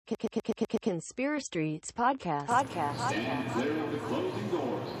Conspiracy Streets Podcast. Stand clear of the closing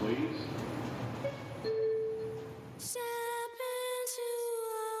doors, please. Step into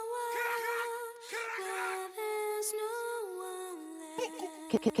a world where there's no one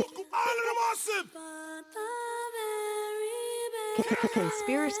left but the very best.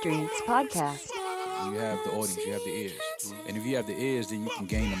 Conspiracy Streets Podcast. You have the audience, you have the ears. And if you have the ears, then you can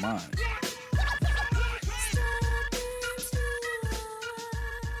gain the minds.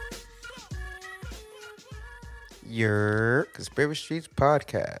 Your Conspiracy Streets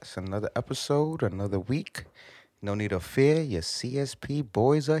Podcast. Another episode, another week. No need to fear. Your CSP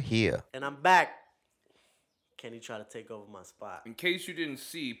boys are here. And I'm back. Kenny tried to take over my spot. In case you didn't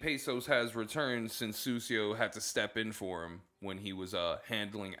see, Pesos has returned since Sucio had to step in for him when he was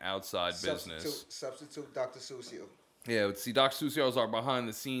handling outside business. Substitute Dr. Sucio. Yeah, see, Dr. Sucio is our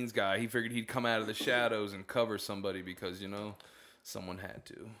behind-the-scenes guy. He figured he'd come out of the shadows and cover somebody because, you know, someone had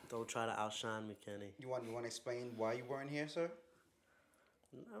to. Don't try to outshine me, Kenny. You want to explain why you weren't here, sir?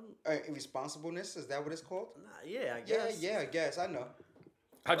 Irresponsibleness, is that what it's called? Yeah, I guess. Yeah, I guess. I know.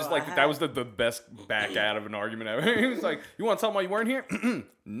 I just like that was the best back out of an argument ever. He was like, you want to tell me why you weren't here?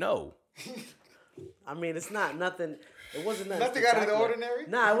 No. I mean, it's not nothing. It wasn't Nothing out of the ordinary?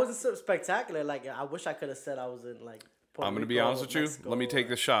 Nah, it wasn't so spectacular. Like, I wish I could have said I was in, like, Puerto I'm going to be Rico honest or with you. Mexico Let me take or-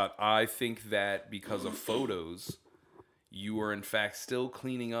 the shot. I think that because of photos, you were in fact still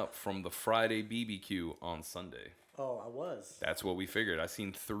cleaning up from the Friday BBQ on Sunday. Oh, I was. That's what we figured. I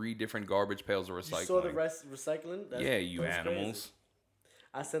seen 3 different garbage pails of recycling. You saw the recycling? Yeah, you that's animals. crazy.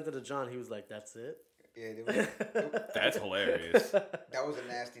 I sent it to John. He was like, that's it? Yeah, That's hilarious. that was a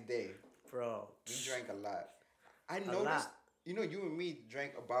nasty day. Bro. We drank a lot. I noticed, you know, you and me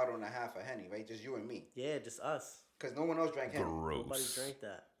drank a bottle and a half of Henny, right? Just you and me. Yeah, just us. Because no one else drank Henny. Gross. Nobody drank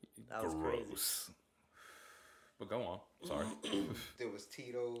that. That was crazy. But go on. Sorry. There was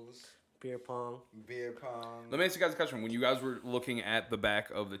Tito's, Beer pong. Let me ask you guys a question. When you guys were looking at the back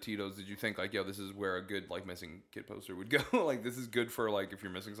of the Tito's, did you think like, yo, this is where a good like missing kid poster would go? Like this is good for like if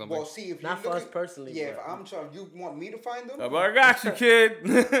you're missing something? Well, see, if Not you for us personally. Yeah, if but- I'm trying, you want me to find them? I'm like, I got you, kid.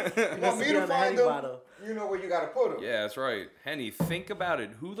 You want Has me to be to on the find Henny them? bottle. You know where you gotta put them. Yeah, that's right. Henny, think about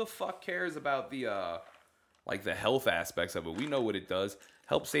it. Who the fuck cares about the like the health aspects of it? We know what it does.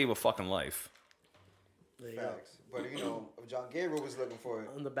 Help save a fucking life. There you go. Facts. But you know, if John Gabriel was looking for it,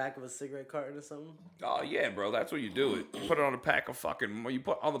 On the back of a cigarette carton or something. Oh yeah, bro. That's what you do. It. You put it on a pack of fucking. You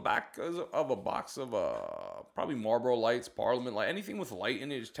put on the back of a box of probably Marlboro Lights, Parliament Light, anything with light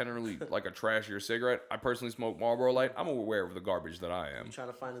in it is generally like a trashier cigarette. I personally smoke Marlboro Light. I'm aware of the garbage that I am. Trying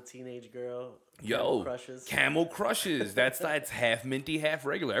to find a teenage girl. Yo, Crushes. Camel Crushes. That's half minty, half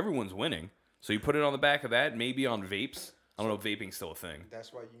regular. Everyone's winning. So you put it on the back of that. Maybe on vapes. I don't know if vaping's still a thing.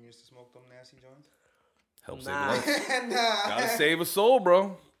 that's why you used to smoke them nasty joints? Help Nah. save a life. Gotta save a soul,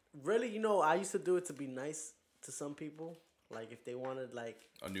 bro. Really, you know, I used to do it to be nice to some people. Like if they wanted like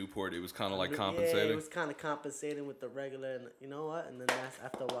A Newport. It was kind of like Yeah, compensating. it was kind of compensating with the regular, and you know what? And then that's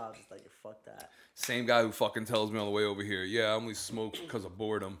after a while, I was just like, fuck that. Same guy who fucking tells me on the way over here, yeah, I only smoke because of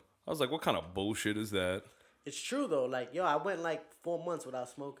boredom. I was like, what kind of bullshit is that? It's true though. Like yo, I went like 4 months without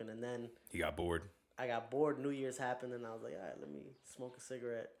smoking, and then He got bored. I got bored. New Year's happened, and I was like, all right, let me smoke a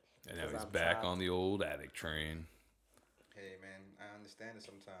cigarette. And now 'cause he's I'm back tired. on the old addict train. Hey man, I understand it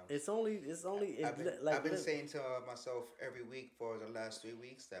sometimes. It's only. I've been saying to myself every week for the last 3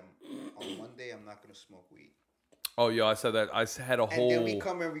 weeks that on Monday I'm not gonna smoke weed. Oh, yo, I said that. I had a And whole... then we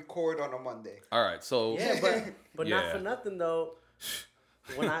come and record on a Monday. All right, so... Yeah, but not Yeah. for nothing though.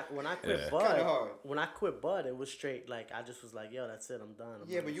 When I quit Yeah. Bud, Kinda hard. when I quit Bud, it was straight. Like I just was like, yo, that's it, I'm done. I'm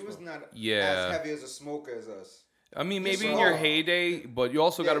Yeah, not but you gonna was smoke. not Yeah. as heavy as a smoker as us. I mean, maybe You in your saw- heyday, but you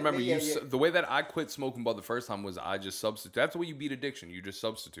also got to remember, yeah. the way that I quit smoking bud the first time was I just substitute. That's the way you beat addiction. You just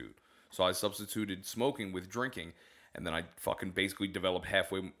substitute. So I substituted smoking with drinking, and then I fucking basically developed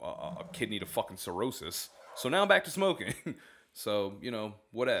halfway a kidney to fucking cirrhosis. So now I'm back to smoking. So, you know,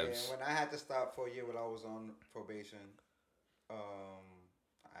 Yeah, whatevs. when I had to stop for a year when I was on probation, I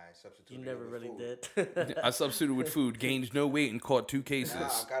You substituted. never it with really food. did. I substituted with food, gained no weight, and caught 2 cases. Nah,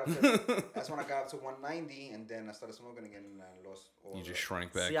 I got up to, that's when I got up to 190, and then I started smoking again, and I lost all. You the- just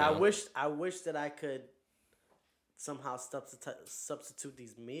shrank back See, down. I wish that I could somehow substitute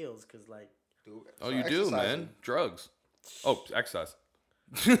these meals, cause like Dude, Oh, so you do, exercising. man. Drugs. Oh, exercise.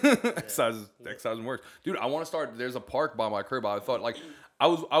 Exercising works, dude. I want to start. There's a park by my crib. I thought like I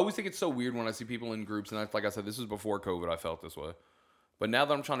always think it's so weird when I see people in groups, and like I said, this was before COVID. I felt this way, but now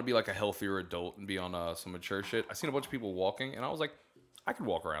that I'm trying to be like a healthier adult and be on some mature shit, I seen a bunch of people walking, and I was like, I could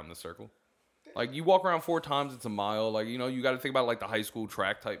walk around this circle. Like you walk around 4 times, it's a mile. Like you know, you got to think about like the high school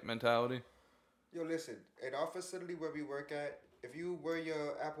track type mentality. Yo, listen. At our facility where we work at, if you wear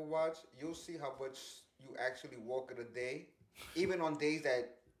your Apple Watch, you'll see how much you actually walk in a day, even on days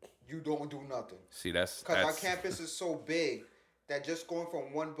that you don't do nothing. See, that's Because our campus is so big that just going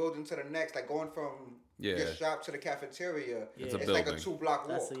from one building to the next, like going from your shop to the cafeteria, It's a it's like a building. 2-block walk.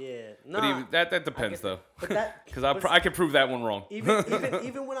 That's But even that depends though, But that, because I can prove that one wrong.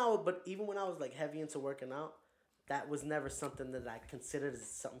 even when I was like heavy into working out, that was never something that I considered as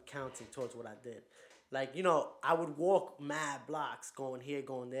something counting towards what I did. Like, you know, I would walk mad blocks, going here,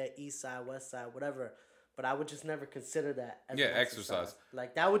 going there, east side, west side, whatever. But I would just never consider that as an exercise.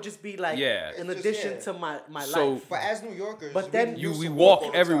 Like that would just be like in It's addition just, to my So- life. But as New Yorkers, But then- used we to walk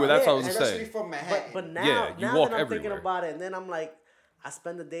all the everywhere, time. that's what I was gonna Especially say. from Manhattan. But now, Yeah, you now walk that I'm thinking everywhere. about it, and then I'm like, I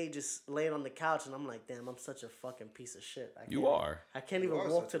spend the day just laying on the couch, and I'm like, damn, I'm such a fucking piece of shit. You are. I can't even are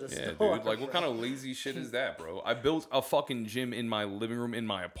walk to such the Yeah, store. dude. Like, what kind of lazy shit is that, bro? I built a fucking gym in my living room in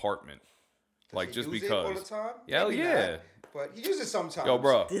my apartment. Like, He just use because. it all the time? Hell Maybe yeah. not, but he uses it sometimes. Yo,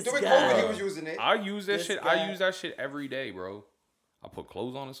 bro. This During guy. COVID, he was using it. I use that This shit. guy- I use that shit every day, bro. I put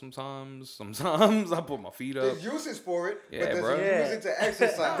clothes on it sometimes. Sometimes I put my feet up. There's uses for it, Yeah, but does bro. he use it to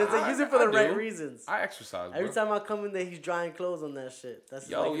exercise? Does they use it for the I right do. reasons? I exercise, bro. Every time I come in there, he's drying clothes on that shit. That's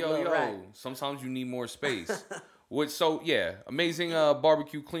Yo, like a yo, little yo. rack. Sometimes you need more space. Amazing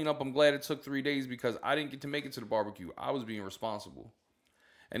barbecue cleanup. I'm glad it took 3 days because I didn't get to make it to the barbecue. I was being responsible.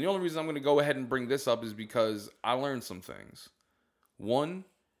 And the only reason I'm going to go ahead and bring this up is because I learned some things. One,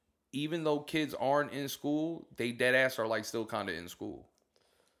 even though kids aren't in school, they dead ass are like still kind of in school.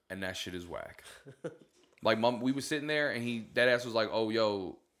 And that shit is whack. Like, we was sitting there and he dead ass was like, oh,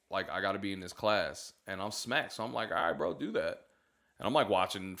 yo, like, I got to be in this class. And I'm smacked. So I'm like, all right, bro, do that. And I'm like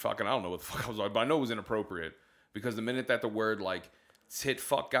watching fucking, I don't know what the fuck I was like, but I know it was inappropriate. Because the minute that the word like tit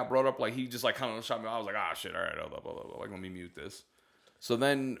fuck got brought up, like he just like kind of shot me. I was like, ah, shit, all right, hold up. Like, let me mute this. So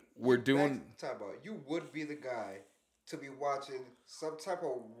then we're doing. Talk about you would be the guy to be watching some type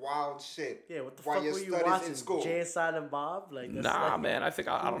of wild shit. Yeah, what the while fuck your were you studies in watching? school. Jay and Silent Bob? Like, that's Nah, like, man. I think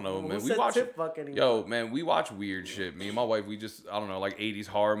I don't know, who man. We said watch. tip fuck anymore? Yo, man, we watch weird shit. Me and my wife, we just I don't know, like 80s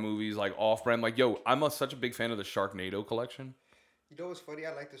horror movies, like off-brand. Like, yo, I'm such a big fan of the Sharknado collection. You know what's funny?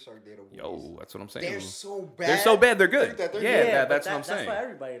 I like the Sharknado movies. Yo, that's what I'm saying. They're so bad. They're so bad. They're good. That they're Yeah, good. but that's what I'm saying. That's why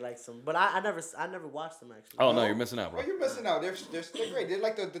everybody likes them. But I never watched them actually. Oh no, you're missing out, Oh, bro. you're missing out. They're great. They're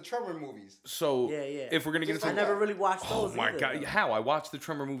like the Tremor movies. So Yeah. if we're gonna get Just into I never really watched Oh those. my either, god! though. How I watched the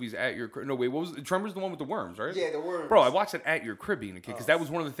Tremor movies at your crib? No wait, what was the Tremor's the one with the worms, right? Yeah, the worms. Bro, I watched it at your crib being a kid because that was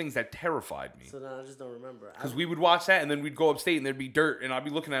one of the things that terrified me. So then I just don't remember. Because we would watch that and then we'd go upstate and there'd be dirt and I'd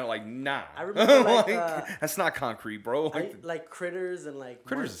be looking at it like, nah. I remember, like, that's not concrete, bro. like Critters and like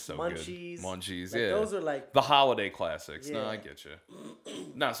Critters is so Munchies. good. Munchies, Like, yeah. those are like the holiday classics. No, Yeah. I get you.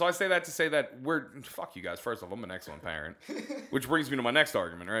 No, so I say that to say that fuck you guys. First off, I'm an excellent parent, which brings me to my next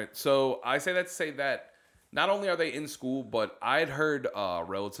argument, right? So I say that to say that not only are they in school, but I had heard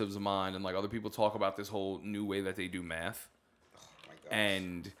relatives of mine and like other people talk about this whole new way that they do math. my gosh.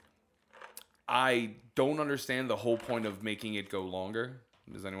 And I don't understand the whole point of making it go longer.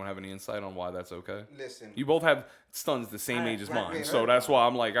 Does anyone have any insight on why that's okay? Listen. You both have sons the same age as right, mine, right, so right. that's why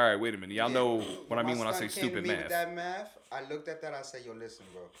I'm like, all right, wait a minute. Y'all Yeah. know what I mean when I My say son came to stupid me with math. that math, I looked at that. I said, "Yo, listen,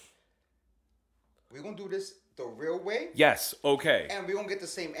 bro. We're gonna do this the real way, Yes, okay. and we're gonna get the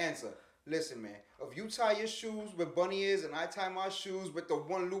same answer. Listen, man. If you tie your shoes with bunny ears and I tie my shoes with the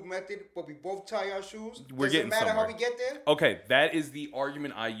one loop method, but we both tie our shoes, We're does getting it matter somewhere. how we get there? Okay, that is the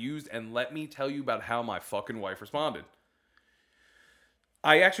argument I used, and let me tell you about how my fucking wife responded.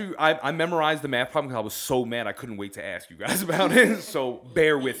 I memorized the math problem because I was so mad I couldn't wait to ask you guys about it. So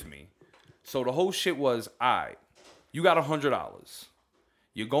bear with me. So the whole shit was, you got $100.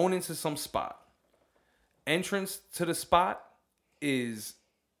 You're going into some spot. Entrance to the spot is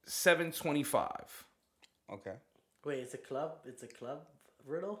 $7.25. Okay. wait, it's a club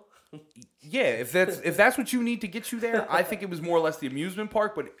riddle. Yeah, if that's what you need to get you there, I think it was more or less the amusement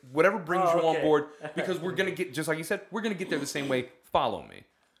park. But whatever brings Oh, you on okay. board, because we're gonna get, just like you said, we're gonna get there the same way. Follow me.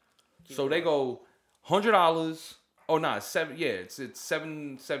 So they go $100. Oh no, it's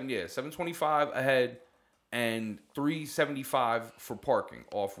 $7.25 ahead, and $3.75 for parking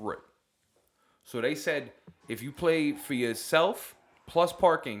off rip. So they said if you play for yourself plus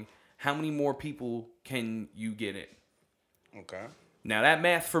parking, how many more people can you get in? Okay. Now that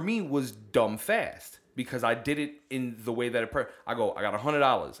math for me was dumb fast because I did it in the way that I go, I got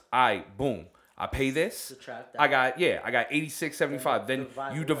 $100. Boom. I pay this. Subtract that. I got $86.75. Then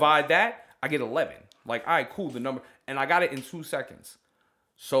Divide you the divide that, I get 11. Like, all right, cool, the number. And I got it in 2 seconds.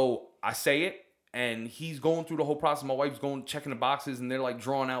 So I say it, And he's going through the whole process. My wife's going checking the boxes, and they're like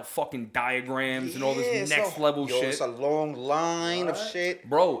drawing out fucking diagrams and all this next level shit. It's a long line of shit.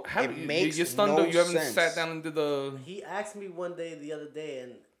 Bro, It makes your son, no though, you haven't sense. sat down and did the. He asked me one day the other day,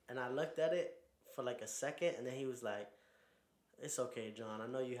 and I looked at it for like a second, and then he was like, "It's okay, John. I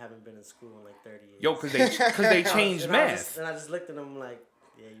know you haven't been in school in like 30 years." Yo, because they changed and math. I just looked at him like,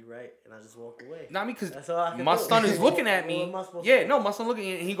 "Yeah, you're right," and I just walked away. Not me, because That's all I can my do. son is looking at What me. am I supposed to Yeah, do? no, my son looking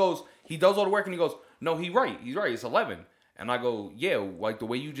at me, and he goes, he does all the work, and he goes, no, he's right. It's 11. And I go, yeah, like the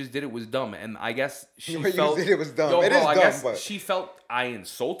way you just did it was dumb. And I guess she The way you felt did it was dumb. Yo, It bro, is I dumb, guess but- she felt I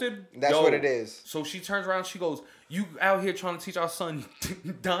insulted. That's what it is. So she turns around, she goes, "You out here trying to teach our son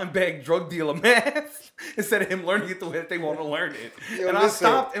dime bag drug dealer math instead of him learning it the way that they want to learn it." Yo, and I listen.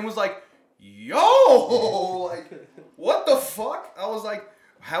 stopped and was like, "Yo, like, what the fuck?" I was like,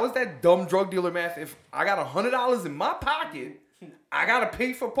 "How is that dumb drug dealer math? If I got $100 in my pocket, I gotta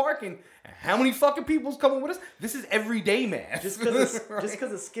pay for parking. And how many fucking people's coming with us? This is everyday math." Just because Right?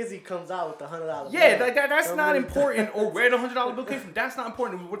 a skizzy comes out with the $100. Yeah, bill, that's don't not really- important. Or where the $100 bill came from, that's not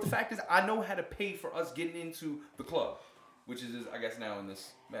important. What the fact is, I know how to pay for us getting into the club, which is, I guess, now in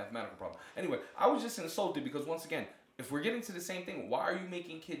this mathematical problem. Anyway, I was just insulted because, once again, if we're getting to the same thing, why are you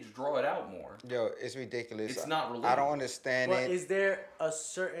making kids draw it out more? Yo, it's ridiculous. It's not I relatable. don't understand But it. is there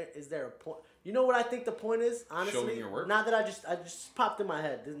a point? You know what I think the point is, honestly? Showing your work? Not that I just popped in my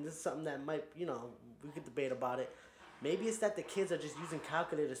head. This is something that might, we could debate about it. Maybe it's that the kids are just using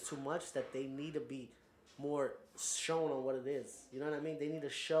calculators too much, that they need to be more shown on what it is. You know what I mean? They need to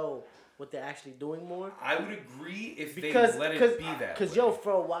show what they're actually doing more. I would agree if Because, they let it be that. Because, way. yo,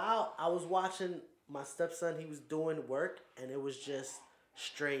 for a while, I was watching my stepson. He was doing work, and it was just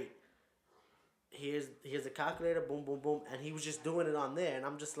straight. Here's a calculator, boom, boom, boom, and he was just doing it on there, and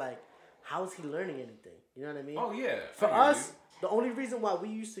I'm just like, how is he learning anything? You know what I mean? Oh, yeah. For I hear us, the only reason why we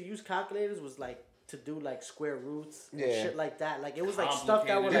used to use calculators was like to do like square roots and Yeah. shit like that. Like it was like stuff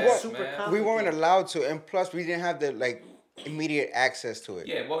that was Complicated like ass super math. complicated. We weren't allowed to, and plus we didn't have the immediate access to it.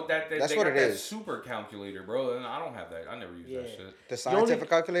 Yeah, well, That's they what got it that is. super calculator, bro, and I don't have that. I never used that Yeah. shit. The scientific only-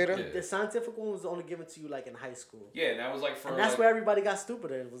 calculator. Yeah. The scientific one was only given to you like in high school. Yeah, and that was like for And that's like, where everybody got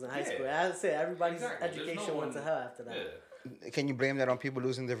stupider. It was in high Yeah. school. As I said, everybody's Exactly. There's education no went to one- hell after that. Yeah. Can you blame that on people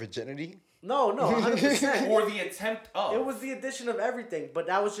losing their virginity? No, 100%. Or the attempt of. It was the addition of everything, but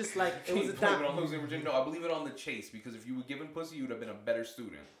that was just like it was a blame it on time. losing virginity. No, I believe it on the chase, because if you were given pussy, you would have been a better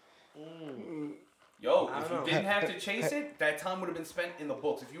student. Yo, I if don't you know. didn't have to chase it, that time would have been spent in the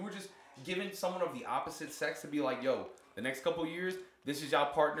books. If you were just given someone of the opposite sex to be like, yo, the next couple of years, this is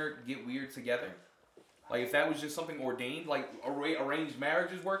y'all partner, get weird together. Like, if that was just something ordained, like arranged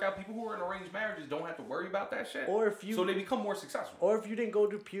marriages work out, people who are in arranged marriages don't have to worry about that shit. Or if you- so they become more successful. Or if you didn't go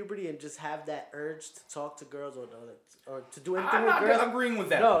through puberty and just have that urge to talk to girls or to do anything I'm with not girls. agreeing with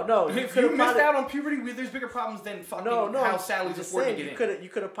that. No, you If could've you missed probably- out on puberty, there's bigger problems than fucking No, how I'm Sally's just affording saying to get in. you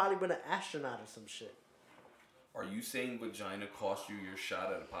could have probably been an astronaut or some shit. Are you saying vagina cost you your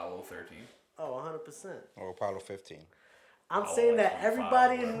shot at Apollo 13? Oh, 100%. Or Apollo 15? I'm saying that like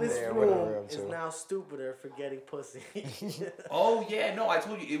everybody five, in this yeah, whatever, room I'm is too. now stupider for getting pussy. Oh yeah, no, I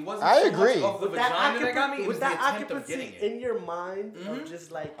told you it wasn't. I so agree. much of the With that vagina that got me. It was with the that attempt of occupancy getting it. Mm-hmm. in your mind of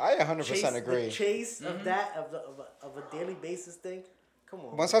just like I 100% agree. The chase Mm-hmm. of that of a daily basis thing. Come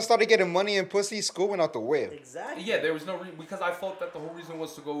on. Once I started getting money and pussy, school went out the way. Exactly. Yeah, there was no because I thought that the whole reason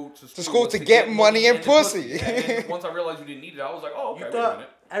was to go to school was to get money and pussy. And then once I realized you didn't need it, I was like, oh, okay, You wait a thought minute.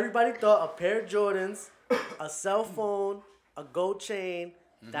 everybody thought a pair of Jordans, a cell phone, a gold chain.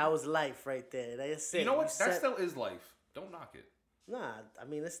 That was life right there. That's it. You know what? You That set- still is life. Don't knock it. Nah, I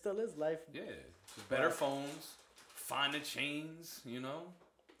mean it still is life. Yeah, just better phones, finer chains. You know,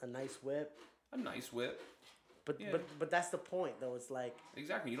 A nice whip. a nice whip. But Yeah. but that's the point though. It's like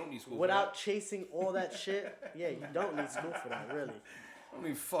Exactly. You don't need school. without for chasing all that shit, yeah, you don't need school for that, really. that. I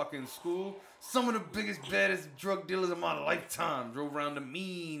mean, fucking school. Some of the biggest, baddest drug dealers of my lifetime drove around the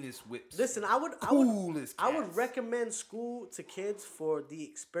meanest whips. Listen, I would Coolest I would cats. recommend school to kids for the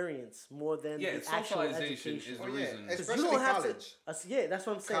experience more than Yeah, the actual socialization education. is the Oh, yeah. reason. It's- 'Cause you Especially don't have college. to. Yeah, that's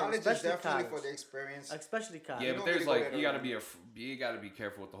what I'm saying. College is especially definitely college. for the experience. Especially college. Yeah, You but don't there's really go like there you gotta to- you gotta be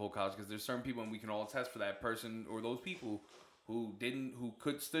careful with the whole college because there's certain people, and we can all attest for that person or those people who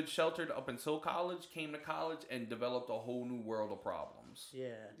stood sheltered up until college, came to college, and developed a whole new world of problems. Yeah.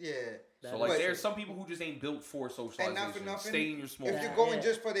 Yeah. So like, But- there's some people who just ain't built for And socialization. not for nothing. Stay in your small. If town. you're going Yeah.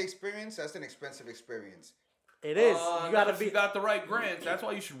 just for the experience, that's an expensive experience. It is. Not you gotta if be. You got the right grants. That's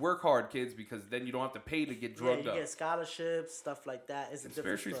why you should work hard, kids, because then you don't have to pay to get yeah, drugged you up. get scholarships, stuff like that. It's a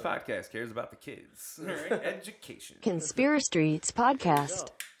different Conspiracy Streets story. podcast cares about the kids. All right? Education. Conspiracy Streets Podcast.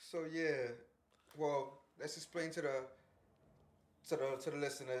 Yo, So yeah, well, let's explain to the to the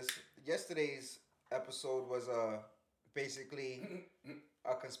listeners, yesterday's episode was basically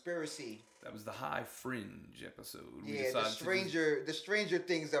a conspiracy. That was the High Fringe episode. We Yeah, decided the Stranger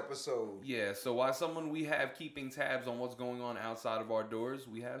Things episode. Yeah, so while someone we have keeping tabs on what's going on outside of our doors,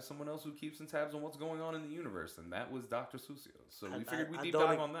 we have someone else who keeps in tabs on what's going on in the universe, and that was Dr. Susio. So we figured we'd deep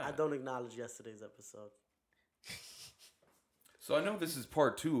dive on that. I don't acknowledge yesterday's episode. So I know this is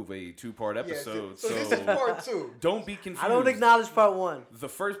part 2 of a 2-part episode, so this is part 2. don't be confused. I don't acknowledge part 1. The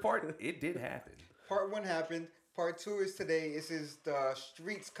first part, it did happen. Part 1 happened. Part 2 is today. This is the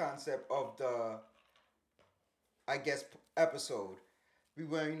streets concept of the, I guess, episode. We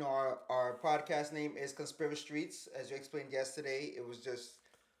were, our podcast name is Conspiracy Streets. As you explained yesterday, it was just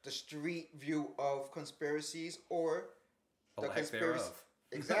the street view of conspiracies or the lack conspiracy. thereof.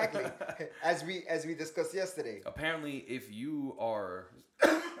 Exactly, as we discussed yesterday. Apparently, if you are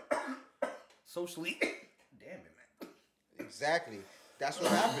socially, damn it, man. Exactly, that's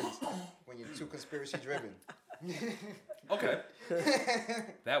what happens when you're too conspiracy driven. Okay,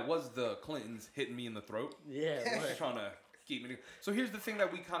 that was the Clintons hitting me in the throat. Yeah, Just trying to keep me. So here's the thing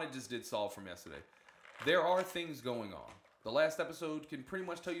that we kind of just did solve from yesterday. There are things going on. The last episode can pretty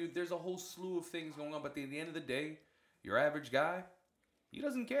much tell you there's a whole slew of things going on, but at the end of the day, your average guy, he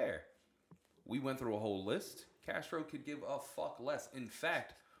doesn't care. We went through a whole list. Castro could give a fuck less. In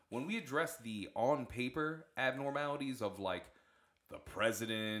fact, when we address the on-paper abnormalities of like the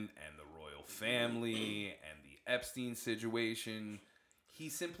president and the royal family and the Epstein situation, he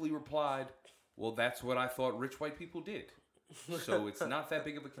simply replied, well, that's what I thought rich white people did. So it's not that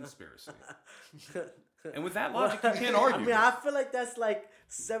big of a conspiracy. And with that logic, you can't argue. I mean, I feel like that's like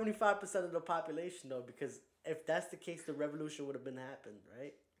 75% of the population, though, because if that's the case, the revolution would have been happened,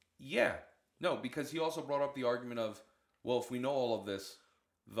 right? Yeah. No, because he also brought up the argument of, well, if we know all of this,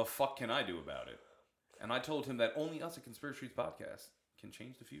 the fuck can I do about it? And I told him that only us at Conspiracy Streets Podcast can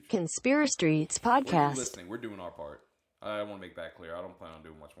change the future. Conspiracy Streets We're Podcast. listening. We're doing our part. I want to make that clear. I don't plan on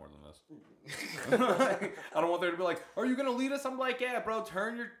doing much more than this. I don't want there to be like, are you going to lead us? I'm like, yeah, bro,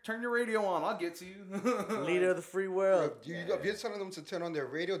 turn your radio on. I'll get to you. Leader of the free world. If you're telling them to turn on their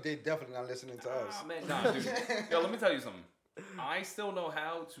radio, they're definitely not listening to us. Ah, man, nah, dude. Yo, let me tell you something. I still know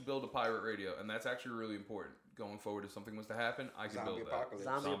how to build a pirate radio, and that's actually really important. Going forward, if something was to happen, I can build apocalypse.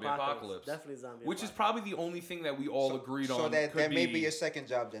 that. Zombie apocalypse. Definitely zombie Which is apocalypse. probably the only thing that we all agreed on. So that could may be your second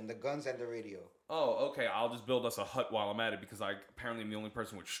job then, the guns and the radio. Oh, okay. I'll just build us a hut while I'm at it because I apparently am the only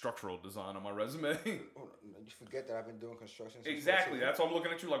person with structural design on my resume. Oh, you forget that I've been doing construction. Since Exactly. That's why I'm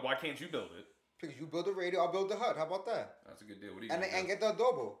looking at you like, why can't you build it? Because you build a radio, I'll build the hut. How about that? That's a good deal. What are you And gonna do? get the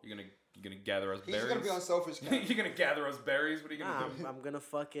adobo. You're gonna gather us He's berries. gonna be on selfish count. You're gonna gather us berries. What are you gonna do? I'm gonna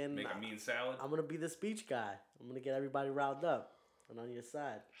fucking. Make a mean salad. I'm gonna be the speech guy. I'm gonna get everybody riled up and on your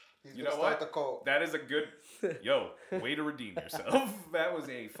side. He's You gonna know start what? the cult. That is a good. Yo, way to redeem yourself. That was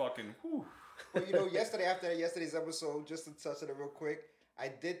a fucking. Whew. But yesterday after yesterday's episode, just to touch on it real quick, I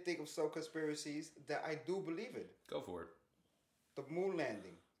did think of some conspiracies that I do believe in. Go for it. The moon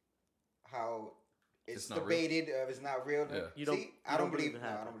landing, how it's not real? debated if it's not real. Yeah. You don't- See, you I don't don't believe believe. it No,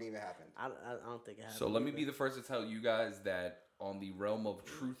 I happened. don't believe it happened. I don't think it happened. So let me either. be the first to tell you guys that on the realm of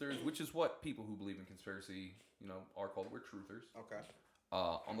truthers, which is what people who believe in conspiracy, are called. We're truthers. Okay.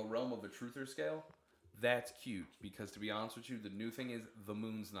 On the realm of the truther scale, that's cute because to be honest with you, the new thing is the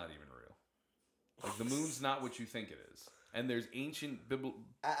moon's not even real. Like the moon's not what you think it is. And there's ancient I don't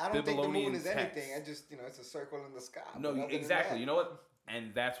think the moon Babylonian is anything. texts. I just it's a circle in the sky. No, But other than exactly. that- You know what?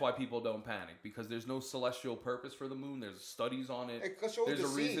 And that's why people don't panic because there's no celestial purpose for the moon. There's studies on it. It shows There's the a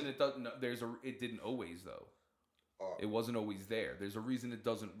reason sea. it doesn't. It didn't always though. Oh. It wasn't always there. There's a reason it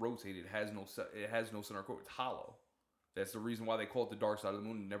doesn't rotate. It has no center core. It's hollow. That's the reason why they call it the dark side of the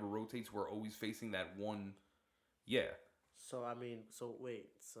moon. It never rotates. We're always facing that one. Yeah, So I mean, so wait,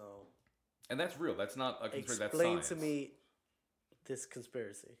 so and that's real. That's not a conspiracy. That's explain science. to me this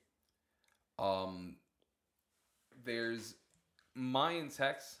conspiracy. There's Mayan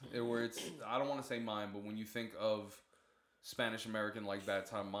texts where it's. I don't want to say Mayan, but when you think of Spanish American like that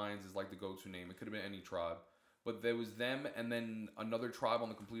time, Mayans is like the go-to name. It could have been any tribe, but there was them and then another tribe on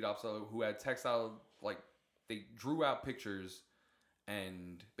the complete opposite who had textile like they drew out pictures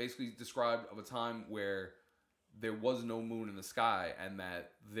and basically described of a time where there was no moon in the sky and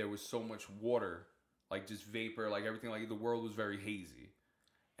that there was so much water, like just vapor, like everything, like the world was very hazy.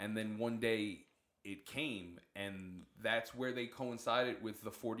 And then one day it came, and that's where they coincided with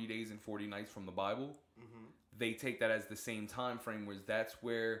the 40 days and 40 nights from the Bible. Mm-hmm. They take that as the same time frame, whereas that's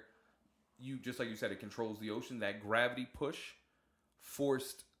where you, just like you said, it controls the ocean. That gravity push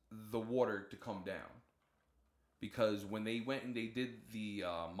forced the water to come down. Because when they went and they did the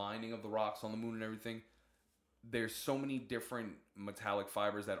mining of the rocks on the moon and everything, there's so many different metallic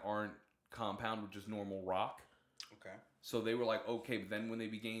fibers that aren't compound with just normal rock. Okay. So they were like, okay, but then when they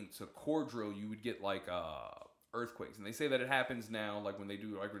began to core drill, you would get like earthquakes, and they say that it happens now, like when they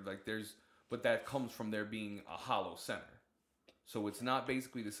do like there's, but that comes from there being a hollow center. So it's not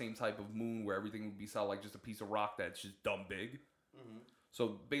basically the same type of moon where everything would be solid, like just a piece of rock that's just dumb big. Mm-hmm.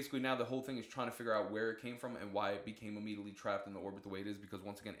 So basically now the whole thing is trying to figure out where it came from and why it became immediately trapped in the orbit the way it is, because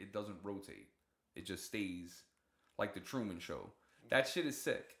once again, it doesn't rotate. It just stays like the Truman Show. That shit is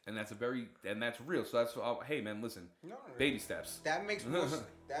sick, and that's real. So that's hey man, listen, baby steps. That makes more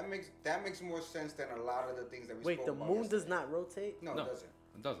that makes more sense than a lot of the things that we Wait, spoke the about moon yesterday. does not rotate? No, No. it doesn't.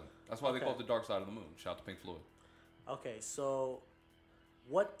 It doesn't. That's why they Okay. call it the dark side of the moon. Shout out to Pink Floyd. Okay, so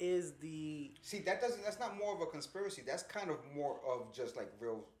what is the... See, that's not more of a conspiracy. That's kind of more of just like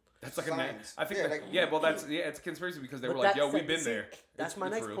real That's like science. I think yeah, it's a conspiracy because they But were like, that's yo, we've been see, there. That's It's- my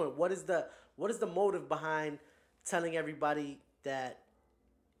it's next real. point. What is the motive behind telling everybody that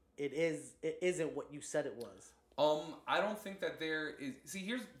it isn't what you said it was? I don't think that there is.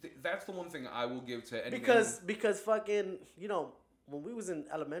 See, that's the one thing I will give to any Because fucking, you know, when we was in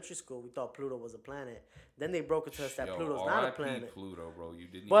elementary school, we thought Pluto was a planet. Then they broke it to us that Yo, Pluto's not a RIP planet. Pluto, bro. You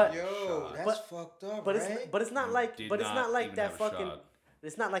didn't But- even have a Yo, shot. that's But- fucked up, But right? it's not like did it's not not like even that have a fucking. shot.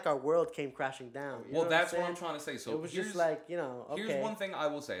 It's not like our world came crashing down. You Well, know that's what what I'm saying? trying to say. So It was here's, just like, you know, okay, here's one thing I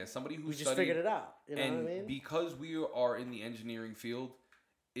will say as somebody who we just studied, figured it out. You know and what I mean? because we are in the engineering field,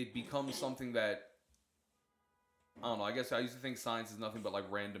 it becomes something that I don't know. I guess I used to think science is nothing but like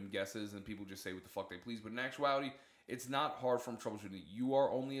random guesses and people just say what the fuck they please. But in actuality, it's not hard from troubleshooting. You are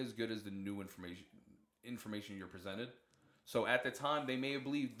only as good as the new information you're presented. So at the time, they may have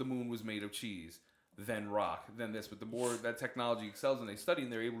believed the moon was made of cheese, then rock, then this. But the more that technology excels and they study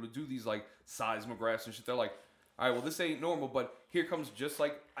and they're able to do these like seismographs and shit, they're like, all right, well, this ain't normal, but here comes just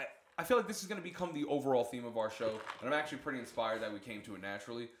like I feel like this is going to become the overall theme of our show, and I'm actually pretty inspired that we came to it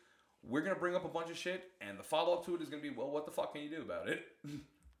naturally. We're going to bring up a bunch of shit, and the follow-up to it is going to be, well, what the fuck can you do about it?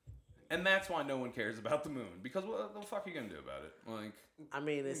 And that's why no one cares about the moon, because what the fuck are you going to do about it? Like, I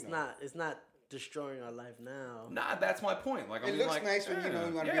mean, it's not destroying our life now. nah, that's my point. Like, I It mean, looks like, nice when, you know,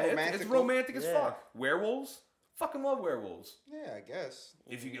 you wanna be it's romantical. romantic as Yeah. fuck. Werewolves? Fucking love werewolves. Yeah, I guess.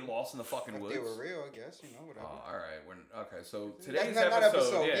 If you get lost in the fucking If woods. they were real, I guess, whatever. Oh, all right. Okay, so today's not episode,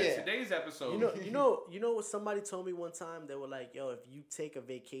 episode, yeah. today's episode. You know what somebody told me one time? They were like, "Yo, if you take a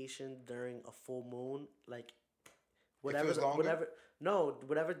vacation during a full moon, like feels longer?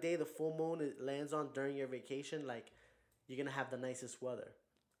 whatever day the full moon lands on during your vacation, like you're gonna have the nicest weather."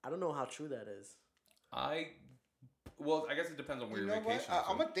 I don't know how true that is. Well, I guess it depends on where You your know what? vacation.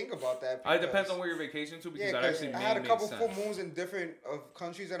 I'm gonna think about that. It depends because- on where your vacation to, because Yeah, that 'cause actually I may had a make couple sense. full moons in different of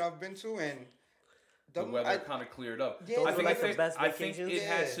countries that I've been to, and The weather kind of cleared up. Yeah, Those I were think, like the best I think vacations? it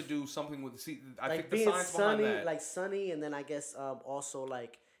has Yeah. to do something with. See, I Like think the being science sunny, behind that. like sunny, and then I guess also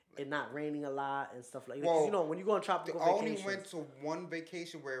like it not raining a lot and stuff like that. Well, You know, when you go on tropical I only vacations, went to one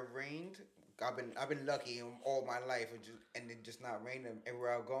vacation where it rained. I've been lucky in all my life, and it just not raining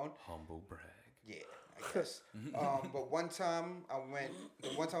everywhere I've gone. Humble brag. Yeah, I guess. But one time I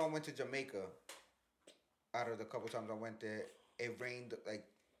went to Jamaica. Out of the couple times I went there, it rained like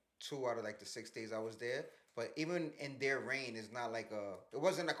 2 out of like the 6 days I was there. But even in their rain, it's not like it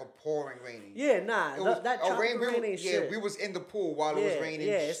wasn't like a pouring raining. yeah, nah, It was that a tropical rain ain't yeah, shit. we was in the pool while it was raining.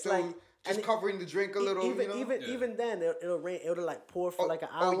 Yeah, it's still like just and covering the drink a little. Even you know? even then, it'll rain. It'll like pour for like an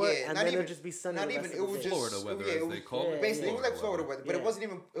hour, and then it'll just be sunny. Not the even. rest It of the was day. just Florida weather, yeah, as it they was- call it. Basically, it was like Florida Florida weather, but Yeah. it wasn't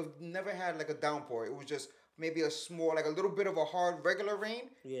even. It never had like a downpour. It was just maybe a small, like a little bit of a hard regular rain.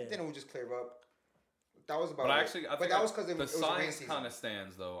 Yeah. Then it would just clear up. That was about. But it. actually, I but think that was because it the was rain science season. kind of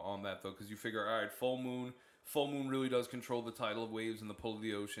stands though on that though, because you figure, all right, full moon really does control the tidal of waves and the pull of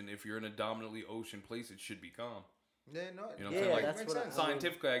the ocean. If you're in a dominantly ocean place, it should be calm. Yeah, no. You know what I'm Yeah, saying? Like, that's makes what sense.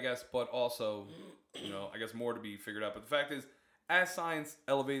 scientifically, I guess, but also, I guess more to be figured out. But the fact is, as science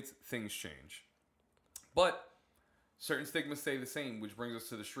elevates, things change. But certain stigmas stay the same, which brings us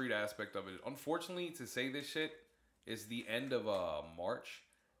to the street aspect of it. Unfortunately, to say this shit, it's the end of March,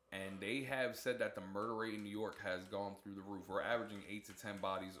 and they have said that the murder rate in New York has gone through the roof. We're averaging 8 to 10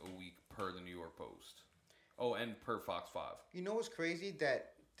 bodies a week per the New York Post. Oh, and per Fox 5. You know what's crazy?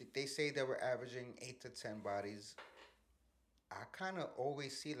 That they say that we're averaging 8 to 10 bodies. I kind of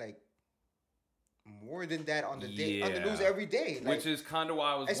always see like more than that on the day on the news Yeah. every day. Like, Which is kind of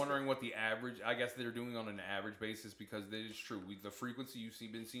why I was Espe- wondering what the average. I guess they're doing on an average basis, because it is true. The frequency you've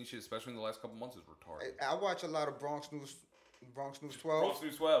been seeing shit, especially in the last couple months, is retarded. I watch a lot of Bronx News 12. Bronx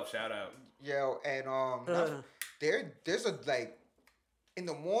News 12, shout out. Yeah, and there's a like in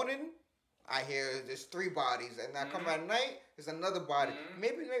the morning I hear there's 3 bodies, and I come at night there's another body.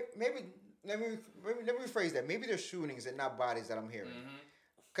 Maybe let me rephrase that. Maybe there's shootings and not bodies that I'm hearing.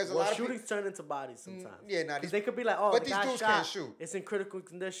 Because a Well, lot of shootings turn into bodies sometimes. yeah, nah, 'Cause these- they could be like, oh, but the these guy dudes shot, can't shoot. it's in critical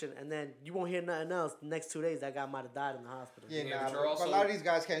condition, and then you won't hear nothing else. The next 2 days, that guy might have died in the hospital. Yeah, Yeah, nah, but you're but also- a lot of these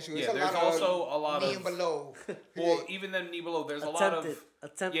guys can't shoot. Yeah, It's a there's lot also of a lot knee of- and below. Well, even then, knee below, there's a lot Attempted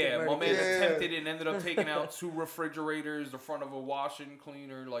of yeah. My murder. man Yeah. attempted and ended up taking out 2 refrigerators, the front of a washing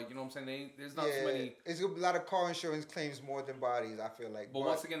cleaner. Like, you know what I'm saying? There's not so many. It's a lot of car insurance claims more than bodies. I feel like. But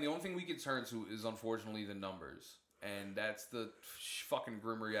once again, the only thing we can turn to is unfortunately the numbers, and that's the fucking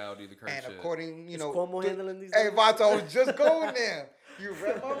grim reality of the current and shit. according, you Is know, Cuomo handling these Hey, numbers? Vato, I was just going there. You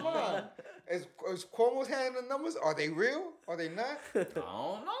read my mind. Is Cuomo's handling the numbers? Are they real? Are they not? I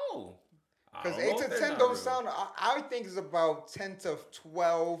don't know. I Because don't know 8 if to they're 10 not don't real. sound. I think it's about 10 to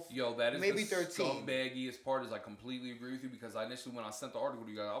 12. Yo, that is maybe the 13. scumbaggiest part. Is I completely agree with you because I initially when I sent the article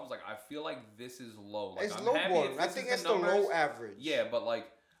to you guys, I was like, I feel like this is low. Like, It's I'm low happy ball. if I this think is it's the numbers. low average. Yeah, but like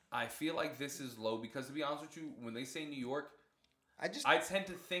I feel like this is low because to be honest with you, when they say New York, I just I tend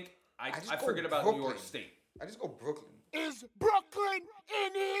to think I just go forget about New York Brooklyn. State. I just go Brooklyn. Is Brooklyn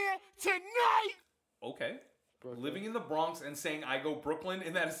in here tonight? Okay. Living in the Bronx and saying I go Brooklyn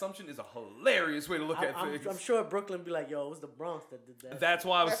in that assumption is a hilarious way to look at things. I'm sure Brooklyn be like, yo, it was the Bronx that did that. That's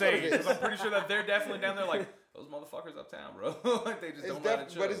why I was That's what saying it because is. I'm pretty sure that they're definitely down there like those motherfuckers uptown, bro. Like they just It's don't know how to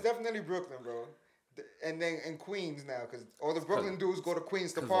chill. but it's definitely Brooklyn, bro. And then in Queens now, because all the Brooklyn dudes go to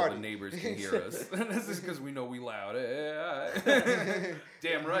Queens to 'Cause all party. the neighbors can hear us. This is because we know we loud. Yeah.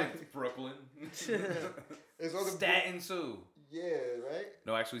 Damn right, Brooklyn. It's all the Staten Sue. Yeah, right.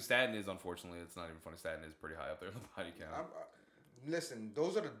 No, actually, Staten is unfortunately. It's not even funny. Staten is pretty high up there in the body count. Listen,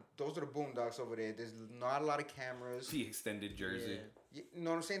 those are the boondocks over there. There's not a lot of cameras. The extended Jersey. Yeah. You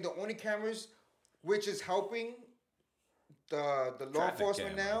know what I'm saying? The only cameras, which is helping the law Traffic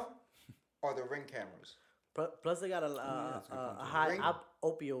enforcement cameras. now, are the ring cameras. Plus, they got that's a good a point. high Ring-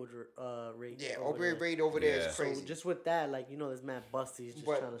 opioid rate. Yeah, over opioid there. rate over there Yeah. is crazy. So just with that, like, you know, there's mad busties just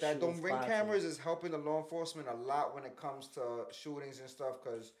trying to But that shoot them in ring spots cameras is helping the law enforcement a lot when it comes to shootings and stuff.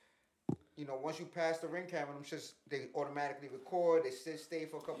 Because you know, once you pass the ring camera, them shits, they automatically record. They stay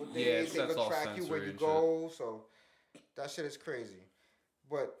for a couple Yeah, days. it They sets can off track you where sensory you and go. So that shit is crazy.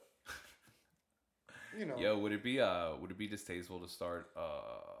 But you know, Yo, would it be distasteful to start a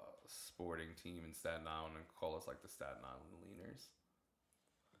sporting team in Staten Island and call us like the Staten Island Leaners?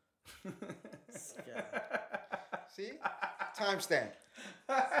 Yeah. see, timestamp.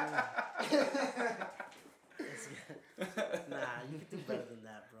 Nah, you can do better than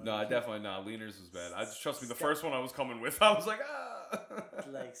that, bro. No, definitely not. Leaners was bad. I just trust me. The first one I was coming with, I was like, ah.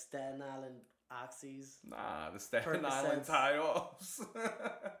 Like Staten Island Oxys. Nah, the Staten Island Percocets. tie-offs.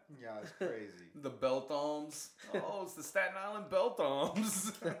 Yeah, it's crazy. The belt arms. Oh, it's the Staten Island belt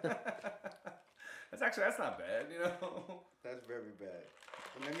arms. That's not bad, you know. That's very bad.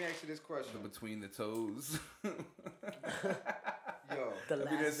 But let me ask you this question, The between the toes. yo. The That'd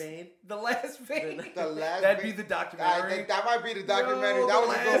be last this- vein. The last vein. The last That'd vein- be the documentary. that might be the documentary. Yo, that the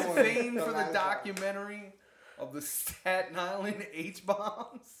was a last good one. vein for the last documentary of the Staten Island H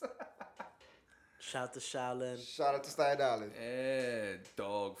bombs. Shout to Shaolin. Shout out to Staten Island.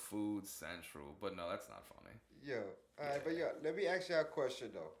 Dog food central, but no, that's not funny. Yo, all right, but yo, let me ask you a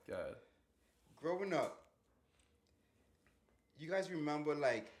question though. Go ahead. Growing up, you guys remember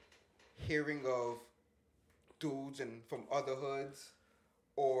like hearing of dudes and from other hoods,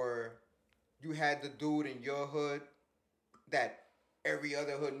 or you had the dude in your hood that every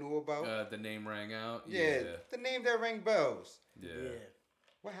other hood knew about? The name rang out. yeah, the name that rang bells. Yeah.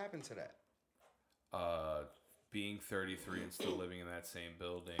 What happened to that? Being 33 and still living in that same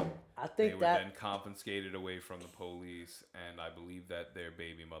building, I they think were that then confiscated away from the police, and I believe that their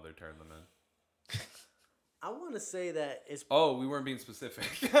baby mother turned them in. I want to say that it's Oh, we weren't being specific.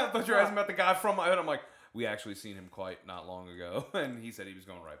 I thought you were asking about the guy from my hood. I'm like, we actually seen him quite not long ago, and he said he was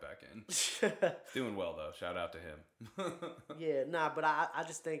going right back in. Doing well though. Shout out to him. yeah, nah, but I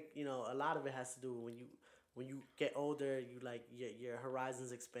just think, you know, a lot of it has to do with when you get older, you like your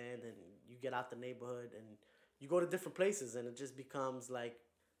horizons expand and you get out the neighborhood and you go to different places and it just becomes like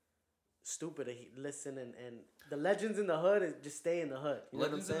stupid to listen and the legends in the hood is just stay in the hood. You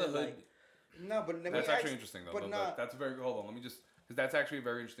Legends know in what I'm the saying? Hood. Like, No, but let me That's ask, actually interesting though. But But not, that's a very hold on. Let me just because that's actually a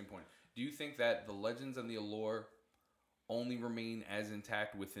very interesting point. Do you think that the legends and the allure only remain as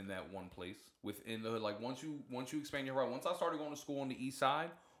intact within that one place within the hood? Like once you expand your horizon. Once I started going to school on the east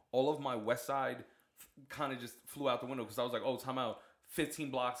side, all of my west side kind of just flew out the window because I was like, oh, time out.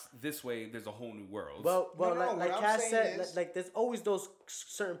 15 blocks this way, there's a whole new world. well, No, like what I'm Cass saying said, is- like there's always those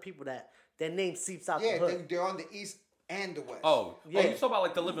certain people that their name seeps out yeah, the hood. they're on the east and the west. oh, Yeah. you talk about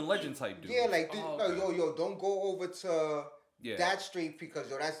like the living legend type dude. Yeah, like oh, no, okay. yo, don't go over to Yeah. that street because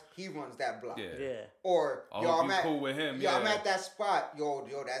he runs that block. Yeah. Yeah. Or I yo, hope I'm you at cool with him. Yo, I'm yeah. at that spot. Yo,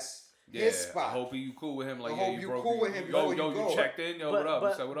 that's Yeah, his spot. I hope you cool with him. Like, I yeah, hope you you broke cool with him Yo, before yo, you go. you checked in. Yo, what up?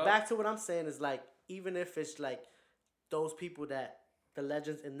 You said what up? Back to what I'm saying is like, even if it's like those people that the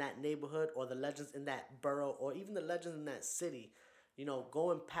legends in that neighborhood or the legends in that borough or even the legends in that city, you know,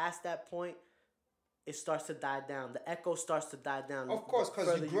 going past that point, it starts to die down. The echo starts to die down. Of course, the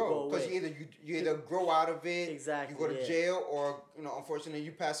because further you grow. Because away. you either grow out of it, Exactly, you go to yeah. jail, or unfortunately,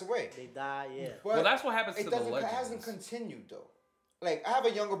 you pass away. They die, yeah. But Well, that's what happens to the It hasn't legends. continued though. Like I have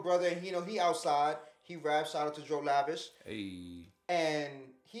a younger brother, and he outside. He raps. Shout out to Joe Lavish. Hey. And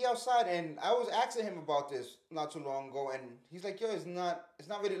he outside, and I was asking him about this not too long ago, and he's like, "Yo, it's not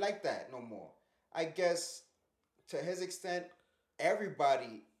really like that no more." I guess to his extent,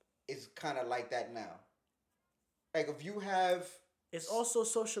 everybody is kind of like that now. Like if you have, It's also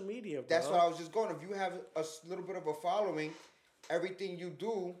social media, bro. that's what I was just going. If you have little bit of a following, everything you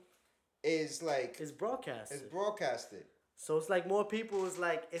do is like It's broadcast. it's broadcasted. So it's like more people is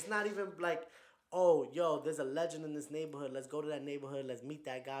like, it's not even like, oh, yo, there's a legend in this neighborhood. Let's go to that neighborhood. Let's meet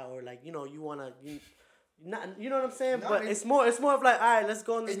that guy. Or like, you know, you know what I'm saying? No, but it- it's more of like, all right, let's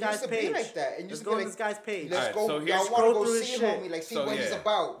go on this It guy's used to be page. like that. It used Let's to go be on like, this guy's page. Let's Alright, go. so here's- Y'all Scroll want to go through his see shit. homie, like see So, what he's yeah.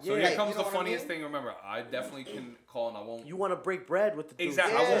 about. So Yeah. here Like, comes you know the what I funniest mean? thing. Remember, I definitely can call, and I won't. You want to break bread with the dude.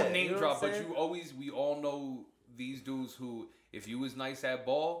 Exactly. I Yeah. won't name You know drop, what I'm but saying? we all know these dudes who, if you was nice at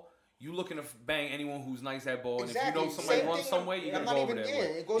ball, you looking to bang anyone who's nice at ball. And if Exactly. you know somebody Same runs thing, some way, you're I'm gonna not go over even there. there.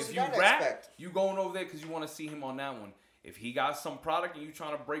 with. It goes If to you that rap, aspect. you going over there because you want to see him on that one. If he got some product and you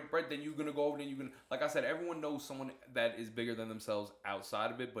trying to break bread, then you're gonna go over there. And you're gonna, like I said, everyone knows someone that is bigger than themselves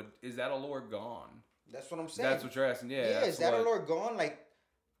outside of it. But is that allure gone? That's what I'm saying. That's what you're asking. Yeah. Yeah, that's is that what- allure gone? Like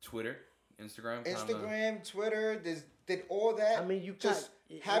Twitter, Instagram, kinda. Instagram, Twitter, did all that. I mean, you just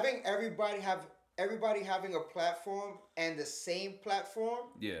got- having everybody having a platform and the same platform.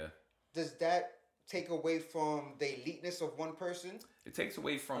 Yeah. Does that take away from the eliteness of one person? It takes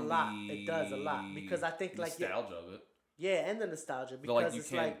away from A lot. the It does a lot. Because I think, like, nostalgia of it. Yeah, and the nostalgia. But like Because you it's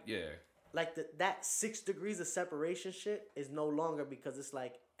can't, like, yeah. like that 6 degrees of separation shit is no longer because it's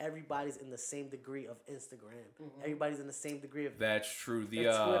like everybody's in the same degree of Instagram. Everybody's in the same degree of That's true. The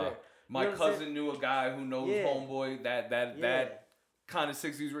That's Twitter. my You know what I'm cousin knew a guy who knows Yeah. homeboy that Yeah. kind of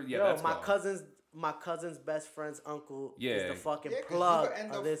 60s. Yeah, Yo, that's my gone. cousin's best friend's uncle Yeah. is the fucking Yeah, 'cause you plug could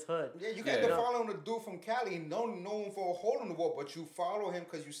end of up- this hood. Yeah, you Yeah. can end up following the dude from Cali, don't know him for a hole in the wall, but you follow him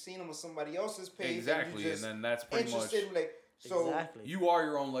because you seen him on somebody else's page. Exactly, and, you just and then that's pretty much interested. Like so, Exactly. you are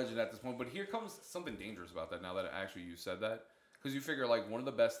your own legend at this point. But here comes something dangerous about that. Now that actually you said that, because you figure like one of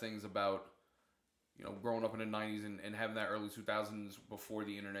the best things about growing up in the 90s and having that early 2000s before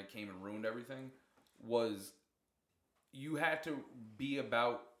the internet came and ruined everything was you had to be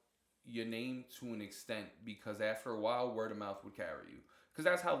about your name to an extent because after a while word of mouth would carry you because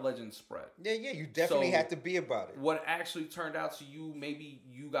that's how legends spread. yeah, you definitely So, had to be about it. What actually turned out to you, maybe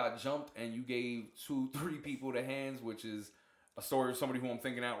you got jumped and you gave 2-3 people the hands, which is a story of somebody who I'm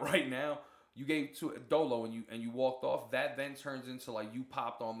thinking out right now. You gave to Dolo and you walked off. That then turns into like you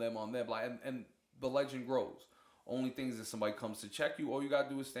popped on them, like, and the legend grows. Only things that somebody comes to check you, all you gotta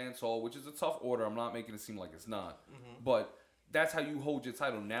do is stand tall, which is a tough order. I'm not making it seem like it's not, but that's how you hold your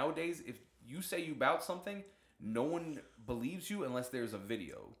title nowadays. If you say you about something, no one believes you unless there's a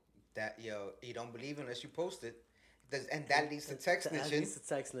video. That you don't believe unless you post it. And that leads to text At snitching. least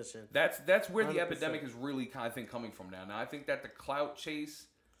the text snitching. That's where the 100%. epidemic is really kind of coming from now. Now I think that the clout chase,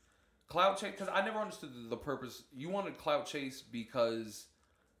 because I never understood the purpose. You wanted clout chase because,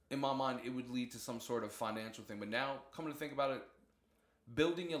 in my mind, it would lead to some sort of financial thing. But now, coming to think about it,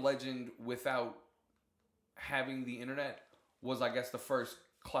 building your legend without having the internet was, I guess, the first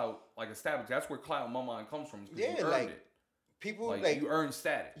clout established. That's where clout in my mind comes from. 'Cause Yeah, you earned like, it. People Like you earned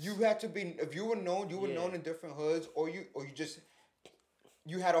status. You had to be if you were known. You were Yeah. known in different hoods, or you just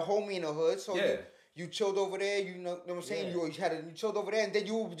you had a homie in a hood, so Yeah. you chilled over there. You know what I'm saying? Yeah. You chilled over there, and then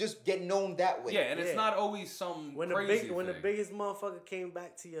you would just get known that way. Yeah, and it's Yeah. not always some When crazy the thing. biggest motherfucker came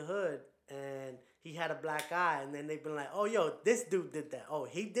back to your hood and he had a black eye, and then they've been like, "Oh, yo, this dude did that. Oh,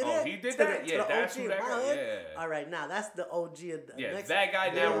 he did Oh, it. he did To that? the- Yeah, to the that's OG who of that my guy- hood? yeah. All right, now that's the OG of the Yeah, next. that guy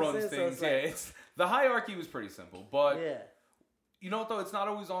you now know what I'm runs saying? So things. it's Yeah, like- it's the hierarchy was pretty simple, but yeah. you know what though, it's not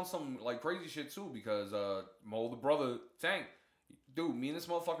always on some like crazy shit too. Because Mo, the brother, Tank, dude, me and this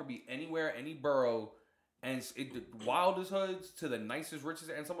motherfucker be anywhere, any borough, and the wildest hoods to the nicest, richest,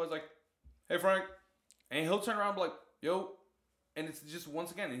 and somebody's like, "Hey Frank," and he'll turn around and be like, "Yo," and it's just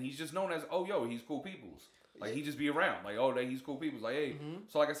once again, and he's just known as, "Oh, yo, he's cool peoples." Like he just be around, like, "Oh, he's cool peoples." Like, hey,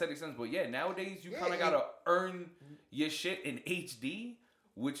 so like I said, it makes sense. But yeah, nowadays you Yeah, kind of gotta earn your shit in HD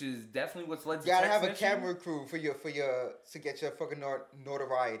which is definitely what's led to You gotta text have a snitching. camera crew for your to get your fucking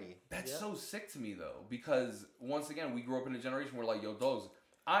notoriety. That's Yeah. so sick to me though, because once again, we grew up in a generation where like, yo, dogs.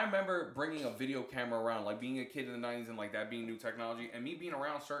 I remember bringing a video camera around, like being a kid in the 90s and like that being new technology, and me being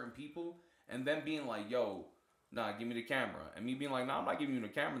around certain people and them being like, yo, nah, give me the camera, and me being like, nah, I'm not giving you the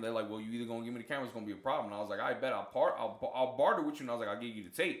camera. They're like, well, you either gonna give me the camera, it's gonna be a problem. And I was like, I bet I'll barter with you, and I was like, I'll give you the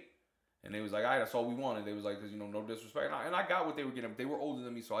tape. And they was like, all right, that's all we wanted. They was like, cause no disrespect, and I got what they were getting. They were older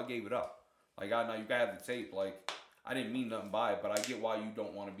than me, so I gave it up. Like, now you gotta have the tape. Like, I didn't mean nothing by it, but I get why you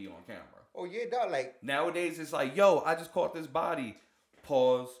don't want to be on camera. Oh yeah, dog. Like Nowadays, it's like, yo, I just caught this body.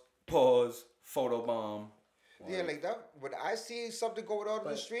 Pause, photo bomb. yeah, like that. When I see something going on in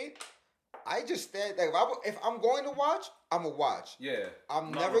the street, I just stand. Like if I'm going to watch, I'm gonna watch. Yeah.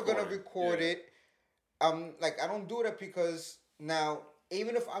 I'm not never gonna recording. record Yeah. it. I don't do that because now,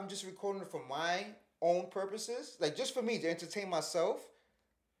 even if I'm just recording it for my own purposes, like just for me to entertain myself,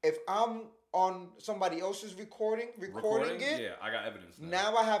 if I'm on somebody else's recording it, Yeah, I got evidence.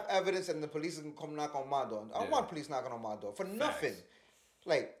 Now. now I have evidence and the police can come knock on my door. I don't Yeah. want police knocking on my door for nothing. Facts.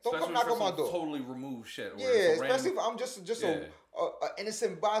 Like, don't Especially come knock for on my some door. totally removed shit. Yeah, where it's a especially random- if I'm just Yeah. a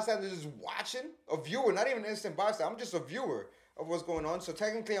innocent bystander just watching, a viewer, not even an innocent bystander. I'm just a viewer of what's going on. So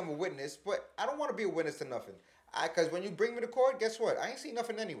technically, I'm a witness, but I don't want to be a witness to nothing. Because when you bring me to court, guess what? I ain't seen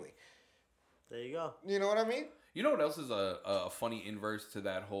nothing anyway. There you go. You know what I mean? You know what else is a funny inverse to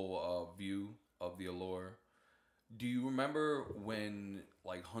that whole view of the allure? Do you remember when,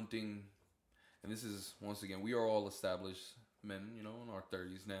 like, hunting, and this is, once again, we are all established men, in our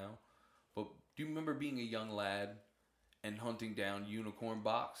 30s now, but do you remember being a young lad and hunting down unicorn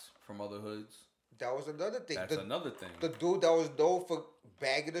box from other hoods? That was another thing. That's another thing. The dude that was known for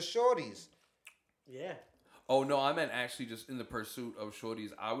bagging the shorties. Yeah. Oh, no, I meant actually just in the pursuit of shorties.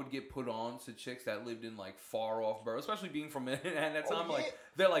 I would get put on to chicks that lived in, like, far-off boroughs, especially being from at that time. yeah. Like,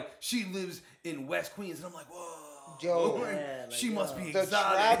 they're like, she lives in West Queens. And I'm like, whoa. Yo. Yeah, like, she must be The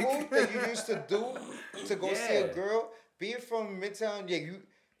exotic. travel that you used to do to go see a Yeah. girl, being from Midtown,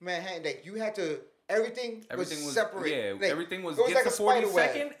 Manhattan, like you had to, everything was separate. Yeah, Like, everything was it get like to a spider 42nd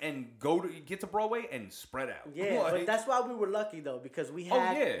web. and get to Broadway and spread out. Yeah, Like, but that's why we were lucky though, because we Oh,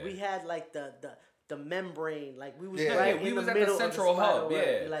 had yeah. we had like the membrane, like we was Yeah. right we in was the at middle the central of the spider hub,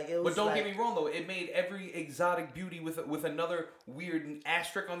 web. yeah. Like it But was don't like, get me wrong though, it made every exotic beauty with another weird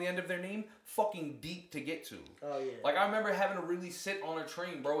asterisk on the end of their name fucking deep to get to. Oh yeah. Like I remember having to really sit on a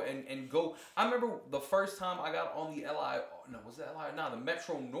train, bro, and go. I remember the first time I got on the the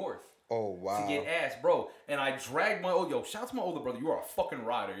Metro North. Oh wow. To get ass, bro. And I dragged shout out to my older brother. You are a fucking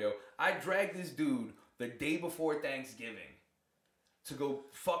rider, yo. I dragged this dude the day before Thanksgiving to go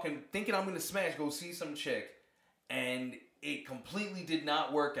fucking thinking I'm gonna go see some chick, and it completely did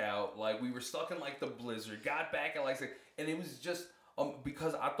not work out. Like we were stuck in like the blizzard. Got back at and it was just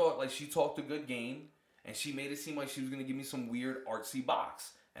because I thought like she talked a good game and she made it seem like she was gonna give me some weird artsy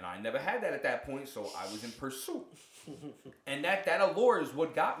box. And I never had that at that point, so I was in pursuit. And that allure is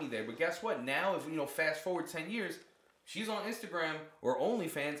what got me there. But guess what? Now, if fast forward 10 years, she's on Instagram or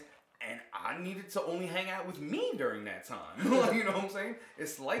OnlyFans, and I needed to only hang out with me during that time. You know what I'm saying?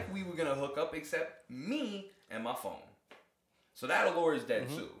 It's like we were gonna hook up, except me and my phone. So that allure is dead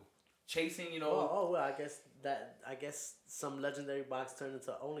too. Chasing, Oh well, I guess some legendary box turned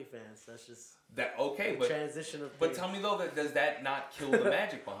into OnlyFans. That's just that okay, the but transition of. but things. tell me though, does that not kill the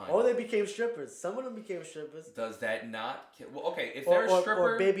magic behind Or it? they became strippers. Some of them became strippers. Does that not kill? Well, okay, if they're a Or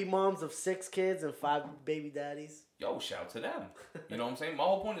stripper, baby moms of 6 kids and 5 baby daddies. yo, shout to them. You know what I'm saying? My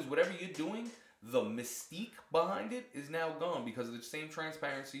whole point is whatever you're doing, the mystique behind it is now gone because of the same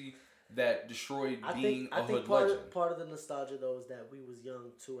transparency that destroyed being a hood legend. Part of the nostalgia though is that we was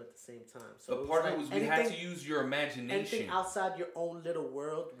young too at the same time. So The it part of like it was we had to use your imagination. Anything outside your own little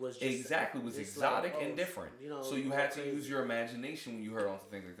world was just Exactly, was it's exotic like, and oh, different. so you had to use your imagination when you heard on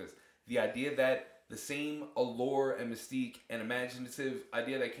things like this. The idea that the same allure and mystique and imaginative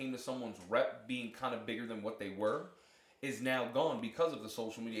idea that came to someone's rep being kind of bigger than what they were is now gone because of the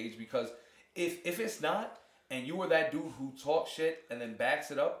social media age. Because if it's not, and you were that dude who talks shit and then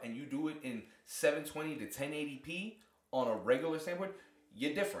backs it up, and you do it in 720 to 1080p on a regular standpoint,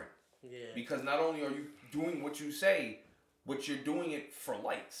 you're different. Yeah. Because not only are you doing what you say, but you're doing it for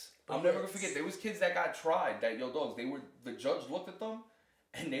likes. I'm never gonna forget. There was kids that got tried. The judge looked at them,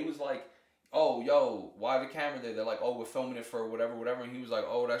 and they was like, "Oh, yo, why the camera there?" They're like, "Oh, we're filming it for whatever." And he was like,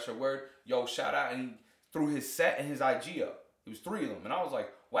 "Oh, that's your word, yo, shout out!" And he threw his set and his IG up. It was 3 of them, and I was like,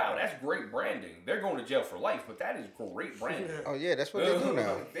 "Wow, that's great branding. They're going to jail for life, but that is great branding." Oh yeah, that's what they do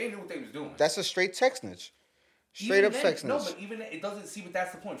now. They knew what they was doing. That's a straight text snitch. Straight up text No, snitch. but even then, it doesn't seem. But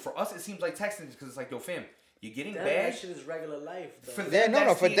that's the point. For us, it seems like texting because it's like, yo, fam, You're getting That bad. shit is regular life, though. For Yeah, them, no,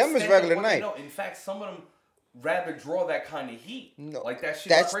 that's for the them it's extent of regular what they night. know. In fact, some of them rather draw that kind of heat. No, Like that shit.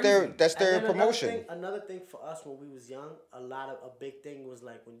 that's is their crazy. And then promotion. Another thing for us when we was young, a big thing was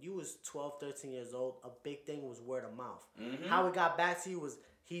like when you was 12, 13 years old, a big thing was word of mouth. How it got back to you was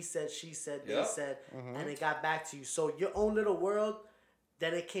he said, she said, they Yep. said, and it got back to you. So your own little world,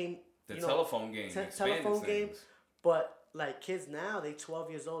 then it came. The you know, telephone game. expanded telephone game. things. But like kids now, they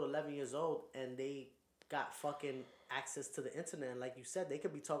 12 years old, 11 years old, and they got fucking access to the internet. And like you said, they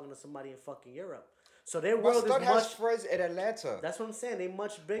could be talking to somebody in fucking Europe. So their My world is son has much. friends in Atlanta. That's what I'm saying. They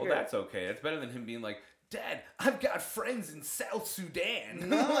much bigger. Well, that's okay. That's better than him being like, Dad, I've got friends in South Sudan.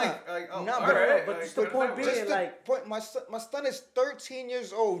 Nah, oh, nah, all but- right. but Like, the what point is being, that? Just the like- point, my son is 13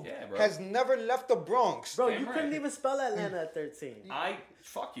 years old. Yeah, bro. Has never left the Bronx. Bro, Damn you couldn't right. even spell Atlanta at 13.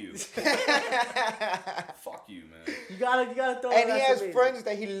 Fuck you. Fuck you, man. You gotta throw. And he that's has amazing. friends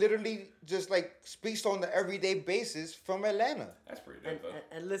that he literally just like speaks on the everyday basis from Atlanta. That's pretty And, dope,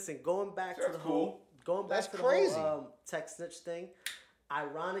 though. and listen, going back Sure, to the that's cool. That's to crazy. the whole tech snitch thing.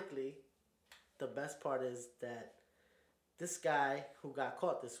 Ironically, the best part is that this guy who got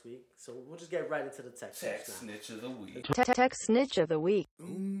caught this week. So we'll just get right into the tech snitch Tech now. snitch of the week. Tech snitch of the week.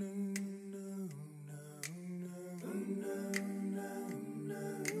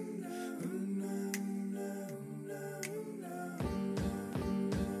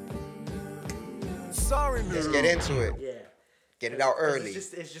 Sorry, Let's get into it. Yeah. Get it out 'Cause early.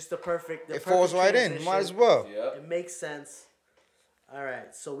 It's just the perfect. It falls right in. Might as well. Yep. It makes sense. All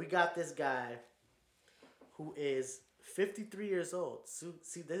right, so we got this guy who is 53 years old. So,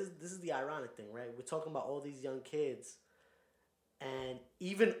 see, this is the ironic thing, right? We're talking about all these young kids, and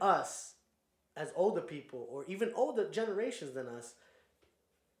even us, as older people, or even older generations than us,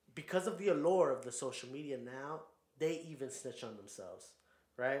 because of the allure of the social media now, they even snitch on themselves,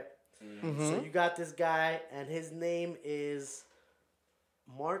 right? So you got this guy, and his name is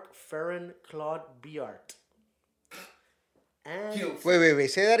Mark Ferrin Claude Biart. And Guilty. Wait.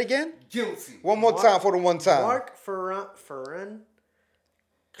 Say that again. Guilty. One more Mark- time for the one time. Mark Ferrin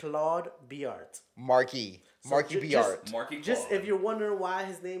Claude Biart. Marky Biart. Marky Just Claude. if you're wondering why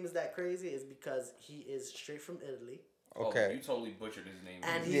his name is that crazy, is because he is straight from Italy. Oh, Okay. you totally butchered his name.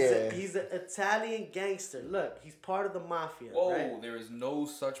 And Yeah. he's an Italian gangster. Look, he's part of the mafia, Whoa, right? there is no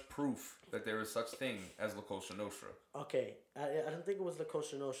such proof that there is such thing as La Cosa Nostra. Okay, I don't think it was La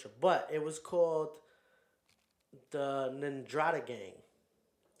Cosa Nostra, but it was called the Nandrada Gang.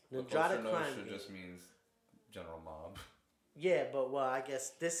 La Nandrada Cosa crime Nostra gang. just means general mob. Yeah, but well, I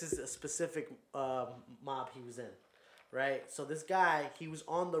guess this is a specific mob he was in, right? So this guy, he was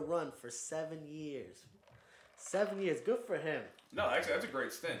on the run for 7 years. 7 years, good for him. No, actually, that's a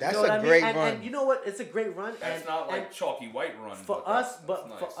great stint. That's You know a what I mean? great and, run. And you know what? It's a great run. That's and, not like and chalky white run. for but us, that's but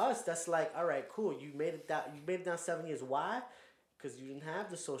nice. for us, that's like, all right, cool. You made it down. You made it down 7 years. Why? Because you didn't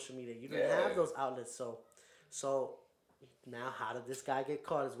have the social media. You didn't Yeah. have those outlets. So now, how did this guy get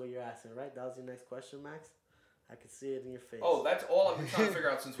caught? Is what you're asking, right? That was your next question, Max. I can see it in your face. Oh, that's all I've been trying to figure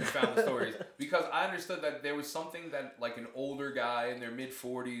out since we found the stories. Because I understood that there was something that, like, an older guy in their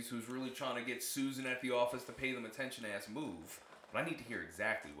mid-40s who's really trying to get Susan at the office to pay them attention ass move. But I need to hear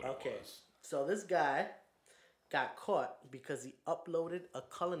exactly what Okay, it was. so this guy got caught because he uploaded a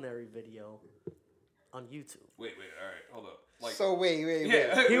culinary video on YouTube. Wait, all right, hold up. Like, So wait.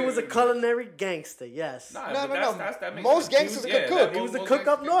 yeah, He was a culinary gangster, yes. Nah, No, but no. that makes Most sense. gangsters He could was- cook. that- He was the most cook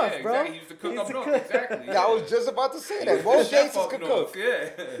up gangsters- north, yeah, bro. Exactly. He was the cook He's up the north, cook. exactly. Yeah, I was just about to say that. Most Chef gangsters up could north, cook.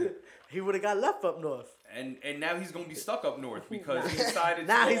 Yeah. He would have got left up north. And now he's gonna be stuck up north because he decided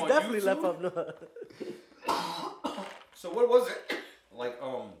Now to go he's on definitely YouTube. left up north. So what was it? Like,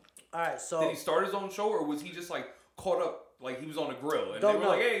 All right, did so he start his own show or was he just like caught up? Like he was on a grill and Don't they were know.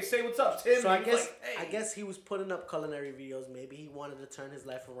 like, "Hey, say what's up, Tim." so and I he was guess like, hey. I guess he was putting up culinary videos. Maybe he wanted to turn his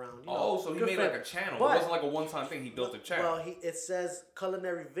life around. You know, Oh, so he good made for like him. a channel. But- It wasn't like a one-time thing. He built a channel. Well, it says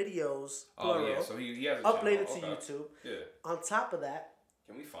culinary videos oh plural, yeah, so he has a uploaded channel. to YouTube. Yeah. On top of that,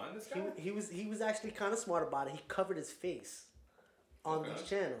 Can we find this guy? he was actually kind of smart about it. He covered his face on Okay. these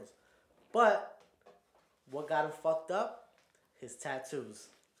channels. But what got him fucked up? His tattoos.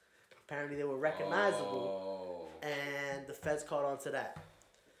 Apparently they were recognizable, Oh. and the feds caught on to that.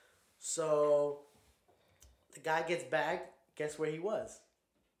 So the guy gets bagged. Guess where he was?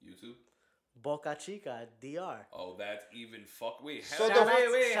 YouTube. Boca Chica, DR. Oh, that's even fuck. Wait, So how- the-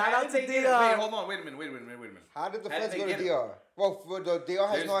 wait. shout how out did to they get it? DR. Wait, hold on. Wait a minute. How did the How did feds they go to get it? DR? Well, for the DR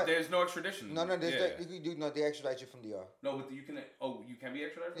has no. There's no extradition. No, there's yeah. you do no. They extradite you from DR. No, but you can. Oh, you can be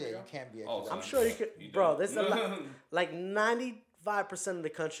extradited. from Yeah, DR? you can be Oh, extradited. so I'm sure you could, bro. There's a lot, like 90 5% of the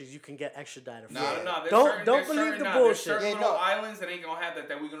countries you can get extradited from. No. Don't believe the bullshit. There's certain Yeah, little no. islands that ain't gonna have that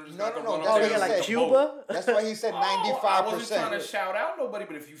we're gonna just No, have to no, run that's up what there he and like said. take a boat. Cuba. That's why he said 95%. I wasn't trying to shout out nobody,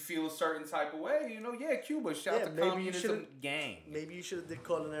 but if you feel a certain type of way, Cuba. Shout Yeah, to maybe you communism should've- gang. Maybe you should have did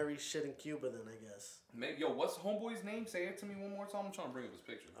culinary shit in Cuba then, I guess. Yo, what's homeboy's name? Say it to me one more time. I'm trying to bring up his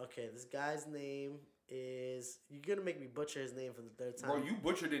picture. Okay, this guy's name is... You're going to make me butcher his name for the third time. Bro, you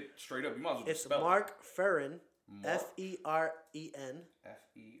butchered it straight up. You might as well It's just spell Mark Ferren. Mark? F-E-R-E-N. it.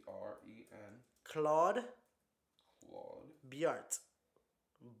 F-E-R-E-N. Claude Claude. Biart.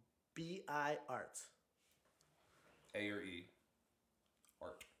 B-I-Art. A or E.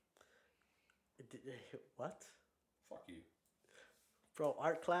 Art. What? Fuck you. Bro,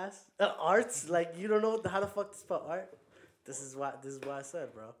 art class? Arts? Like, you don't know how the fuck to spell art? This is why I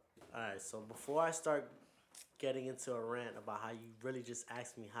said, bro. Alright, so before I start getting into a rant about how you really just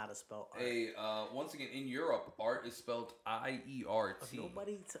asked me how to spell art. Hey, once again, in Europe, art is spelled I-E-R-T.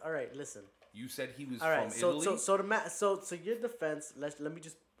 Alright, listen. You said he was Alright, from Italy? so your defense, let me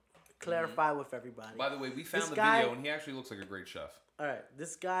just clarify with everybody. By the way, we found This the guy- video, and he actually looks like a great chef. Alright,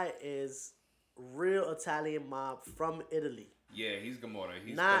 this guy is real Italian mob from Italy. Yeah, he's Gamora.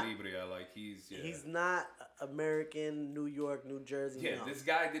 He's Not- Calabria. Like, yeah. He's not American, New York, New Jersey. Yeah, no. this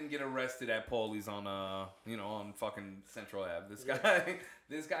guy didn't get arrested at Paulie's on on fucking Central Ave.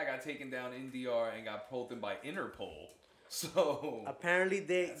 This guy got taken down in DR and got pulled in by Interpol. So Apparently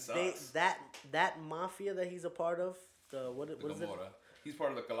That sucks. that mafia that he's a part of, what is it? Gamora. He's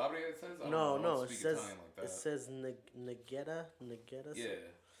part of the Calabria. It says. I don't No, know, I don't it speak says Italian like that. it says Negetta. Yeah.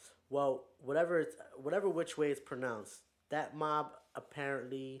 Well, whatever which way it's pronounced, that mob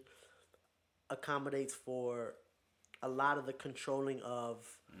apparently accommodates for a lot of the controlling of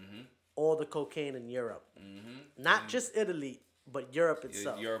all the cocaine in Europe. Not just Italy, but Europe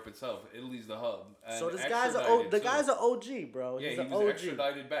itself. Europe itself. Italy's the hub. And So this extradited, too. guy's an OG, bro. Yeah, He's he an was OG.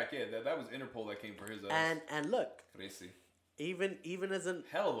 extradited back. Yeah, that was Interpol that came for his ass. And look, Crazy. even as an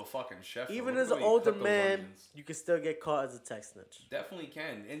Hell of a fucking chef. though. even Look as at an the way he older cut those man, onions. you can still get caught as a text snitch. Definitely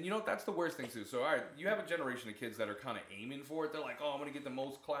can. And you know, that's the worst thing too. So, all right, you have a generation of kids that are kind of aiming for it. They're like, oh, I'm going to get the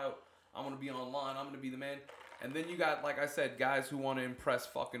most clout. I'm going to be online. I'm going to be the man. And then you got, like I said, guys who want to impress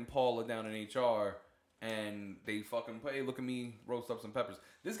fucking Paula down in HR. And they fucking, hey, look at me, roast up some peppers.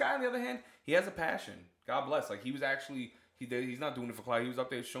 This guy, on the other hand, he has a passion. God bless. Like, he was actually, he's not doing it for clout. He was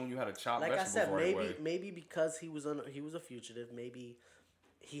up there showing you how to chop Like I vegetables said, right away. maybe because he was a fugitive, maybe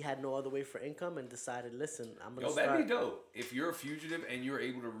he had no other way for income and decided, listen, I'm gonna Yo, start. that'd be dope. If you're a fugitive and you're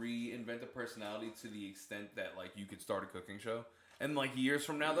able to reinvent a personality to the extent that like you could start a cooking show, and like years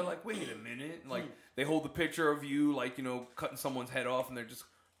from now they're like, wait a minute, like they hold the picture of you like cutting someone's head off, and they're just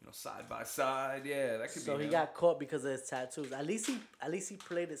side by side. Yeah, that could be. So he him. got caught because of his tattoos. At least he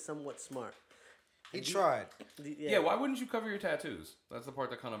played it somewhat smart. He tried. Yeah, why wouldn't you cover your tattoos? That's the part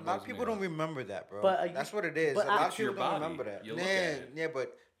that kind of. A lot of people don't remember that, bro. But, that's what it is. A but lot I- of people your don't body. remember that. You look at it. Yeah,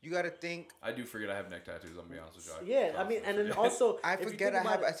 but you got to think. I do forget I have neck tattoos. I'm gonna be honest with you. Yeah, I mean, and then also I if you forget think I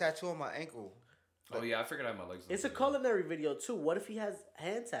have about a tattoo on my ankle. Oh yeah, I figured I have my legs. It's a culinary video too. What if he has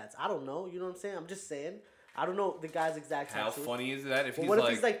hand tats? I don't know. You know what I'm saying? I'm just saying. I don't know the guy's exact How tattoo. funny is that? If But he's what if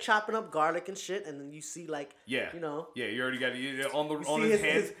like, he's like chopping up garlic and shit, and then you see like, yeah, Yeah, you already got it on see his his-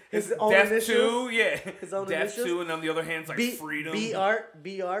 hands. his own death initials? to, yeah, His own death initials? to, and on the other hand's like freedom. B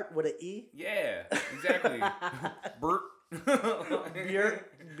art with an E. Yeah, exactly. Bert.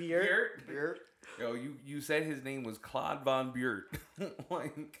 Beard. Beert. Yo, you said his name was Claude Von Beert.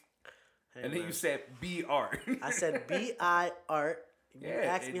 Like, Hey, and then man. you said B art. I said B-I art. You Yeah,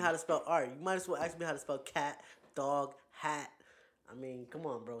 asked me how to spell art. You might as well ask me how to spell cat, dog, hat. I mean, come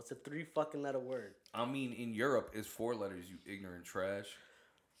on, bro. It's a 3 fucking letter word. I mean, in Europe, it's 4 letters, you ignorant trash.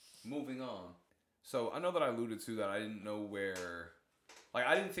 Moving on. So, I know that I alluded to that I didn't know where... Like,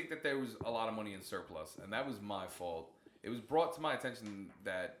 I didn't think that there was a lot of money in surplus, and that was my fault. It was brought to my attention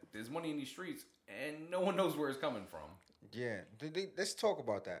that there's money in these streets, and no one knows where it's coming from. Yeah, let's talk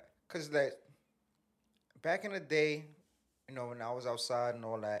about that. Because back in the day, when I was outside and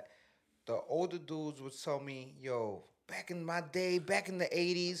all that, the older dudes would tell me, yo, back in my day, back in the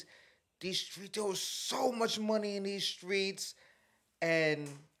 80s, these streets, there was so much money in these streets. And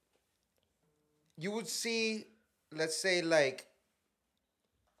you would see, let's say, like,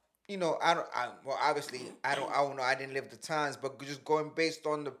 obviously, I don't know, I didn't live the times, but just going based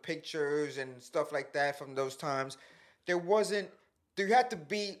on the pictures and stuff like that from those times, there had to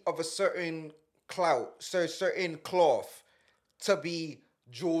be of a certain clout, certain cloth to be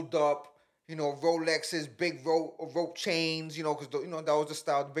jeweled up, Rolexes, big rope chains, because that was the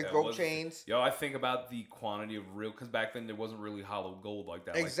style, the big That rope was- chains. Yo, I think about the quantity of real, because back then there wasn't really hollow gold like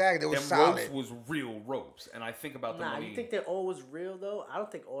that. Exactly, it Like, was them ropes solid. was real ropes, and I think about the Nah, money. you think they're always real though? I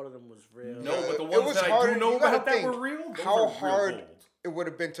don't think all of them was real. No, but the It ones was that I harder- do know you gotta about that think were real. Those how are real hard gold. it would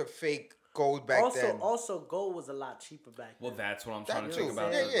have been to fake gold back then. Also, gold was a lot cheaper back then. Well, that's what I'm trying to That think too.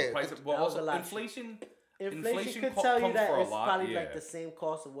 about. Yeah, the yeah. price of- well, That was a also, lot inflation. Inflation could co- tell you comes that for a it's lot, probably yeah. like the same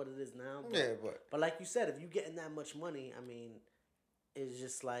cost of what it is now. But, Yeah, but like you said, if you getting that much money, I mean, it's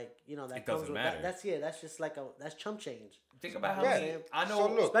just like that It comes doesn't with matter. that's just like that's chump change. Think about how Yeah. many. I know. So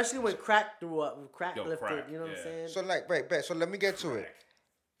look, Especially when crack threw up, when crack Yo, lifted. crack, You know what I'm yeah. saying? so right. So let me get to it. Crack.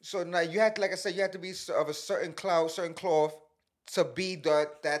 So now you have to, like I said, you have to be of a certain cloth to be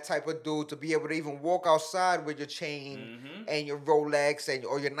that type of dude, to be able to even walk outside with your chain Mm-hmm. and your Rolex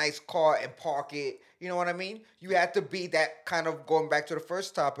or your nice car and park it. You know what I mean? You have to be that kind of, going back to the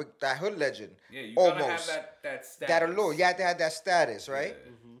first topic, that hood legend. Yeah, you gotta have Almost. that status. That allure. You have to have that status, right?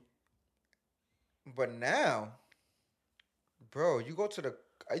 Yeah. But now, bro, you go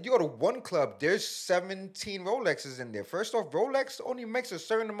to one club, there's 17 Rolexes in there. First off, Rolex only makes a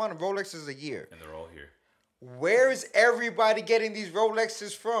certain amount of Rolexes a year. And they're all here. Where is everybody getting these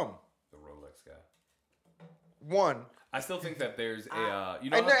Rolexes from? The Rolex guy. One. I still think that there's a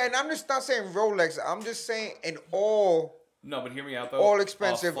And I'm just not saying Rolex. I'm just saying in all no, but hear me out though. all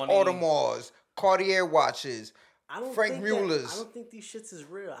expensive Funny- Audemars, Cartier watches, I don't Frank think Mueller's. I don't think these shits is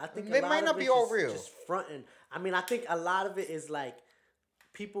real. I think They a lot might of not be it's all just, real. Just fronting. I mean, I think a lot of it is like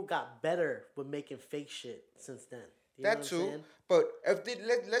people got better with making fake shit since then. You know that what I'm too. saying? But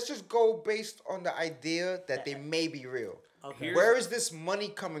if let's just go based on the idea that they may be real. Okay. Here's- Where is this money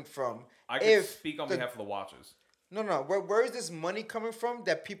coming from? I can if speak on the- behalf of the watches. No. Where is this money coming from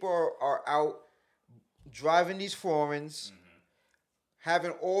that people are out driving these foreigns,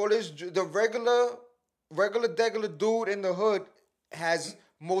 having all this? The regular degular dude in the hood has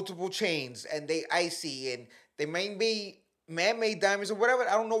multiple chains and they icy and they may be man-made diamonds or whatever.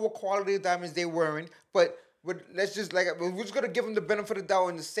 I don't know what quality of diamonds they're wearing, but let's just we're just gonna give them the benefit of the doubt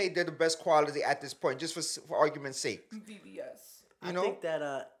and to say they're the best quality at this point, just for argument's sake. VVS. I think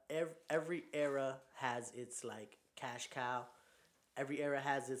that every era has its like cash cow. Every era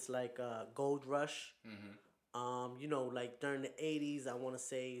has its like gold rush. Like during the 80s, I want to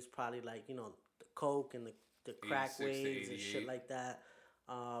say it's probably like the coke and the crack 86 to waves and 88. shit like that.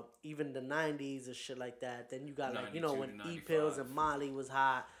 Even the 90s and shit like that. Then you got like 92 when to E-pills 95. and Molly was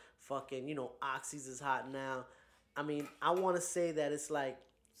hot. Fucking Oxys is hot now. I mean, I want to say that it's like.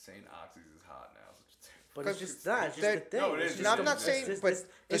 Saying Oxys is hot now. But it's 'Cause just not. It's just that- the thing. No, it It's is just just the- I'm not saying, it's- but it's,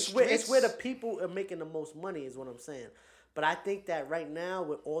 the it's where the streets- people are making the most money is what I'm saying. But I think that right now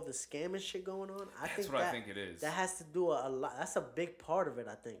with all the scamming shit going on, That's what I think it is. That has to do a lot. That's a big part of it,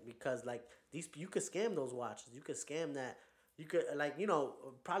 I think, because like you could scam those watches. You could scam that. You could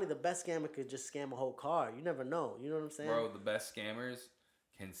probably the best scammer could just scam a whole car. You never know. You know what I'm saying? Bro, the best scammers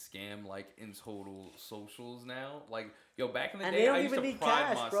can scam like in total socials now. Like, yo, back in the And day, they don't I used even to need pride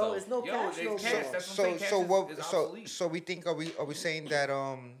cash, myself. bro. It's no yo, cash it's no cash. more. That's what I'm saying. Cash is obsolete. So we think are we saying that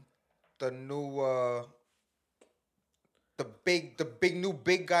the new the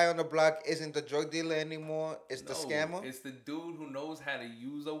big guy on the block isn't the drug dealer anymore? It's the No, scammer. It's the dude who knows how to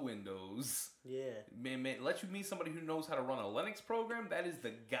use a Windows. Yeah. Man, let you meet somebody who knows how to run a Linux program. That is the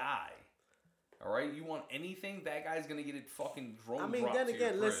guy. All right, you want anything? That guy's gonna get it fucking drone. I mean, dropped then to your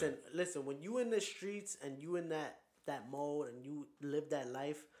again, crib. listen. When you in the streets and you in that mode and you live that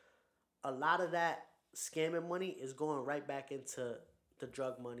life, a lot of that scamming money is going right back into the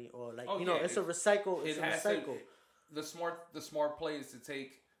drug money or like Oh, it's a recycle. It's It a has recycle. to. The smart play is to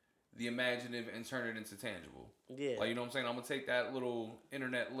take the imaginative and turn it into tangible. Yeah. Like, you know what I'm saying? I'm gonna take that little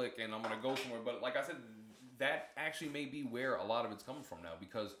internet lick and I'm gonna go somewhere. But like I said, that actually may be where a lot of it's coming from now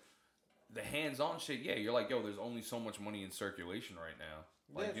because the hands-on shit, yeah, you're like, yo, there's only so much money in circulation right now.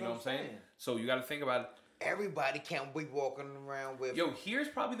 Like, That's you know what what I'm I'm saying? saying. So you got to think about it. Everybody can't be walking around with. Yo, here's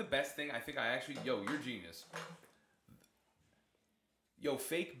probably the best thing. Yo, you're genius. Yo,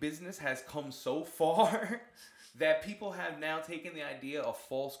 fake business has come so far that people have now taken the idea of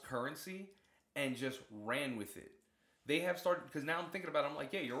false currency and just ran with it. They have started, because now I'm thinking about it, I'm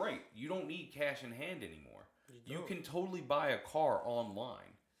like, yeah, you're right. You don't need cash in hand anymore. You can totally buy a car online.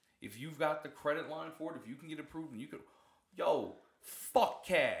 If you've got the credit line for it, if you can get approved, and you could, yo, fuck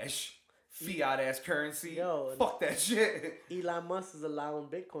cash. Fiat ass currency. Yo, fuck that shit. Elon Musk is allowing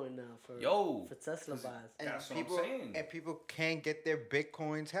Bitcoin now for Tesla buys. That's what people, I'm saying. And people can't get their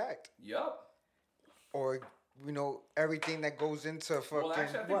bitcoins hacked. Yup. Or everything that goes into fucking. Well,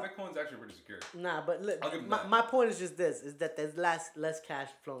 actually, I think Bitcoin's actually pretty secure. Nah, but look, I'll give him my, that. my point is just this: is that there's less cash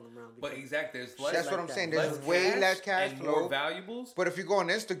flowing around. But because- exactly, there's less. That's what like I'm that. saying. There's less way less cash and flow. more valuables. But if you go on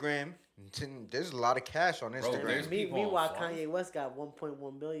Instagram, there's a lot of cash on Instagram. there's people on Meanwhile, flies. Kanye West got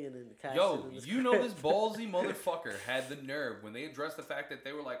 1.1 billion in cash. Yo, in his you know crib. this ballsy motherfucker had the nerve when they addressed the fact that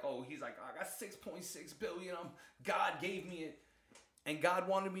they were like, oh, he's like, I got 6.6 billion. God gave me it, and God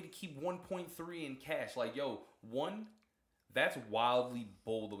wanted me to keep 1.3 in cash. Like, yo, that's wildly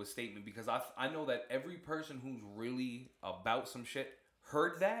bold of a statement because I know that every person who's really about some shit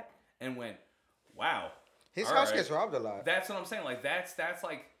heard that and went, wow. His all house right. gets robbed a lot. That's what I'm saying. Like that's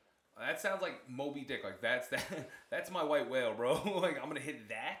like that sounds like Moby Dick. Like that's my white whale, bro. Like I'm gonna hit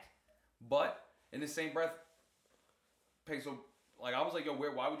that. But in the same breath, Peso, like I was like, yo,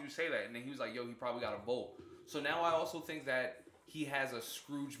 why would you say that? And then he was like, yo, he probably got a vault. So now I also think that he has a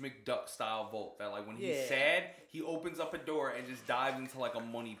Scrooge McDuck style vault that like when he's Yeah. sad, he opens up a door and just dives into like a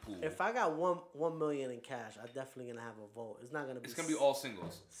money pool. If I got 1 million in cash, I'm definitely gonna have a vote. It's not gonna be. It's gonna be all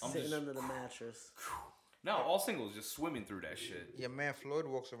singles. I'm sitting just under the mattress. no, all singles, just swimming through that shit. Yeah, man, Floyd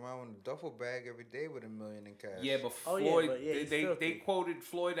walks around with a duffel bag every day with $1 million in cash. Yeah, but Oh, Floyd, yeah, but yeah, he's they filthy. quoted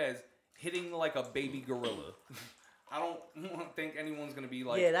Floyd as hitting like a baby gorilla. I don't think anyone's gonna be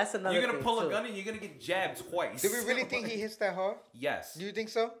like. Yeah, that's another You're gonna thing, pull a too. gun and you're gonna get jabbed twice. Do we really think he hits that hard? Yes. Do you think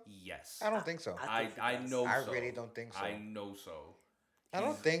so? Yes. I don't think so. I think he I does. know. I so. really don't think so. I know so. I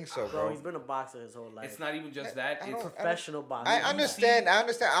don't think so, Bro, bro. he's been a boxer his whole life. It's not even just that. I It's don't- professional boxer. I understand.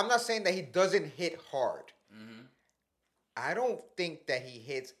 I'm not saying that he doesn't hit hard. Mm-hmm. I don't think that he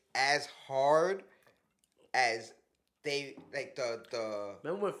hits as hard as they like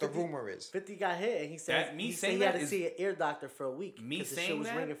Remember when the 50 rumor is. 50 got hit and he said That- me he said saying he had that to is- see an ear doctor for a week. me 'cause his shit saying was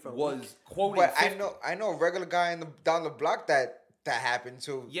ringing that for a was week. quoting. But 50. I know a regular guy down the block that happened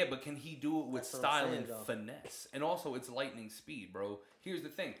to. Yeah, but can he do it with That's what I'm style saying, and though. finesse? And also, it's lightning speed, bro. Here's the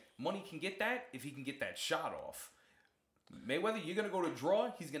thing: Money can get that if he can get that shot off. Mayweather, you're gonna go to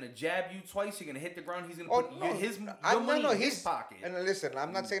draw. He's gonna jab you twice. You're gonna hit the ground. He's gonna Oh put no, your money in his he's pocket. And listen,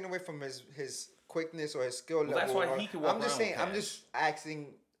 I'm not taking away from his quickness or his skill level. that's why or- he can walk I'm just around saying. with I'm cash. just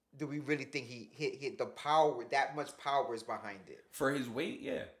asking. Do we really think he hit the power? That much power is behind it. For his weight,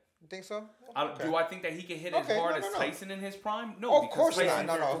 yeah. You think so? Do I think that he can hit as Okay, hard no, as no. Tyson in his prime? No, Of because course not. Tyson's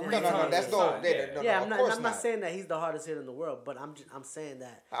No, no, three no, no, no. times That's his no. size, No, Yeah, of I'm not. course I'm not not. saying that he's the hardest hitter in the world, but I'm saying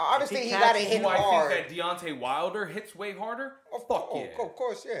that. Obviously, if he catches gotta you- hit Do I hard. think that Deontay Wilder hits way harder? Fuck yeah. Of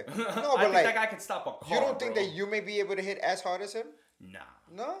course, yeah. No, I but think like, that guy can stop a car. you don't think bro. that you may be able to hit as hard as him? Nah,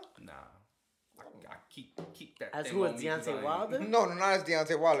 No. I keep that. As thing who on is me 'cause Deontay I- Wilder? No, not as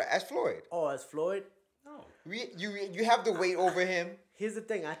Deontay Wilder. As Floyd. Oh, as Floyd. No. You have the weight over him. Here's the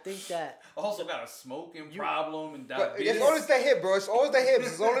thing. I think that. Also got a smoking problem and But diabetes. it's always the hip, bro. It's always the hips.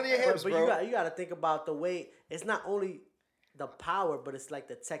 It's all in your hips, But bro. you got to think about the weight. It's not only the power, but it's like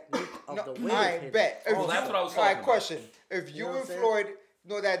the technique of No, the weight. I of hitting. bet. If Oh, that's you- what I was all right, talking about. question. If you know what and I'm saying? Floyd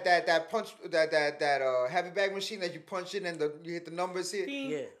know that punch that heavy bag machine that you punch in and you hit the numbers here.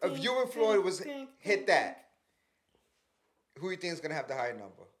 Yeah. If you and Floyd was hit that, who you think is gonna have the higher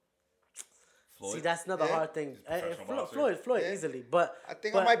number? Floyd. See, that's another Yeah. hard thing. professional boxer. Floyd Yeah. easily, but I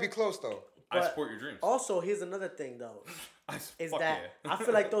think but, I might be close though. I but support your dreams. Also, here's another thing though. Is Fuck that yeah. I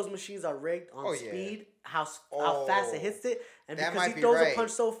feel like those machines are rigged on Oh, yeah. speed, how fast Oh, it hits it, and that because might he be throws right. a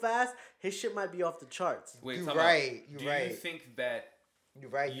punch so fast, his shit might be off the charts. Wait, You time out. right, you Do you right. think that You're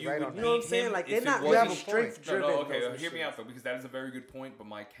right. you You're right would on You know what I'm that. beat saying? him Like if they're it not wasn't- really strength No, driven. no, okay. those Hear me machines. out though, because that is a very good point. But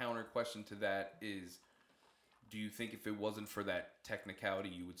my counter question to that is, do you think if it wasn't for that technicality,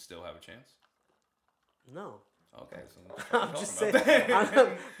 you would still have a chance? No. Okay, so I'm just saying. saying.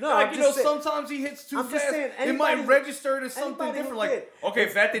 No, like I'm you know, just saying. sometimes he hits too I'm fast. just saying, it might anybody- register to something anybody different. who Like, did. okay,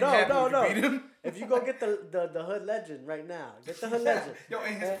 if that didn't happen, would you beat him? If you go get the Hood Legend right now, get the Hood Legend. Yo,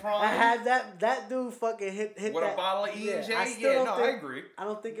 in his I prime, had that dude fucking hit with that a bottle of yeah, E&J. I still Yeah, don't no, I think- agree. I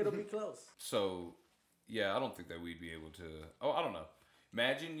don't think it'll be close. So, yeah, I don't think that we'd be able to. Oh, I don't know.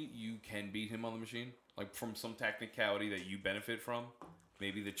 Imagine you can beat him on the machine, like from some technicality that you benefit from.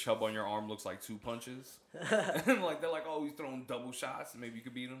 Maybe the chub on your arm looks like 2 punches. Like they're like, oh, he's throwing double shots. Maybe you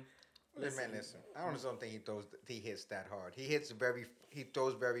could beat him. Listen, I don't think he hits that hard. He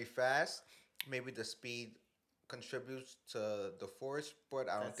throws very fast. Maybe the speed contributes to the force, but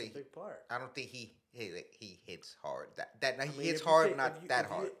I don't That's a think big part. I don't think he hits hard. That I he mean, hits if you hard, take- not if you- that if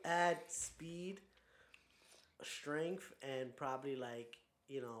hard. You add speed, strength, and probably like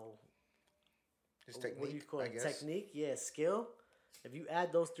His what do you technique, call I it? guess. Technique, yeah, skill. If you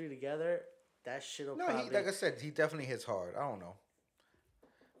add those three together, that shit'll No, probably. like I said, he definitely hits hard. I don't know.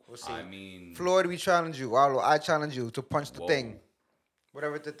 We'll see. I mean, Floyd, we challenge you. I challenge you to punch the Whoa. thing.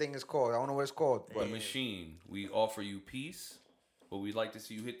 whatever the thing is called. I don't know what it's called, The but machine. We offer you peace, but we'd like to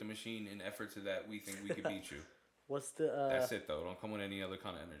see you hit the machine in effort to that we think we could beat you. What's the That's it though. Don't come with any other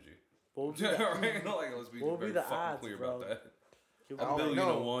kind of energy. what would be Right? the, Like, let's be what would very be the fucking odds, clear bro? about that. you- I A don't billion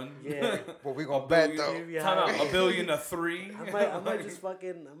know. to one. Yeah. but we gonna bet billion- though. Maybe Time higher. out. A billion to three. I might just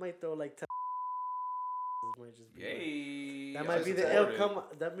fucking I might throw like 10. Might just be Yay. that I might be the support ill it. come.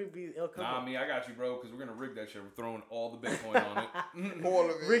 That might be ill come. Nah, I got you, bro. Because we're gonna rig that shit. We're throwing all the Bitcoin on it. All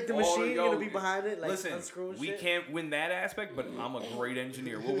of it. Rig the All machine. to You're go. gonna be behind it, like Listen, unscrewing we shit. can't win that aspect, but I'm a great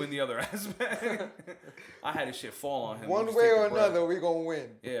engineer. We'll win the other aspect. I had his shit fall on him. We'll One just way take or the breath. another, we gonna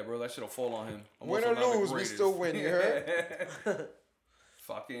win. Yeah, bro, that shit'll fall on him. I'm Win also or not the lose, we greatest. still win, you heard?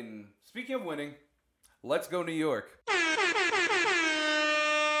 Fucking. Speaking of winning, let's go New York.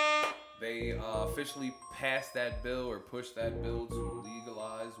 They officially passed that bill or pushed that bill to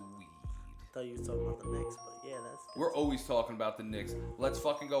legalize weed. I thought you was talking about the Knicks, but yeah, that's good. We're always talking about the Knicks. Let's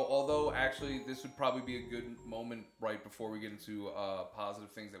fucking go. Although, actually, this would probably be a good moment right before we get into positive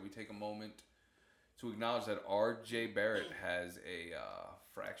things that we take a moment to acknowledge that R.J. Barrett has a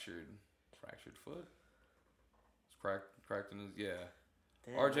fractured foot. It's cracked in his, yeah.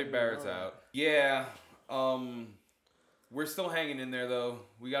 Damn, R.J. I didn't Barrett's know that. out. Yeah. We're still hanging in there, though.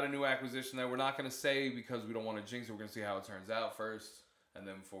 We got a new acquisition that we're not going to say because we don't want to jinx it. We're going to see how it turns out first, and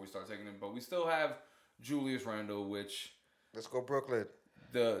then before we start taking it. But we still have Julius Randle, which Let's go Brooklyn.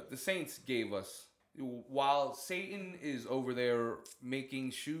 the Saints gave us. While Satan is over there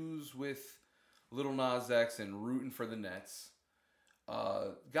making shoes with Little Nas X and rooting for the Nets,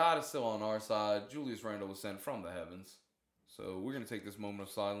 God is still on our side. Julius Randle was sent from the heavens. So we're going to take this moment of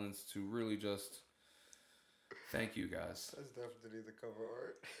silence to really just thank you guys. That's definitely the cover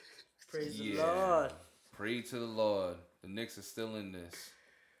art. Praise the Yeah. Lord. Pray to the Lord. The Knicks are still in this.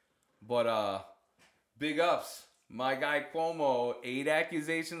 But big ups. My guy Cuomo, 8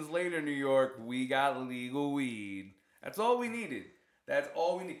 accusations later, New York, we got legal weed. That's all we needed. That's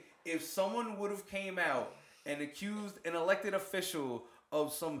all we need. If someone would have came out and accused an elected official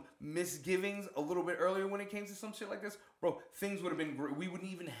of some misgivings a little bit earlier when it came to some shit like this, bro, things would have been great. We wouldn't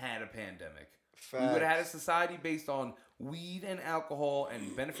even had a pandemic. We would have had a society based on weed and alcohol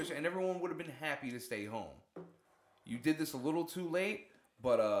and beneficial, and everyone would have been happy to stay home. You did this a little too late,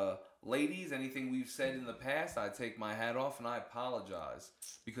 but ladies, anything we've said in the past, I take my hat off and I apologize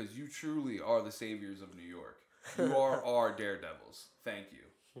because you truly are the saviors of New York. You are our daredevils. Thank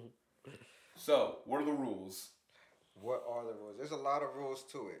you. So, what are the rules? What are the rules? There's a lot of rules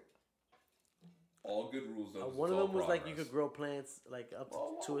to it. All good rules, though. 'cause One it's of all them was like you progress. could grow plants like up to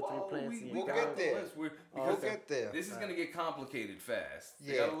Whoa, 2 or 3 whoa, plants. in your we'll garden. get there. We'll We'll get there. This is gonna get complicated fast.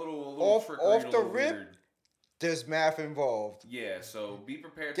 They Yeah. got a little Off trickery, a the little rip, weird. there's math involved. Yeah, so be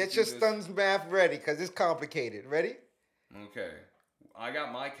prepared. Get to your do this. stun's math ready, because it's complicated. Ready? Okay, I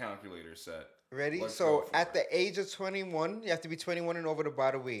got my calculator set. Ready? Let's So go for at it. the age of 21, you have to be 21 and over to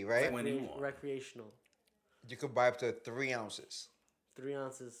buy the weed, right? 21. Recreational. You could buy up to 3 ounces. 3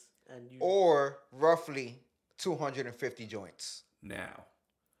 ounces. And you. Or roughly 250 joints. Now,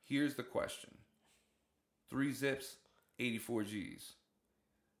 here's the question: 3 zips, 84 G's.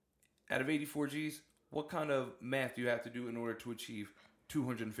 Out of 84 G's, what kind of math do you have to do in order to achieve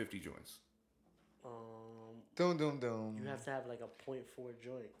 250 joints? Dum dum dum. You have to have like a 0.4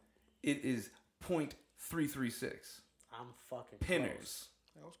 joint. It is 0.336 I'm fucking pinners. close.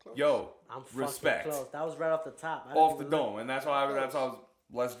 That was close. Yo, I'm fucking respect. close. That was right off the top. I Off the didn't even dome, and that's why I was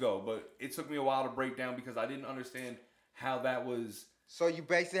let's go. But it took me a while to break down because I didn't understand how that was. So you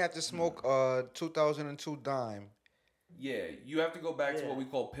basically have to smoke 2002 dime. Yeah, you have to go back to Yeah. what we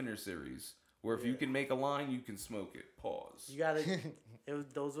call pinner series, where if you can make a line, you can smoke it. Pause. You gotta.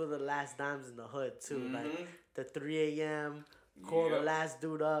 Those were the last dimes in the hood too. Mm-hmm. Like the 3 a.m. Call the Yep. last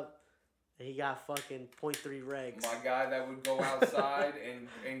dude up, and he got fucking 0.3 regs. My guy that would go outside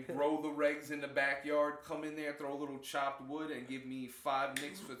and grow the regs in the backyard, come in there, throw a little chopped wood, and give me 5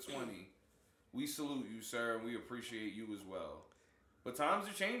 nicks for 20. We salute you, sir, and we appreciate you as well. But times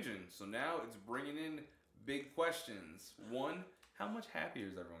are changing, so now it's bringing in big questions. One, how much happier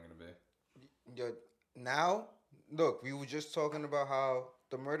is everyone going to be? Yo, now, look, we were just talking about how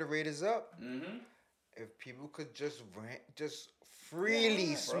the murder rate is up. Mm-hmm. If people could just freely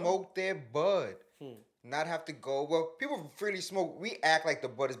Yeah, bro. smoke their bud, not have to go. Well, people freely smoke. We act like the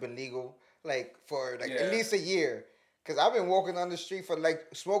bud has been legal, like for like Yeah. at least a year. Cause I've been walking down the street for like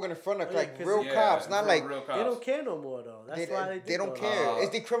smoking in front of Oh, yeah, like 'cause real Yeah, cops, not like real cops. They don't care no more though. That's why they don't all that. care.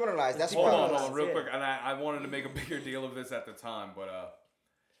 It's decriminalized. That's Hold why. on, real Yeah. quick. And I wanted to make a bigger deal of this at the time, but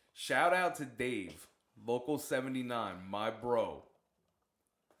shout out to Dave, Local 79, my bro,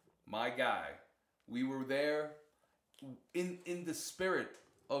 my guy. We were there in the spirit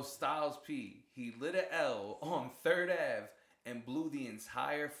of Styles P, he lit a L on 3rd Ave and blew the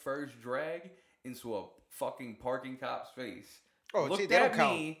entire first drag into a fucking parking cop's face. Oh, looked see, they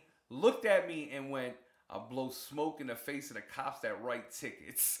don't looked at me and went, "I'll blow smoke in the face of the cops that write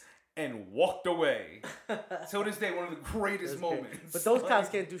tickets," and walked away. Till this day, one of the greatest moments. But those cops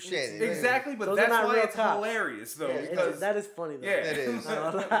can't do shit. Yeah, to you. Exactly, but Those are that's not why real it's cops. hilarious, though. Yeah, because that is funny, though. yeah, It is. I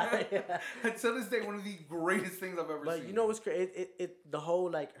don't lie. Yeah. Until this day, one of the greatest things I've ever seen. But you know what's crazy? The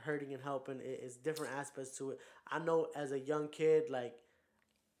whole like hurting and helping is different aspects to it. I know as a young kid, like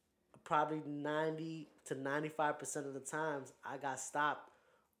probably 90 to 95% of the times, I got stopped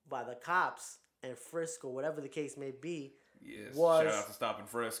by the cops and frisk or whatever the case may be. yes, was- shout out to Stop and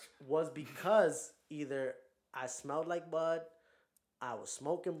Frisk. Was because either I smelled like bud, I was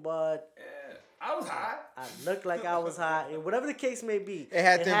smoking bud, Yeah, I was high. I looked like I was high, and whatever the case may be. It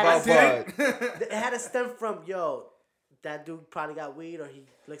had to to involve stem- bud. It had to stem from, yo, that dude probably got weed or he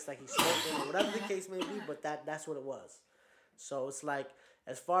looks like he's smoking or whatever the case may be, but that's what it was. So it's like,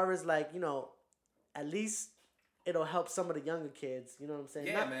 as far as like, you know, at least it'll help some of the younger kids, you know what I'm saying?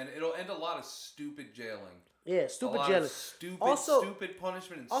 Yeah, Not- man, it'll end a lot of stupid jailing. Yeah, A stupid lot jailing. of stupid, Also- stupid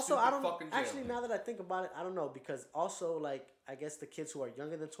punishment and Also, stupid I don't fucking jailing. actually. Now that I think about it, I don't know because also like I guess the kids who are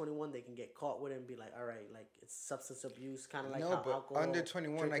younger than 21, they can get caught with it and be like, all right, like it's substance abuse, kind of like No, how but alcohol. under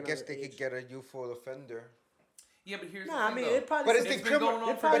 21, I drinking guess they underage. could get a youthful offender. Yeah, but here's Nah, the I thing, mean though. it probably. But it's It's the been going criminal.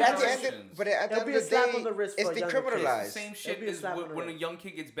 on for But at the generations. end, but at the It'll end be of a the slap day, on the wrist it's for a younger kid. decriminalized. It's the same It'll shit be a as slap on the when a wrist. young kid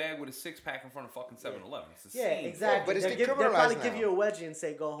gets bagged with a 6-pack in front of fucking 7-Eleven. It's the Yeah, same. exactly. But it's they'll probably decriminalized give now. you a wedgie and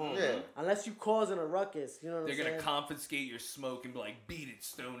say go home. Yeah. Unless you causing a ruckus, you know what They're I'm gonna saying? confiscate your smoke and be like, "Beat it,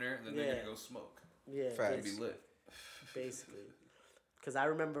 stoner," and then they're Yeah. gonna go smoke. Yeah, Facts. It'd be lit. basically. Because I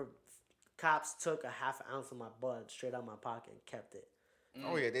remember cops took a half ounce of my bud straight out of my pocket and kept it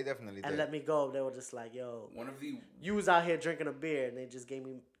Oh yeah, they definitely and did. let me go. They were just like, "Yo, One of the you was out here drinking a beer," and they just gave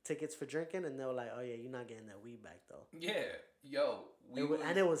me tickets for drinking, and they were like, "Oh yeah, you're not getting that weed back though."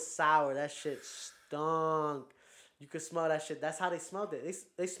 And it was sour. That shit stunk. You could smell that shit. That's how they smelled it.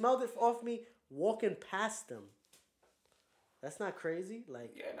 They smelled it off me walking past them. That's not crazy.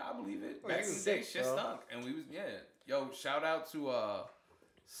 Like, yeah, no, I believe it. Oh, Back you in the day, sick, shit bro. stunk, and we was Yo, shout out to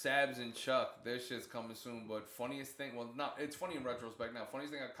Sabs and Chuck. Their shit's coming soon. But funniest thing, well, not it's funny in retrospect now.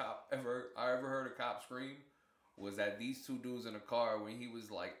 Funniest thing I ever heard a cop scream was that these two dudes in a car when he was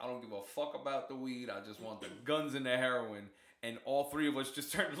like, "I don't give a fuck about the weed. I just want the guns and the heroin." And all three of us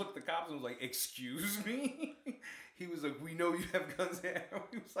just turned to look at the cops and was like, "Excuse me?" He was like, "We know you have guns and heroin."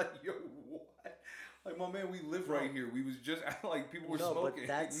 He was like, "Yo, what?" Like, my man, we live right here. We was just like people were no, smoking.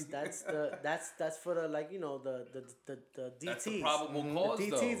 but that's for the like, you know, the DTs. That's the probable cause, The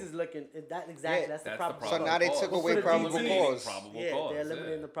DTs though. is looking that exactly. Yeah, that's the That's probable. the So probable now they cause. took But away for the probable DTs, cause. Probable Yeah, cause, they're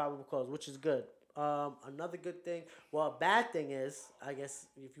eliminating yeah. the probable cause, which is good. Another good thing. Well, a bad thing is, I guess,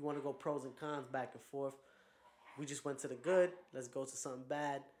 if you want to go pros and cons back and forth, we just went to the good. Let's go to something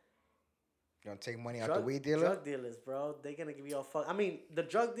bad. You gonna take money out the weed dealer? Drug dealers, bro. They're gonna give you all fuck. I mean, the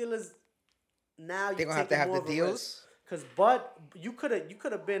drug dealers. Now They you're gonna have to taking have more the of a risk. deals. Cause Bud, you could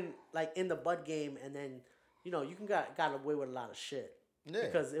have been like in the Bud game, and then you know you got away with a lot of shit. Yeah.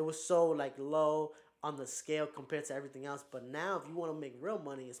 Because it was so like low on the scale compared to everything else. But now, if you want to make real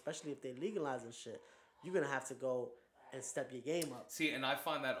money, especially if they legalizing shit, you're gonna have to go and step your game up. See, and I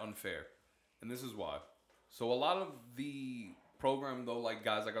find that unfair, and this is why. So a lot of the program, though, like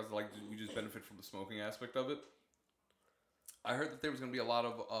guys like us, like we just benefit from the smoking aspect of it. I heard that there was going to be a lot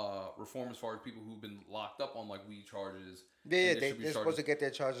of reform as far as people who've been locked up on like weed charges. Yeah, and there should be they're supposed to get their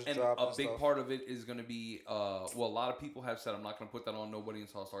charges And dropped. a and big stuff. part of it is going to be, well, a lot of people have said, I'm not going to put that on nobody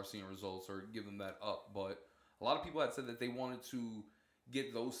until I start seeing results or give them that up. But a lot of people had said that they wanted to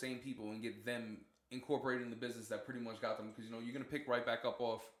get those same people and get them incorporated in the business that pretty much got them. Because, you know, you're going to pick right back up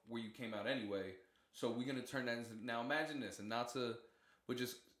off where you came out anyway. So we're going to turn that into, now imagine this, and not to, but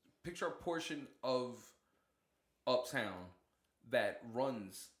just picture a portion of Uptown that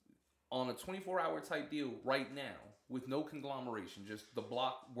runs on a 24-hour type deal right now with no conglomeration. Just the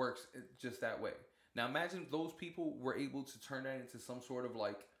block works just that way. Now imagine if those people were able to turn that into some sort of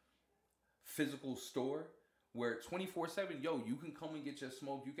like physical store where 24/7, yo, you can come and get your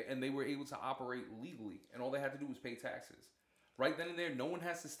smoke, you can, and they were able to operate legally, and all they had to do was pay taxes. Right then and there, no one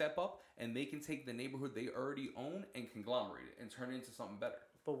has to step up, and they can take the neighborhood they already own and conglomerate it and turn it into something better.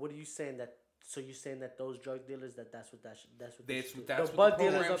 But what are you saying that? So you're saying that those drug dealers that's what they should do. That's The what Bud the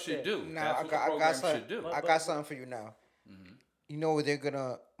dealers program up should there. do. Now That's I what got, the I program got something. should do. I got something for you now. You know they're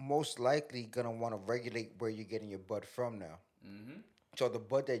gonna most likely gonna want to regulate where you're getting your bud from now. So the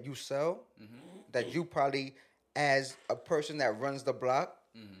bud that you sell, that you probably as a person that runs the block,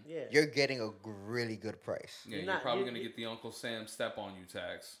 Yeah. you're getting a really good price. Yeah, you're not- probably you- gonna you- get the Uncle Sam step on you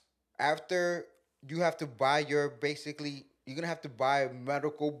tax. After you have to buy you're gonna have to buy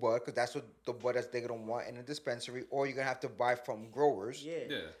medical bud because that's what the bud that they're gonna want in a dispensary, or you're gonna have to buy from growers. Yeah.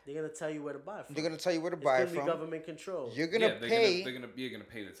 Yeah. They're gonna tell you where to buy it from. They're gonna tell you where to it's buy gonna it be from. government control. You're gonna yeah, pay. you're gonna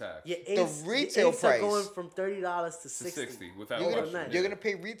pay the tax. Your the eights, retail your eights are price. going from $30 to To 60. 60 without You're question. gonna, night. you're gonna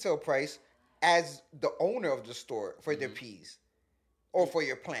pay retail price as the owner of the store for their peas, or for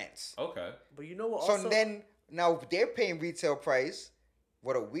your plants. Okay. But you know what? So Also, then now if they're paying retail price,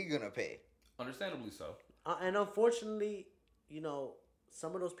 what are we gonna pay? Understandably so. and unfortunately, you know,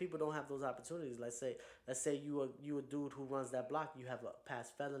 some of those people don't have those opportunities. Let's say you a dude who runs that block. You have a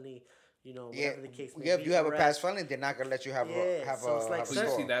past felony. You know, Yeah, whatever the case may if be. you have a arrest. past felony, they're not gonna let you have Yeah, so it's like have a But you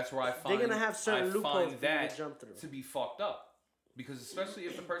store. see, that's where I find gonna have certain I loopholes find for you to that jump through. to be fucked up, because especially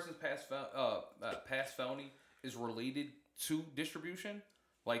if the person's past felony is related to distribution,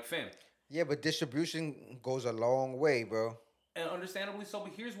 like fam. Yeah, but distribution goes a long way, bro. And understandably so,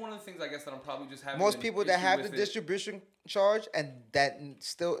 but here's one of the things I guess that I'm probably just having. Most an people that issue have the with it. distribution charge and that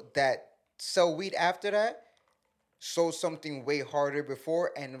sell weed after that sold something way harder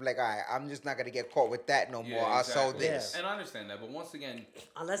before, and like, all right, I'm just not gonna get caught with that no more. I'll sell exactly. this. And I understand that, but once again,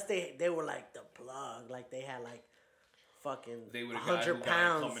 Unless they were like the plug, like they had like fucking They were the guy who 100 got it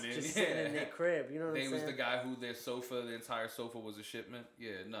pounds coming in. just sitting in their crib. You know what they I'm was saying? the guy who the entire sofa was a shipment.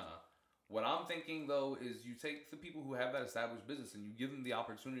 Yeah, nah. What I'm thinking though is you take the people who have that established business and you give them the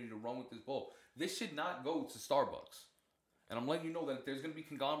opportunity to run with this ball. This should not go to Starbucks. And I'm letting you know that there's going to be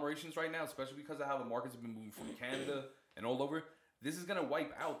conglomerations right now, especially because of how the markets have been moving from Canada and all over. This is going to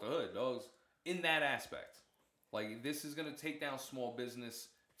wipe out the hood, dogs, in that aspect. Like, this is going to take down small business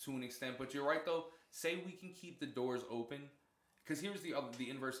to an extent. But you're right, though. Say we can keep the doors open. Because here's the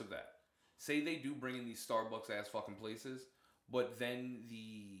inverse of that. Say they do bring in these Starbucks-ass fucking places, but then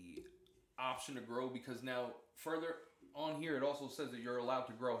the option to grow, because now further on here, it also says that you're allowed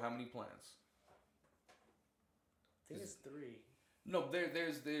to grow how many plants? I think it's 3. No,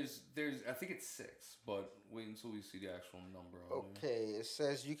 there's I think it's 6, but wait until we see the actual number. On there. Okay, it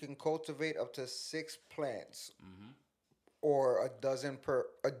says you can cultivate up to 6 plants, Mm-hmm. or a dozen per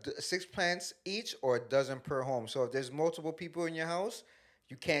 6 plants each, or a dozen per home. So if there's multiple people in your house,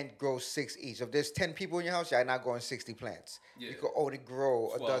 you can't grow 6 each. If there's 10 people in your house, you're not growing 60 plants. Yeah. You can only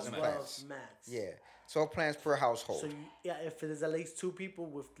grow a 12 dozen max. plants. Max. Yeah, 12 plants per household. So if there's at least 2 people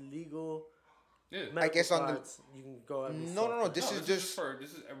with legal Yeah. medical guess on the- cards, you can go every No. This is just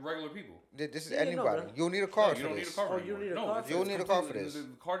this is regular people. this is Yeah, no, anybody. man. You don't need a No, card you for don't need a this. card. Oh, for you don't anymore. need a No, card it's You don't need a card for completely- this.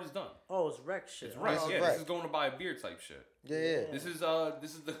 The card is done. Oh, it's wreck shit. It's right. This is Yeah, rec. this is going to buy a beer type shit. Yeah. This is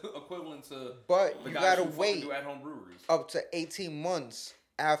the equivalent to. But the you guys gotta who fucking wait do at-home breweries. up to 18 months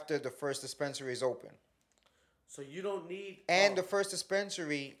after the first dispensary is open. So you don't need. And the first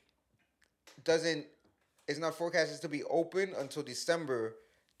dispensary is not forecasted to be open until December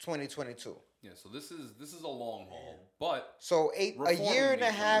 2022. Yeah, so this is a long haul, but So a Reforming year and a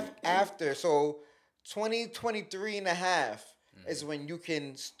these half things. after, so 2023 and a half is when you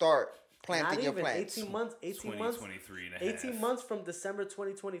can start planting not your even plants. 18 months. 18 months. 2023 and a half. 18 months from December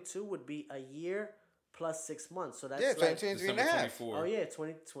 2022 would be a year plus 6 months. So that's Yeah, like 2023 and a December half. 24. oh yeah,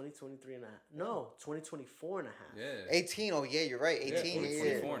 2023 and a half. No, 2024 and a half. Yeah. 18, oh yeah, you're right. 18, yeah.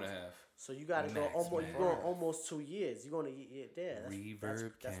 24 and a half. So you got to go Max, almost. man. You're going almost 2 years. You're going to yeah. That's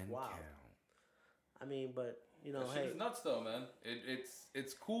Reverb wild. count. I mean, but you know, That shit hey, is nuts though, man.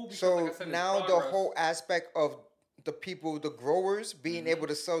 It's cool because So like I said, it's now the progress. whole aspect of the people, the growers, being able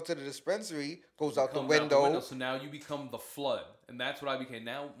to sell to the dispensary goes out the comes out window. So now you become the flood, and that's what I became.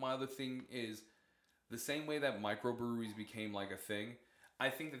 Now my other thing is the same way that microbreweries became like a thing. I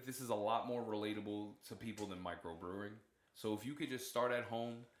think that this is a lot more relatable to people than microbrewing. So if you could just start at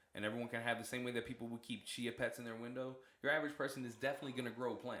home and everyone can have the same way that people would keep chia pets in their window, your average person is definitely gonna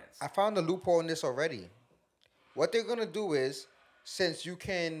grow plants. I found a loophole in this already. What they're gonna do is, since you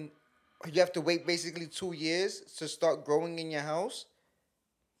have to wait basically 2 years to start growing in your house,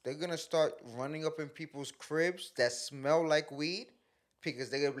 they're gonna start running up in people's cribs that smell like weed, because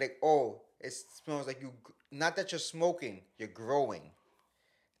they're gonna be like, oh, it smells like you. Not that you're smoking, you're growing.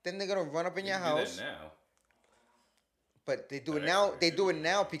 Then they're gonna run up in You your can do house. that now. But they do it That now. actually They makes do it sense.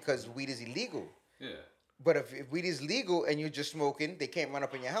 now because weed is illegal. Yeah. But if weed is legal and you're just smoking, they can't run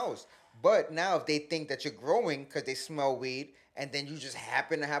up in your house. But now if they think that you're growing because they smell weed, and then you just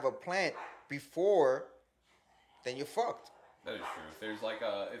happen to have a plant before, then you're fucked. That is true. If there's like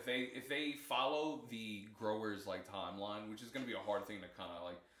if they follow the growers like timeline, which is gonna be a hard thing to kind of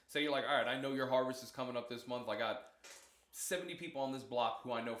like say, you're like, all right, I know your harvest is coming up this month. I got 70 people on this block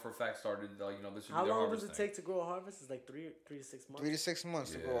who I know for a fact started, like, this would How be their long does harvest it thing. take to grow a harvest? It's like 3 to 6 months. 3 to 6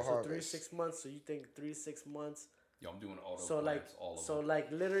 months to Yeah. grow a So harvest. 3 to 6 months. So you think 3 to 6 months? Yo, I'm doing auto So like, plants, all of so them.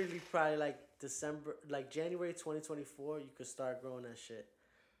 like literally probably like December, like January 2024, you could start growing that shit,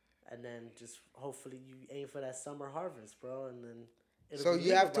 and then just hopefully you aim for that summer harvest, bro, and then. It'll So be you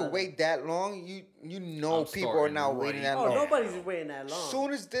legal have to by then. wait that long? You know I'm people are starting not right waiting that Oh, long. nobody's waiting that long.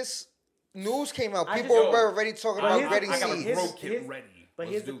 Soon as this news came out, I people just- were already talking But about here's- getting I got a seeds. here's- grow kit here's- ready. But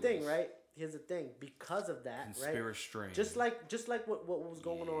Let's here's the do thing, this. right? Here's the thing. Because of that, right? Conspiracy strain. Just like what was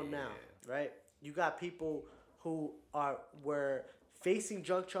going on now, right? You got people who were facing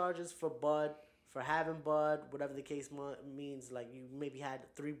drug charges for bud, for having bud, whatever the case means. Like you maybe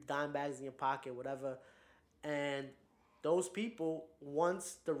had 3 dime bags in your pocket, whatever, and those people,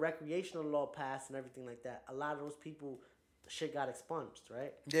 once the recreational law passed and everything like that, a lot of those people, shit got expunged,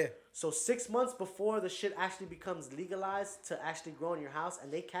 right? Yeah. So 6 months before the shit actually becomes legalized to actually grow in your house,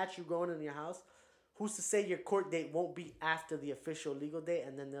 and they catch you growing in your house, who's to say your court date won't be after the official legal date,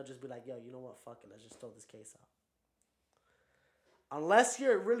 and then they'll just be like, yo, you know what, fuck it, let's just throw this case out. Unless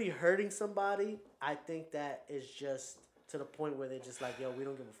you're really hurting somebody, I think that is just to the point where they're just like, yo, we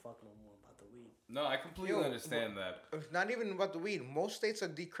don't give a fuck no more about the weed. No, I completely understand that. It's not even about the weed. Most states are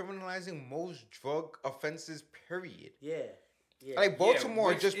decriminalizing most drug offenses, period. Yeah. Yeah. Like Baltimore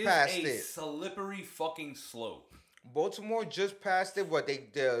which just is passed a it. slippery fucking slope. Baltimore just passed it. What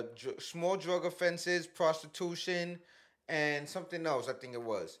the small drug offenses, prostitution, and something else. I think it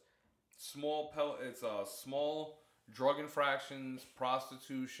was. It's small drug infractions,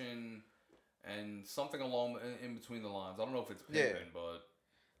 prostitution, and something along in between the lines. I don't know if it's pimping, but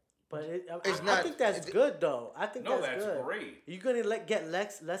But It's I not- think that's good though. I think no, that's that's good. great. You're gonna get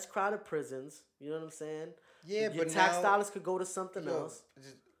less crowded prisons. You know what I'm saying? Yeah, Your but tax now- dollars could go to something Yo, else.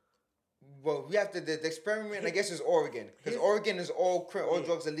 Well, we have to. The experiment, I guess, is Oregon, because Here's- Oregon is all Yeah.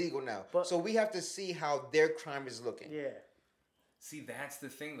 drugs are legal now. But- So we have to see how their crime is looking. Yeah. See, that's the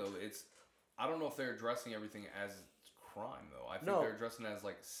thing though. I don't know if they're addressing everything as crime though. I think No. they're addressing it as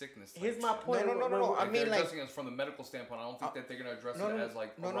like sickness. type Here's my shit. point. No. Like, I mean, they're like, addressing it from the medical standpoint. I don't think that they're gonna address no, it no, as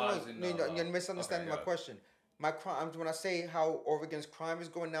like no, a no, rise no, in. you're misunderstanding okay, my go question. My crime. When I say how Oregon's crime is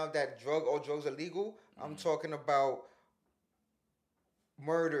going now, that all drugs are legal. I'm talking about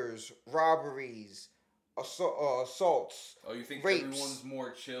murders, robberies, assaults. Oh, you think rapes. everyone's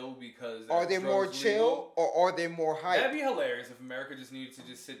more chill because Are they more drugs chill legal? or are they more That'd hype? be hilarious if America just needed to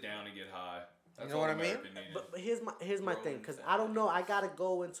just sit down and get high. That's know all what I mean? America needed. But here's my thing, Rolling because Stone. I don't know. I gotta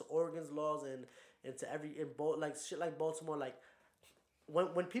go into Oregon's laws and into like shit like Baltimore. Like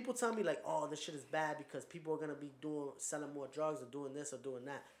when people tell me like, oh, this shit is bad because people are gonna be selling more drugs or doing this or doing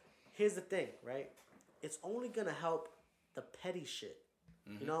that. Here's the thing, right? It's only gonna help the petty shit.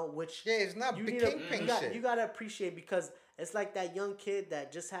 You know, which Yeah, it's not you big need to- kingpin you got- shit. You gotta appreciate, because it's like that young kid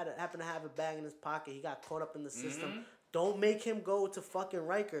that just happened to have a bag in his pocket. He got caught up in the system. Don't make him go to fucking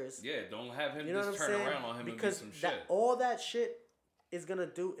Rikers. Yeah, don't have him You know what I'm just turn saying? around on him Because and do some shit. all that shit is gonna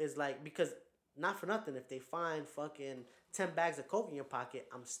do is like, because not for nothing, if they find fucking 10 bags of coke in your pocket,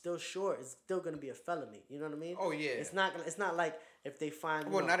 I'm still sure it's still gonna be a felony. You know what I mean? Oh, yeah. It's not like if they find.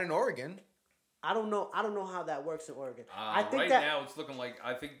 Well, not in Oregon. I don't know how that works in Oregon. I think right that now it's looking like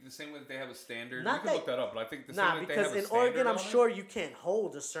I think the same way that they have a standard. Not You can that- look that up, but I think the nah, same way that they because have a in standard Oregon, I'm on it- sure you can't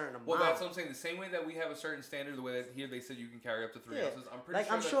hold a certain amount. Well, that's what I'm saying. The same way that we have a certain standard, the way that here they said you can carry up to 3 Yeah. ounces. I'm pretty Like,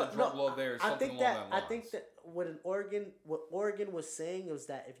 sure I'm that sure- the drug no, law there is I something think along that that I lines. think that what Oregon was saying was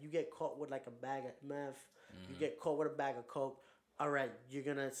that if you get caught with like a bag of meth, you get caught with a bag of coke, all right, you're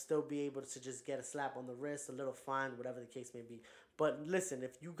gonna still be able to just get a slap on the wrist, a little fine, whatever the case may be. But listen,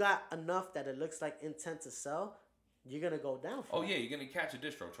 if you got enough that it looks like intent to sell, you're gonna go down for Oh that. yeah, you're gonna catch a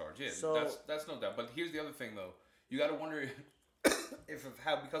distro charge. Yeah, So- that's no doubt. But here's the other thing though. You gotta wonder if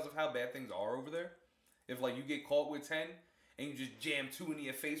because of how bad things are over there, if like you get caught with 10 and you just jam 2 into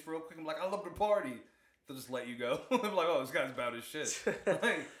your face real quick, I'm like, I love the party. They'll just let you go. I'm like, oh, this guy's about his shit.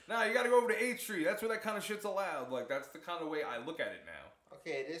 Like, nah, you gotta go over to 8th Street. That's where that kind of shit's allowed. Like that's the kind of way I look at it now.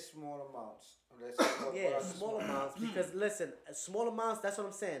 Okay, it is small amounts. Yeah, small amounts. Because listen, small amounts. That's what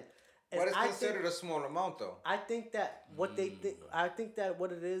I'm saying. What is I considered think, a small amount, though? I think that what they think. I think that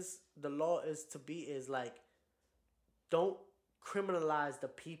what it is, the law is to be is like, don't criminalize the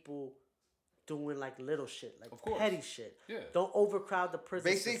people doing like little shit, like Of course. petty shit. Yeah. Don't overcrowd the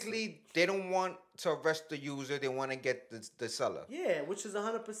prison system. Basically, they don't want to arrest the user. They want to get the seller. Yeah, which is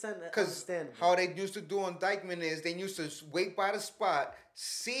 100% Because understandable. how they used to do on Dykeman is they used to wait by the spot,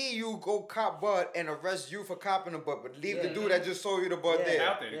 see you go cop bud, and arrest you for copping the bud, but leave the Yeah. dude that just sold you the bud Yeah. there.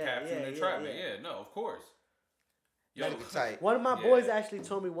 Out there to Yeah, capture and yeah, entrapment. yeah. Yeah, no, of course. Yo, That'd be tight. One of my Yeah. boys actually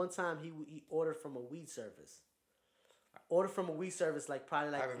told me one time he ordered from a weed service. order from a weed service, like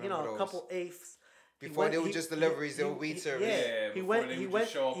probably like remember a those. couple eighths. He Before went- they were he- just he- deliveries, they were he- weed he- service. Yeah, he before went. they He would went.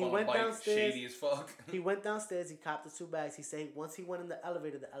 just show up He on a went bike, downstairs. shady as fuck. He went downstairs. He copped the 2 bags. He said once he went in the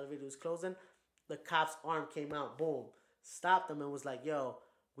elevator was closing. The cop's arm came out. Boom, stopped him and was like, "Yo,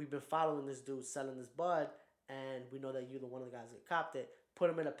 we've been following this dude selling this bud, and we know that you're the one of the guys that copped it." Put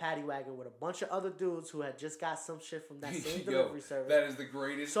him in a paddy wagon with a bunch of other dudes who had just got some shit from that same Yo, delivery service. that is the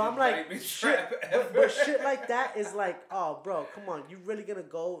greatest So I'm like, indictment shit, trap ever. but shit like that is like, oh, bro, come on, you really gonna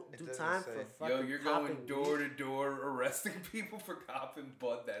go do doesn't time say. for fucking Yo, you're copping going door weed? to door arresting people for copping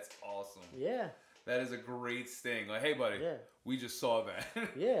bud. That's awesome. Yeah, That is a great sting. Like, hey, buddy, Yeah. we just saw that.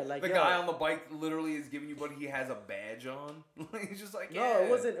 Yeah, like, the yo. guy on the bike literally is giving you, buddy. He has a badge on. He's just like, no, yeah. it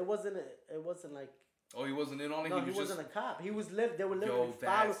wasn't like. Oh, he wasn't in on it. No, he was wasn't just. a cop. He was They were literally Yo,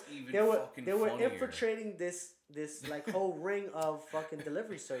 following. that's even They were fucking they were funnier. infiltrating this like whole ring of fucking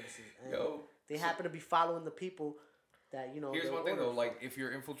delivery services, and Yo, they happen to be following the people that Here's they're one thing though, ordering like from. if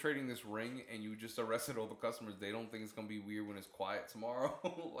you're infiltrating this ring and you just arrested all the customers, they don't think it's gonna be weird when it's quiet tomorrow.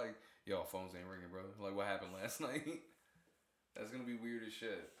 Like, yo, phones ain't ringing, bro. Like, what happened last night? That's gonna be weird as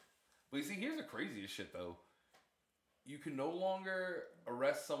shit. But you see, here's the craziest shit though. You can no longer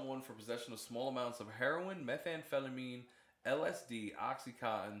arrest someone for possession of small amounts of heroin, methamphetamine, LSD,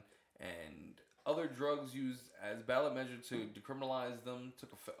 Oxycontin, and other drugs used as ballot measure to decriminalize them.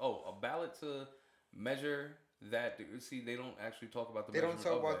 A ballot to measure that. See, they don't actually talk about the They don't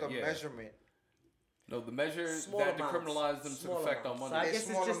measurement talk of about that. the Yeah. measure. No, the measure Small that amounts. decriminalized them Small took effect on amounts. Monday. So I It's guess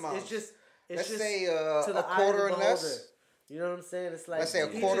small it's amounts. just Let's just say to a the eye of quarter the or beholder. less. You know what I'm saying? It's like Let's say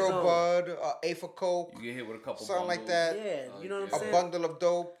a each quarter his of own. bud, an eighth of coke, You get hit with a couple something like bundles. that. Yeah, you know what I'm a saying? bundle of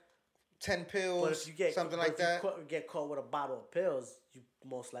dope, 10 But pills, if you get something but like if you that. get caught with a bottle of pills, you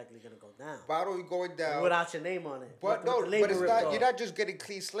most likely gonna go down Bottle you going down. without your name on it. But With no, the label but it's ripped not. off. You're not just getting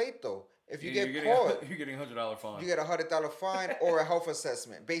clean slate though. If you Yeah, get you're caught, you're getting $100 fine. you get $100 fine or a health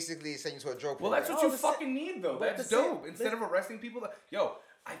assessment. Basically, sending you to a drug Well, program. that's what Oh, you the fucking need, though. but That's the same- dope. Instead of arresting people,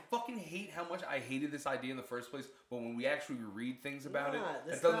 I fucking hate how much I hated this idea in the first place. But when we actually read things about Nah, it,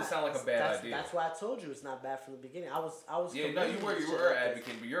 that's it doesn't not- sound like a bad that's, idea. That's why I told you it's not bad from the beginning. I was. Yeah, no, you convinced were and shit an like this.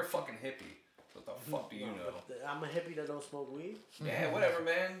 advocate, but you're a fucking hippie. What the fuck do you No, know? but I'm a hippie that don't smoke weed. Yeah, whatever,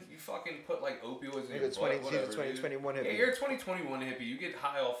 man. You fucking put like opioids in You're your the 20 butt, he's the whatever, 2021 dude. hippie. Yeah, you're a 2021 hippie. You get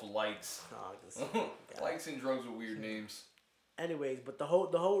high off of lights. Dog, this- Lights and drugs with weird names. Anyways, but the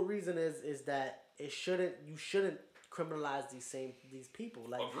whole reason is that you shouldn't criminalize these people.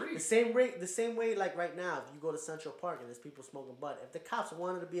 Like Agreed. the same way like right now, if you go to Central Park and there's people smoking bud, if the cops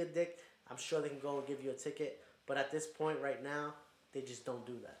wanted to be a dick, I'm sure they can go and give you a ticket. But at this point right now, they just don't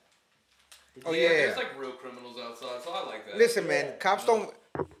do that. They Oh, just- yeah. There's like real criminals outside, so I like that. Listen, man, Yeah. cops don't.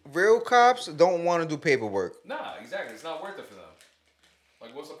 Real cops don't want to do paperwork. Nah, exactly. It's not worth it for them.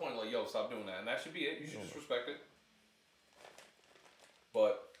 Like, what's the point? Like, yo, stop doing that. And that should be it. You should just respect it.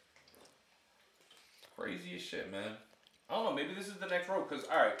 But, crazy as shit, man. I don't know. Maybe this is the next road. Because,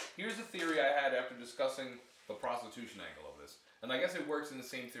 alright, here's a theory I had after discussing the prostitution angle of this. And I guess it works in the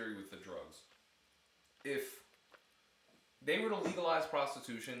same theory with the drugs. If they were to legalize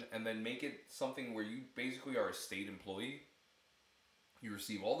prostitution and then make it something where you basically are a state employee, you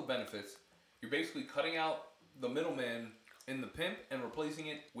receive all the benefits, you're basically cutting out the middleman in the pimp and replacing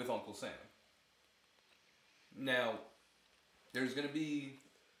it with Uncle Sam. Now, there's going to be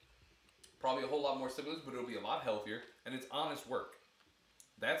probably a whole lot more stimulus, but it'll be a lot healthier, and it's honest work.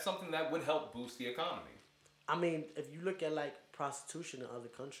 That's something that would help boost the economy. I mean, if you look at like prostitution in other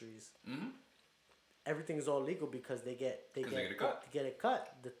countries, everything is all legal because they get they get a cut. They get it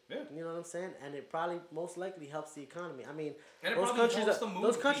cut. Yeah. You know what I'm saying? And it probably most likely helps the economy. I mean, And it those probably countries helps the mood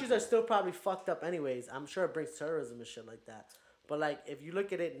those of countries people. are still probably fucked up anyways. I'm sure it brings terrorism and shit like that. But like, if you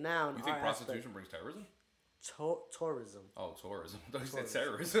look at it now, in You think our prostitution brings terrorism? tourism. Oh, tourism. I thought you said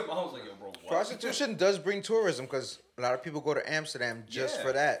terrorism. I was like, yo, bro, what? Prostitution does bring tourism because a lot of people go to Amsterdam just Yeah.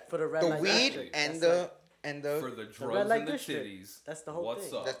 for that. For the red light weed district. and That's For the red drugs light and the district. titties. That's the whole What's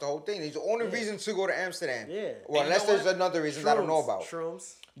thing. up? that's the whole thing. It's the only reason to go to Amsterdam. Yeah. Well, And you unless know there's what? another reason I don't know about.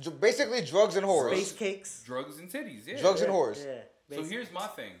 Shrooms, Basically, drugs and whores. space cakes. Drugs and titties, yeah. Drugs and Yeah, whores. Yeah. So basically. here's my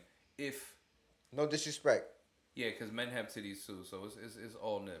thing. If No disrespect. yeah, because men have titties too, so it's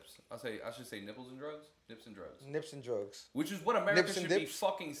all nips. I should say nipples and drugs, nips and drugs, Nips and drugs. which is what America Nips and should be dips?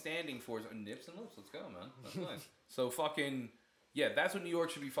 fucking standing for. Is nips and lips. Let's go, man. That's nice. So fucking yeah, that's what New York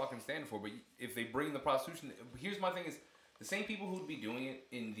should be fucking standing for. But if they bring the prostitution, here's my thing: is the same people who'd be doing it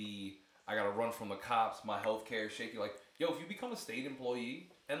in the I gotta run from the cops, my health care is shaky. Like, yo, if you become a state employee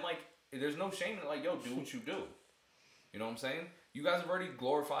and like, there's no shame in it. Like, yo, do what you do. You know what I'm saying? You guys have already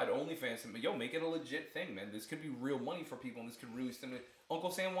glorified OnlyFans, but yo, make it a legit thing, man. This could be real money for people, and this could really stimulate. Uncle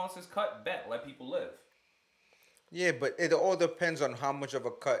Sam wants his cut. Bet, let people live. Yeah, but it all depends on how much of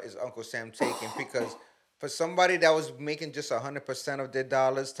a cut is Uncle Sam taking because for somebody that was making just 100% of their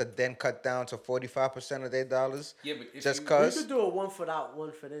dollars to then cut down to 45% of their dollars, Yeah, but if just you- You cause. could do a 1 foot out,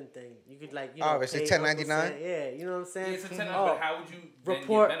 1 foot in thing. You could like Obviously, pay 1099? Uncle Sam- Yeah, you know what I'm saying. It's a 10, Oh, but how would you then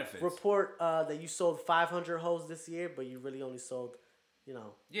report get benefits? report that you sold 500 hoes this year, but you really only sold,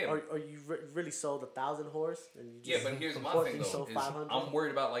 Yeah. or you really sold 1,000 whores, and you Yeah, just but here's my report thing that you though. sold Is 500. I'm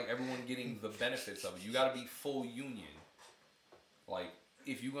worried about like everyone getting the benefits of it. You gotta be full union. Like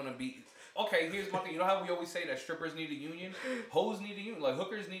if you're gonna be okay, here's my thing. You know how we always say that strippers need a union, hoes need a union, like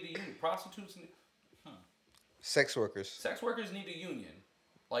hookers need a union, prostitutes need, Sex workers. sex workers need a union,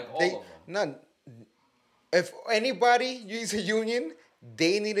 like all They of them. none. If anybody uses a union,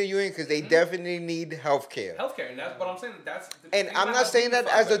 they need a union because they definitely need health care. Healthcare, and that's. But I'm saying that's. And think I'm about not how saying that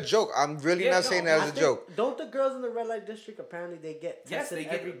unified as a that is. joke. I'm really Yeah, not no, saying that I as a think- joke. Don't the girls in the red light district apparently they get Yes, tested they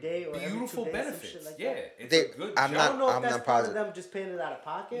get every day or beautiful every 2 days, some benefits. shit like Yeah, that? it's They- a good I'm job. I don't know if I'm that's not part positive. of them just paying it out of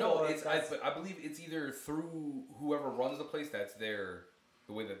pocket. No, or it's if I, that's- but I believe it's either through whoever runs the place that's their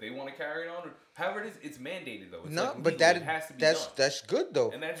the way that they want to carry it on. Or, however, it is, it's mandated though. It's No, like but legal. It has to be done. that's good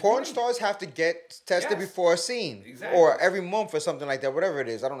though. And that's Porn great. stars have to get tested Yes. before a scene, Exactly. or every month or something like that. Whatever it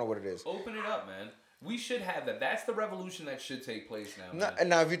is, I don't know what it is. Open it up, man. We should have that. That's the revolution that should take place now. No, man. and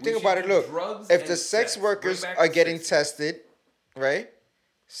now if you We think should about it, do look, drugs if and the sex Bring workers back are the getting sex. tested, right?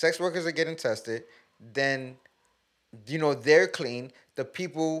 Sex workers are getting tested, then they're clean. The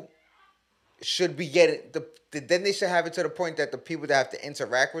people should be getting then they should have it to the point that the people that have to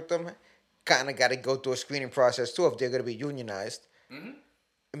interact with them kind of got to go through a screening process too if they're going to be unionized.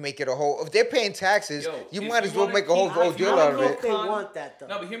 Make it a whole. If they're paying taxes, Yo, you if might you as well wanna make a whole keep- whole if you deal wanna out of I don't know it. if they Con- want that though.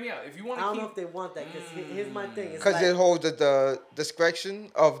 No, but hear me out. If you want I to don't keep know if they want that because here's my thing. It's Because like, it holds the discretion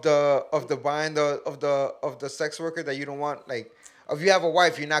of the buying of the sex worker that you don't want. Like, if you have a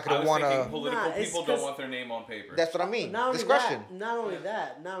wife, you're not I gonna was want thinking to. political Nah, it's people 'cause- don't want their name on paper. That's what I mean. not only Discretion.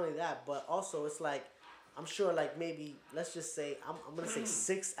 that, not only that, but also it's like I'm sure like maybe let's just say I'm gonna say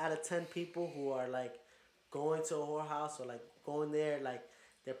 6 out of 10 people who are like going to a whorehouse or like going there like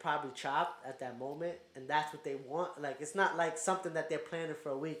they're probably chopped at that moment and that's what they want. Like it's not like something that they're planning for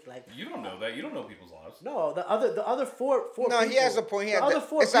a week. Like You don't know that. You don't know people's lives. no, the other four. No, he people, has a point. He the has other the-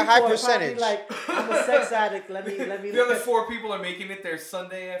 4 it's a people high are probably percentage. Like I'm a sex addict. Let me. The other 4 people are making it their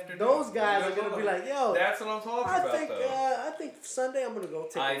Sunday afternoon. Those guys That's are gonna what be I'm- like, yo, That's what I'm talking about, though. I think Sunday I'm gonna go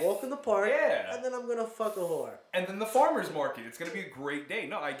take I- a walk in the park, yeah. and then I'm gonna fuck a whore. And then the farmers market. It's gonna be a great day.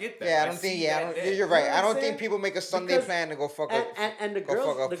 No, I get that. Yeah, I don't think. see Yeah, I that don't, day. you're right. You know I what don't I'm think saying? people make a Sunday Because- plan to go fuck And the go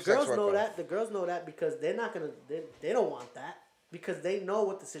fuck girls a sex know worker. that. The girls know that because they're not gonna they don't want that because they know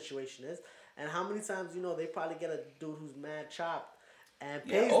what the situation is and how many times they probably get a dude who's mad chopped and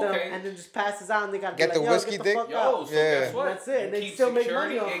Yeah, pays okay. them and then just passes out and they got Get like, the yo, whiskey get the dick? fuck Yo, out. so Yeah. guess what? That's it. You They keep still make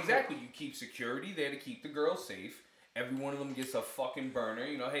security. money off it. Exactly. You keep security there to keep the girls safe. Every one of them gets a fucking burner.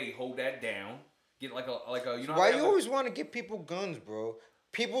 Hey, hold that down. Get like a you know. how Why they you have, always want to give people guns, bro?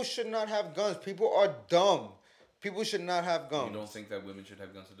 People should not have guns. People are dumb. People should not have guns. You don't think that women should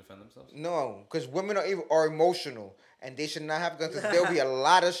have guns to defend themselves? No, because women are emotional and they should not have guns. Because there'll be a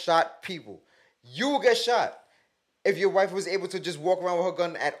lot of shot people. You will get shot if your wife was able to just walk around with her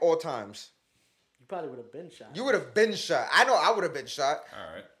gun at all times. You probably would have been shot. You would have been shot. I know I would have been shot.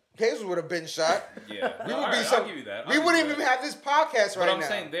 All right. Bezos would have been shot. Yeah. We No, would all be right, some. I'll give you that. We wouldn't even have this podcast But right I'm now.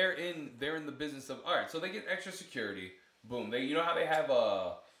 saying they're in the business of all right. So they get extra security. Boom. They how they have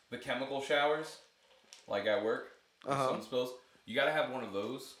the chemical showers, like at work. If someone spills. You gotta have one of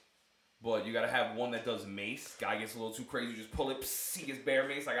those, but you gotta have one that does mace. Guy gets a little too crazy, you just pull it. Psst, he gets bare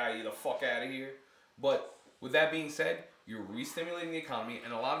mace. I gotta get the fuck out of here. But with that being said, you're re-stimulating the economy,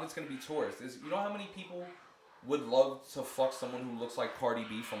 and a lot of it's gonna be tourists. You know how many people would love to fuck someone who looks like Cardi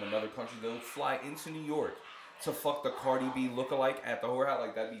B from another country? They'll fly into New York to fuck the Cardi B lookalike at the whorehouse.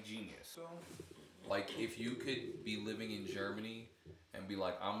 Like, that'd be genius. Like, if you could be living in Germany and be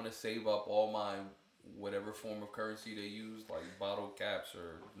like, I'm gonna save up all my whatever form of currency they use, like bottle caps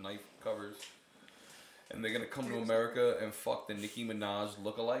or knife covers, and they're gonna come to America and fuck the Nicki Minaj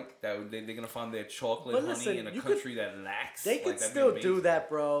lookalike. They're gonna find their chocolate But honey listen, in a you country that lacks. They Like, could that'd be still do amazing. that,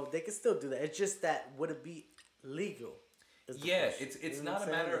 bro. They could still do that. It's just that would it be legal? is the Yeah, question. it's You know not what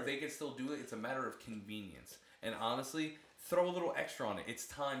a I'm matter saying? of they can still do it. It's a matter of convenience. And honestly, throw a little extra on it. It's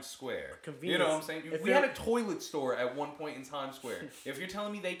Times Square. You know what I'm saying? If We had you're- a toilet store at one point in Times Square. If you're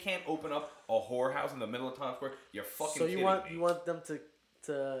telling me they can't open up a whorehouse in the middle of Times Square, you're fucking So you kidding want me. you want them to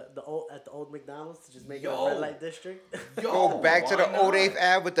the old McDonald's to just make it Yo. a red light district? Yo, Go back to why the old not? 8th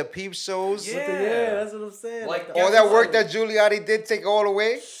Ave with the peep shows. Yeah. Yeah, that's what I'm saying. Like, the guess All that what? work that Giuliani did take all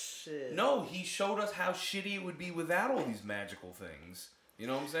away. shit. No, he showed us how shitty it would be without all these magical things. You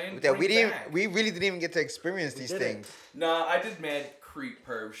know what I'm saying? That we Bring it didn't. back. We really didn't even get to experience these didn't. things. Nah, I did mad creep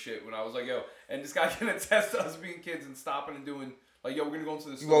perv shit when I was like, yo, and this guy can attest to us being kids and stopping and doing like, yo, we're gonna go into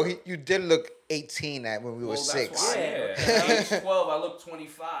the store. Well, you did look 18 at when we were Well, 6. That's why, Yeah. yeah. At age 12, I look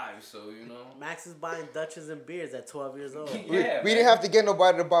 25, so you know. Max is buying Dutchess and beers at 12 years old. We Yeah, didn't have to get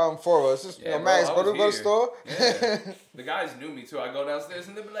nobody to buy them for us. Just, Yeah, bro, Max, I go to was the here. store. Yeah. The guys knew me too. I go downstairs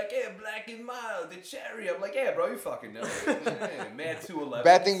and they be like, "Yeah, Black and Mild, the cherry." I'm like, "Yeah, bro, you fucking know." Yeah, mad 211.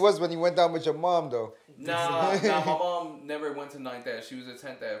 Bad thing was when you went down with your mom, though. Nah, my mom never went to 9th Ave. She was a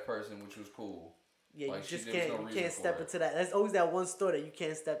 10th Ave person, which was cool. Yeah, Like, you just there was can't no you reason can't for step it. into that. There's always that one store that you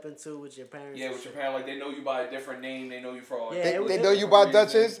can't step into with your parents. Yeah, and with your shit. parents, like they know you by a different name. They know you for all. Yeah, They, it was- they it know was you a bought reason.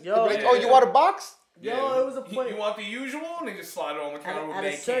 Dutchess. They be Yo, like, yeah. oh, you want a box? Yo, it was a point. You want the usual? And they just slide it on the counter with At a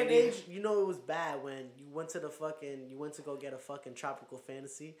bad certain candy. age, you know it was bad when you went to go get a fucking tropical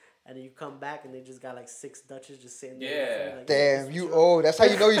fantasy, and then you come back and they just got like 6 Dutchess just sitting there. Yeah. Like, Damn, this you is old. That's how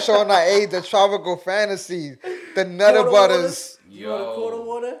you know you're showing that age. The tropical fantasies, the Nutter Quarter Butters. You want a quarter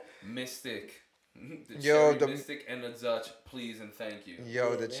water? Mystic. The Yo, cherry the- Mystic and the Dutch, please and thank you. Yo,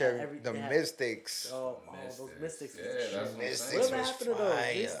 Yeah, the they cherry, had the they had- Mystics. Oh, those mystics. Yeah, was the that's shit. what I'm Mystics saying. Whatever was happened to those?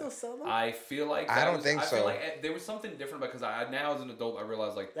 They fire. still sell them? I feel like I that don't was, think I so. feel like there was something different because I now as an adult I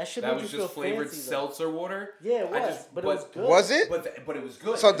realized like That shit that made was you just feel flavored fancy, though. seltzer water. Yeah, it I was, just- but it was good. Was it? But it was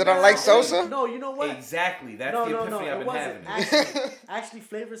good. So did I like That's the thing. salsa? No, you know what? Exactly. That's No, the no, epiphany no. I've It been wasn't. having. Actually,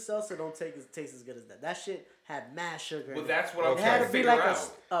 flavored salsa don't taste as good as that. That shit had mad sugar. Well, in it. that's what I'm It trying had to to be figure like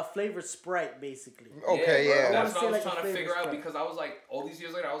out. a flavored Sprite, basically. Okay, bro, yeah. That's I wanna what I was say like a trying to flavor figure out Sprite. because I was like, all these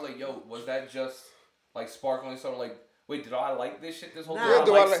years later, I was like, yo, was that just like sparkling soda? Like, wait, did I like this shit this whole Nah. time? Yeah, I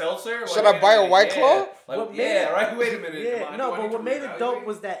do I like like- seltzer? should Like, I buy a wait White minute, Claw? yeah. Like, What made yeah, it- right. Wait a minute. Yeah, Do no, I but need what to made it dope reevaluate?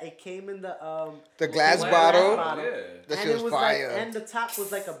 was that it came in the The glass Glass bottle. bottle, yeah. That and shit it was was fire. like, and the top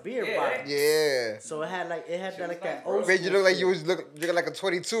was like a beer Yeah. bottle. Yeah. So it had like Shit that was like nice, that bro. old Made you school look like you feel. was looking like a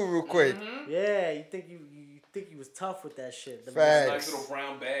 22 real quick. Yeah, you think you was tough with that shit. The Facts. Nice little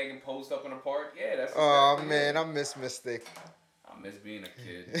brown bag and posed up in a park. Yeah, that's. Oh exactly man, it. I miss Mystic. I miss being a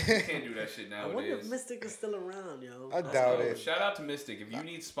kid. You can't do that shit I wonder if nowadays. Mystic is still around, yo. I doubt So, it. shout out to Mystic. If you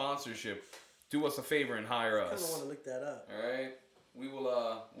need sponsorship, do us a favor and hire I kind of us. want to look that up. All right, we will.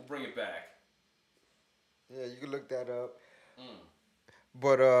 We'll bring it back. Yeah, you can look that up. Mm.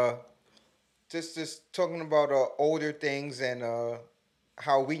 But just talking about older things and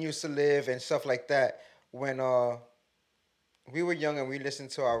how we used to live and stuff like that. When we were young and we listened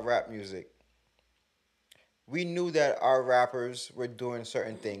to our rap music, we knew that our rappers were doing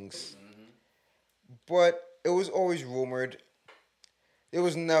certain things, but it was always rumored. It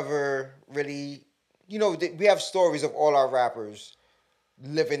was never really, we have stories of all our rappers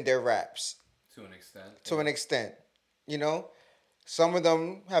living their raps To an extent. to an extent, Some of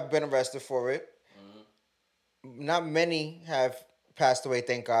them have been arrested for it. Not many have passed away,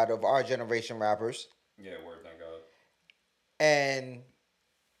 thank God, of our generation rappers. Yeah, word, thank God.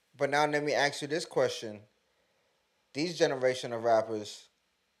 But now let me ask you this question. These generation of rappers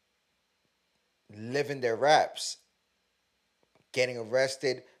living their raps, getting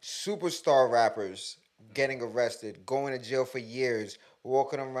arrested, superstar rappers getting arrested, going to jail for years,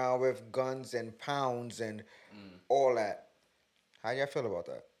 walking around with guns and pounds and all that. How y'all feel about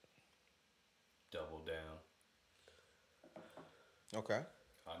that? Double down. Okay.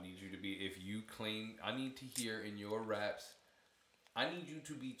 I need you to be. If you claim, I need to hear in your raps. I need you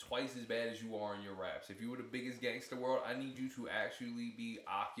to be twice as bad as you are in your raps. If you were the biggest gangster world, I need you to actually be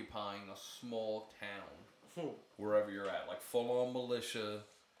occupying a small town wherever you're at, like full on militia.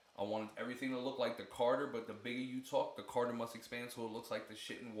 I want everything to look like the Carter, but the bigger you talk, the Carter must expand so it looks like the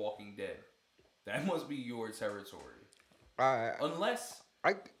shit in Walking Dead. That must be your territory. Unless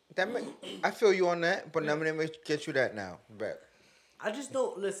I feel you on that, but let me get you that now. Bet. I just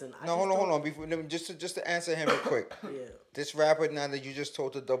don't listen. No, hold on. Before, just to answer him real quick. Yeah. This rapper now that you just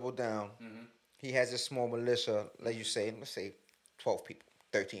told to double down, he has a small militia, like you say, let's say 12 people,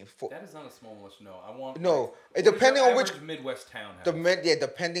 13, 14. that is not a small militia. No, I want. No, like, it what depending does your on which average Midwest town have?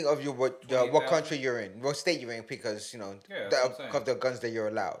 depending of your what 28,000? country you're in, what state you're in, because Yeah, that's what I'm saying. of the guns that you're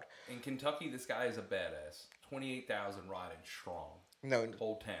allowed. In Kentucky, this guy is a badass. 28,000 riding strong. No,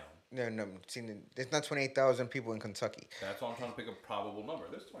 Whole town. no. See, there's not 28,000 people in Kentucky, That's why I'm trying to pick a probable number.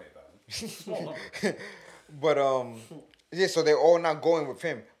 There's 28,000. Small number. but yeah. So they're all not going with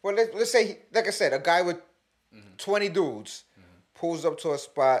him. Well, let's say, like I said, a guy with 20 dudes pulls up to a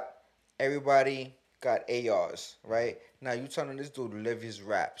spot. Everybody got ARs, right? Now you telling this dude to live his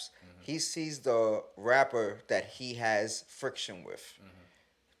raps. He sees the rapper that he has friction with,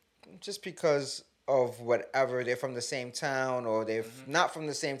 just because of whatever, they're from the same town or they're not from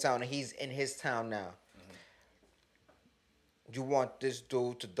the same town and he's in his town now. you want this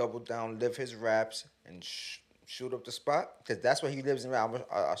dude to double down, live his raps, and shoot up the spot? Because that's what he lives in.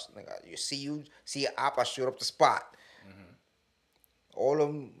 You see a op, I shoot up the spot. All of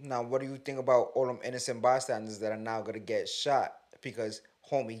them. Now, what do you think about all them innocent bystanders that are now gonna get shot because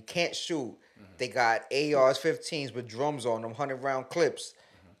homie he can't shoot? They got ARs, 15s with drums on them, 100-round clips,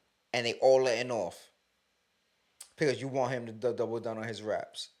 and they all letting off because you want him to double down on his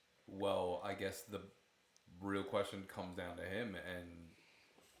raps. Well, I guess the real question comes down to him, and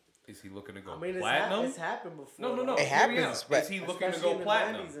is he looking to go I mean, platinum? it's happened before. No. It hear me happens, out. but Is he looking to especially go in the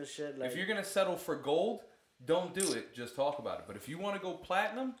platinum? 90s and shit, like- If you're gonna settle for gold, don't do it. Just talk about it. But if you want to go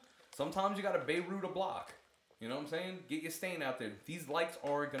platinum, sometimes you got to Beirut a block. You know what I'm saying? Get your stain out there. These likes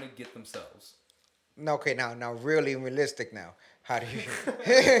aren't gonna get themselves. No, okay, now really realistic now. How do you?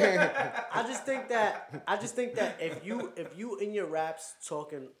 I just think that if you in your raps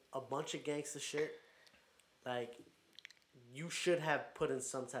talking a bunch of gangster shit, like you should have put in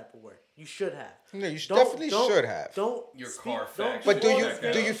some type of work. You should have. No, you definitely should have. Don't Your speak, Carfax. don't But do all you this do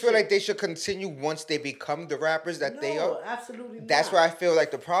you gangster feel shit. like they should continue once they become the rappers that they No, are? absolutely not. That's where I feel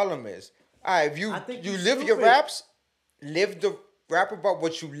like the problem is. All right, if you I think you you're live your stupid. raps, live the rap about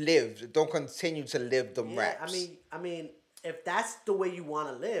what you lived. Don't continue to live them Yeah, raps. I mean, if that's the way you want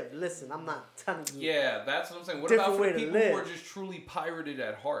to live, listen, I'm not telling you. Yeah, that's what I'm saying. What Different about for way the to people who are live. just truly pirated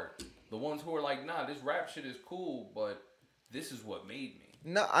at heart? The ones who are like, nah, this rap shit is cool, but this is what made me.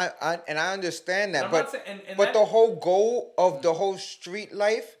 No, I understand that, I'm but not saying- and but that- the whole goal of the whole street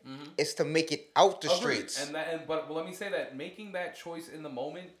life is to make it out the Agreed. streets. But let me say that making that choice in the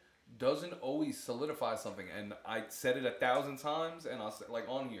moment doesn't always solidify something. And I said it 1,000 times, and I'll say like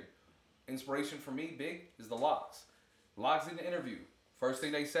on here, inspiration for me, big, is the Locks. Locks in the interview. First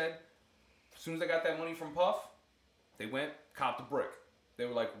thing they said, as soon as they got that money from Puff, they went copped a brick. They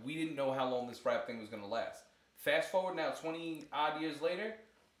were like, we didn't know how long this rap thing was gonna last. Fast forward now, 20 odd years later,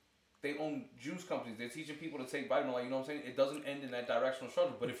 they own juice companies. They're teaching people to take vitamin. Like, you know what I'm saying? It doesn't end in that directional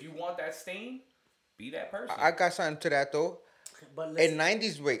struggle. But if you want that stain, be that person. I got something to that though. But listen,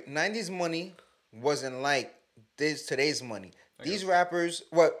 In 90s money wasn't like this today's money. These rappers,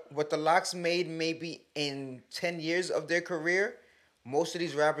 what the Locks made maybe in 10 years of their career, most of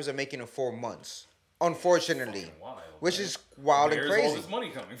these rappers are making in 4 months. Unfortunately. Fucking wild, Which man. is wild and Where's crazy. all this money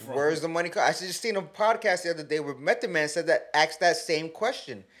coming from? Where's the money? I just seen a podcast the other day where Method Man asked that same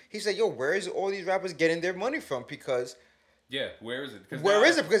question. He said, "Yo, where is all these rappers getting their money from?" Because Yeah, where is it? Where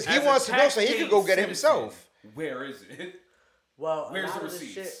is it? Because he wants to know so he can go get it himself. Where is it? well, Where's a lot the of this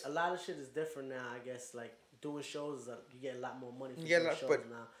receipts? shit, a lot of shit is different now. I guess like doing shows, you get a lot more money for Yeah, doing like, shows but-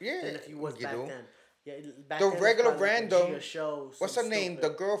 now yeah, than if you was you back do. then. Yeah, back The then it was regular probably like a random- Gia show, what's her some name? stupid-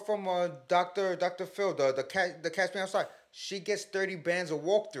 The girl from Dr. Phil, the Catch Me Outside. She gets 30 bands a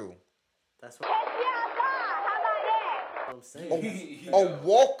walkthrough. That's what I'm saying. A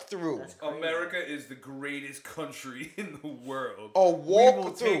walkthrough. That's crazy. America is the greatest country in the world. A We will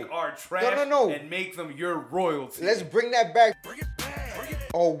walkthrough. take our trash No. and make them your royalty. Let's bring that back.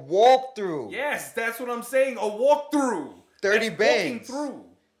 A walkthrough. Yes, that's what I'm saying. A walkthrough. 30 That's walking bands. through.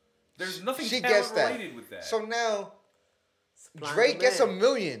 There's nothing She talent gets that. related with that. So now Supply and Drake gets $1 demand.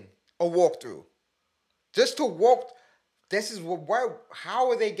 million a walkthrough. Just to walk. This is why. How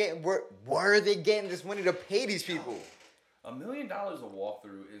are they getting? Where are they getting this money to pay these people? $1 million a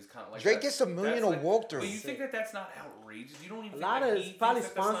walkthrough is kind of like Drake that's- gets $1 million that's a walkthrough. But you think that that's not outrageous? You don't even A lot think of that it's he probably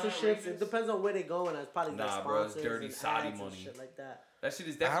thinks that that's not sponsorships. outrageous? It depends on where they're going. It's probably like Nah, bro, it's sponsors dirty and Saudi ads money. and shit like that. That shit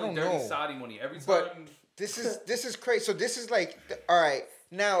is I definitely don't dirty know. Saudi money. Every time. But this is crazy. So this is like, all right,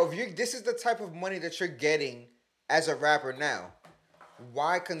 now if you this is the type of money that you're getting as a rapper now,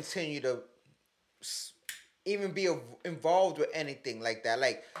 why continue to even be involved with anything like that?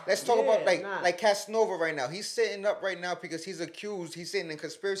 Like, let's talk about nah. like Casanova right now. He's sitting up right now because he's accused. He's sitting in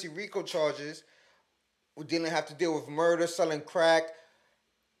conspiracy RICO charges. We didn't have to deal with murder, selling crack.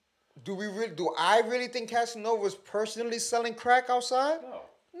 Do I really think Casanova was personally selling crack outside?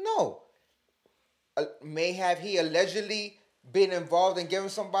 No. May have he allegedly been involved in giving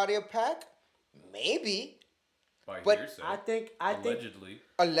somebody a pack? Maybe. By but hearsay, I think allegedly.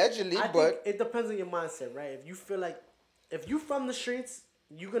 Allegedly, I but think it depends on your mindset, right? If you feel like if you from the streets,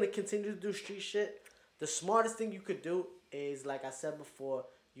 you're gonna continue to do street shit. The smartest thing you could do is, like I said before,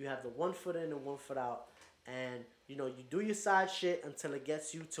 you have the 1 foot in and 1 foot out, and you do your side shit until it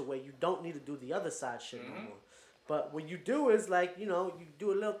gets you to where you don't need to do the other side shit no more. But what you do is like you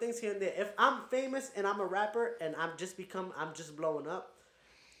do a little things here and there. If I'm famous and I'm a rapper and I'm just blowing up.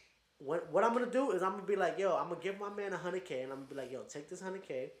 What I'm gonna do is I'm gonna be like, yo, I'm gonna give my man $100K, and I'm gonna be like, yo, take this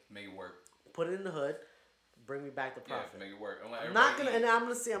 $100K, Make it work. put it in the hood, bring me back the Yeah, profit. make it work. Don't let I'm not everybody gonna, eat. and I'm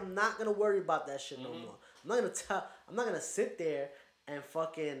gonna say I'm not gonna worry about that shit no more. I'm not gonna sit there and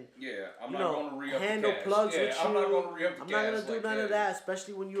fucking Yeah, I'm you not know, going to re-up handle the cash. plugs Yeah, with I'm you. not going to re-up the I'm cash. not gonna do like, none yeah. of that,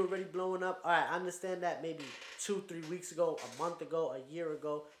 especially when you're already blowing up. All right, I understand that maybe 2-3 weeks ago, a month ago, a year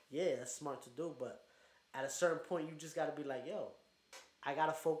ago. Yeah, that's smart to do, but at a certain point, you just gotta be like, yo, I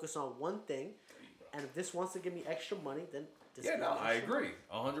gotta focus on one thing, and if this wants to give me extra money, then this Yeah, gives no, me I extra agree.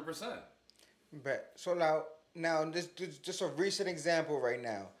 100%. Bet. So now this just a recent example right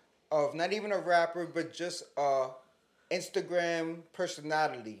now of not even a rapper, but just a Instagram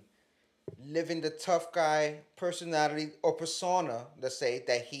personality living the tough guy personality or persona, let's say,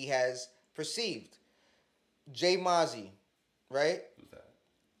 that he has perceived. Jay Mozzie, right? Who's that?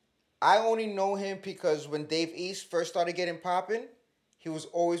 I only know him because when Dave East first started getting popping, he was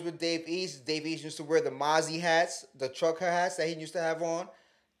always with Dave East. Dave East used to wear the Mozzie hats, the trucker hats that he used to have on.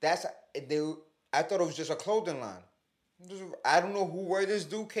 I thought it was just a clothing line. I don't know where this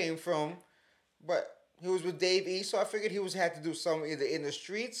dude came from, but he was with Dave East, so I figured he had to do something either in the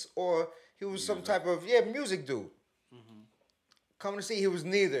streets or he was some type of music dude. Come to see, he was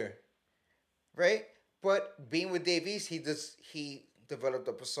neither, right? But being with Dave East, he developed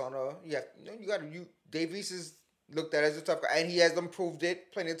a persona. Dave East is looked at as a tough guy, and he has improved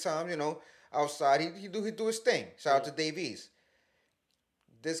it plenty of times. Outside he do his thing. Shout out to Dave East.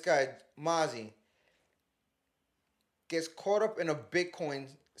 This guy Mozzie gets caught up in a Bitcoin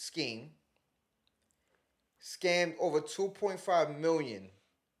scheme, scammed over 2.5 million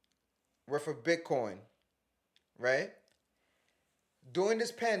worth of Bitcoin, right? During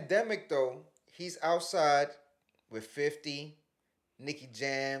this pandemic, though, he's outside with 50, Nicky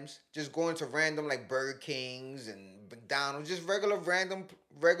Jams, just going to random like Burger Kings and McDonald's, just regular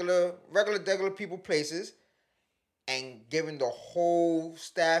people places, and giving the whole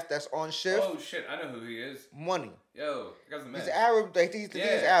staff that's on shift Oh, shit. I know who he is. money. Yo, that guy's the man. He's Arab. I think he's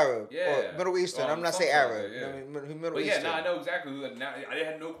Arab Yeah. or Middle Eastern. Well, I'm not something saying like Arab. that, yeah. I mean, Middle But yeah, Eastern. now I know exactly who that. Now I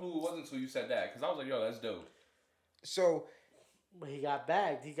had no clue who it was until you said that, because I was like, yo, that's dope. So, But he got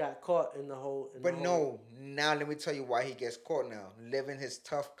bagged. He got caught in the whole. now let me tell you why he gets caught now. Living his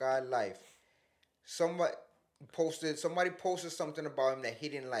tough guy life. Somebody posted something about him that he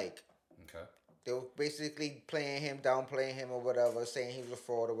didn't like. Okay. They were basically playing him, downplaying him or whatever, saying he was a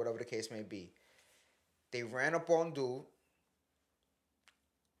fraud or whatever the case may be. They ran up on dude,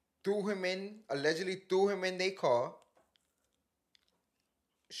 allegedly threw him in their car,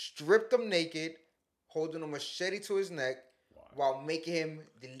 stripped him naked, holding a machete to his neck, while making him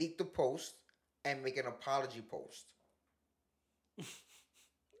delete the post and make an apology post.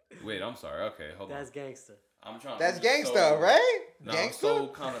 Wait, I'm sorry. Okay, hold That's on. gangster. That's gangsta, right? No, Gangsta?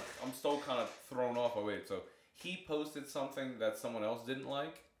 I'm still kind of thrown off. Oh wait, so he posted something that someone else didn't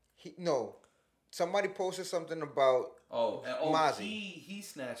like. Somebody posted something about Mozzie. He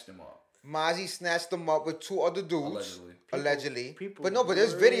snatched him up. Mozzie snatched him up with two other dudes. Allegedly. People But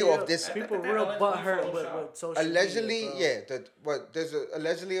there's video of this. People real butthurt with social Allegedly, media, bro. there's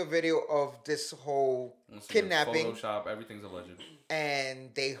allegedly a video of this whole kidnapping. Photoshop, everything's alleged. And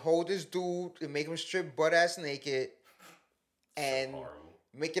they hold this dude and make him strip butt ass naked and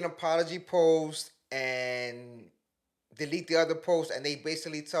make an apology post and delete the other post. And they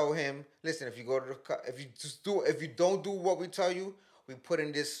basically tell him, listen, if you don't do what we tell you, we put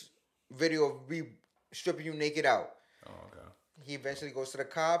in this video of we stripping you naked out. Oh, okay. He eventually goes to the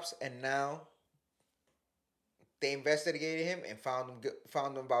cops, and now they investigated him and found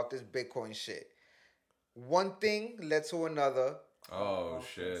him about this Bitcoin shit. One thing led to another. Oh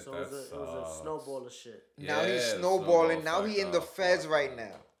shit! So it was a snowball of shit. Now he's Yeah, snowballing. snowball Now he in the fucked feds up. right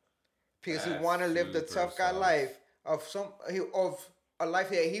now because he That's want to live the super tough guy sus. life of a life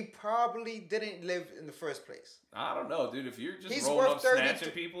that he probably didn't live in the first place. I don't know, dude. If you're just He's rolling worth up 30 snatching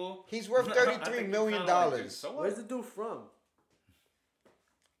people, He's worth I $33 think million. you kinda like, dude, so what? Where's the dude from?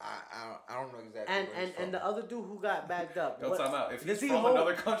 I don't know exactly. And where he's from. and the other dude who got bagged up. Yo, what- time out. If does he's he from hold-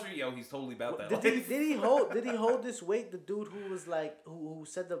 another country, yo, he's totally about that. Did life. he hold this weight? The dude who was like who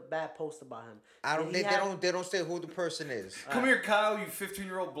said the bad post about him. They don't say who the person is. Come here, Kyle, you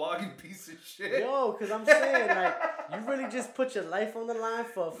 15-year-old blogging piece of shit. Yo, cause I'm saying like you really just put your life on the line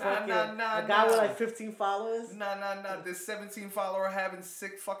for a fucking a guy with like 15 followers. Nah. This 17 follower having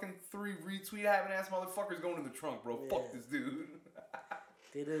sick fucking 3 retweet having ass motherfuckers going in the trunk, bro. Yeah. Fuck this dude.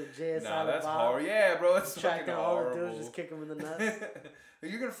 They did a JSI. Nah, that's Bob, horrible. Yeah, bro, it's fucking tracking all the horrible. dudes, just kick him in the nuts.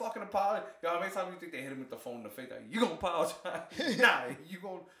 You're gonna fucking apologize. Yo, how many times do you think they hit him with the phone in the face? Like, you gonna apologize? Nah, you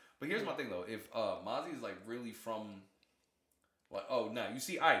gonna. But here's my thing though. If Mozzie is like really from, like, oh nah, you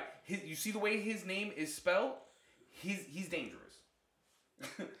see, you see the way his name is spelled, he's dangerous.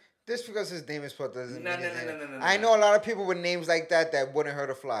 Just because his name is spelled doesn't No. mean his name. I know a lot of people with names like that wouldn't hurt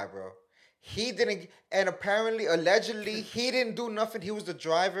a fly, bro. He didn't, and apparently, allegedly, he didn't do nothing. He was the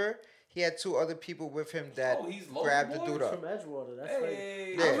driver. He had 2 other people with him that Oh, he's local grabbed the boy? dude He's up. from Edgewater. That's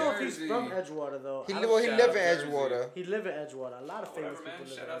Hey, right. I don't know if Jersey. he's from Edgewater though. He I live don't- in Shout out Edgewater. He live in Edgewater. A lot of famous Whatever, man. people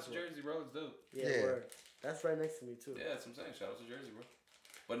live Shout in out to Edgewater. Jersey, bro. It's dope. Yeah, Yeah. word. That's right next to me too. Yeah, that's what I'm saying. Shout out to Jersey, bro.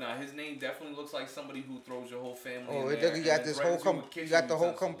 But nah, his name definitely looks like somebody who throws your whole family. Oh, in it there you and got then this threatens whole you with you kitchen got the whole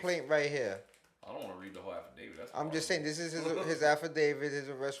utensils. complaint right here. I don't want to read the whole affidavit. That's I'm just horrible. saying this is his affidavit, his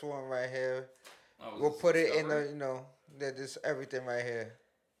arrest warrant right here. Oh, We'll is this put it in discovery? the there's everything right here.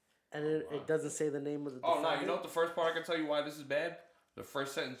 And it doesn't say the name of the Oh, defendant. no, you know what the first part I can tell you why this is bad? The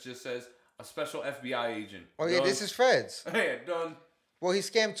first sentence just says, a special FBI agent. Oh yeah, Done. this is Feds. Yeah, done. Well, he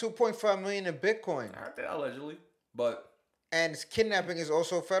scammed 2.5 million in Bitcoin, Allegedly. But, and kidnapping is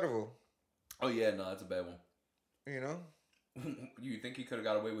also federal. oh yeah, no, that's a bad one. You know, You think he could have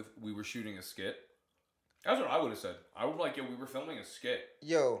got away with, we were shooting a skit? That's what I would have said. I would be like, yo, we were filming a skit.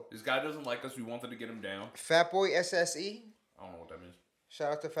 yo, This guy doesn't like us. We wanted to get him down. Fatboy SSE. I don't know what that means.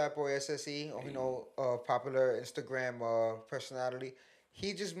 Shout out to Fatboy SSE. Popular Instagram personality.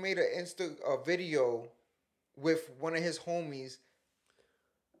 He just made a video with one of his homies.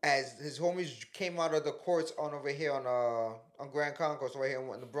 As his homies came out of the courts on over here on Grand Concourse right here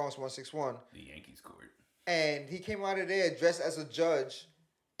in the Bronx 161. The Yankees court. And he came out of there dressed as a judge,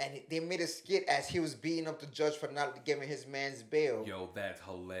 and they made a skit as he was beating up the judge for not giving his man's bail. Yo, that's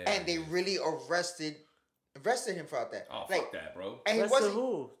hilarious. And they really arrested him for that. Oh, like, fuck that, bro. And he Arrested wasn't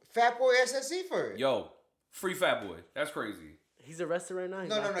who? Fatboy SSE for it. Yo, free Fat Boy. That's crazy. He's arrested right now. He's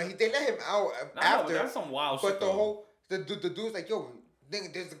No. locked up? They let him out Nah, after. but that's some wild but shit, the though. whole the dude's like, yo,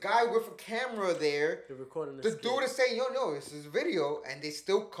 there's a guy with a camera there. They're recording The this. dude is saying, yo, no, this is video, and they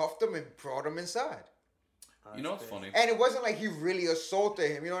still cuffed him and brought him inside. You know what's funny? And it wasn't like he really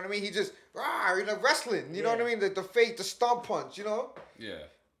assaulted him, you know what I mean? He just wrestling, you know what I Yeah. mean? The fake, the stomp punch, you know? Yeah.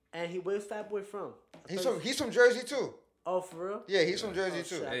 And where's Fat Boy from? I He's thought from Jersey too. Oh, for real? Yeah, he's from Jersey Oh,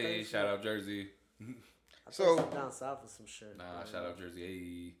 too. shit. Hey, shout out Jersey. I So- thought he was down south or some shit. Nah, shout out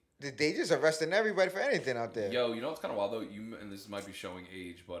Jersey. They just arresting everybody for anything out there. Hey. Yo, you know what's kind of wild though? And this might be showing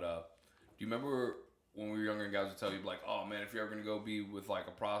age, but do you remember when we were younger and guys would tell you like, oh man, if you're ever gonna go be with like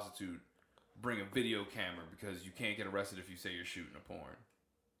a prostitute, bring a video camera because you can't get arrested if you say you're shooting a porn.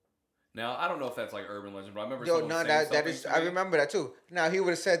 Now I don't know if that's like urban legend, but I remember. Yo, someone no, saying that something is. to I me. remember that too. Now he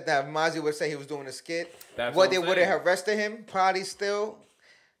would have said that Mozzie would say he was doing a skit. That's what what they I'm would have saying. arrested him. Probably still.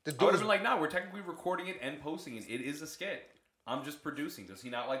 The I would dude have is been like, nah, we're technically recording it and posting it. It is a skit. I'm just producing. Does he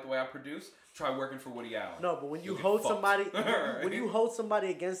not like the way I produce? Try working for Woody Allen. No, but when you You'll get hold fucked. somebody, Right. when you hold somebody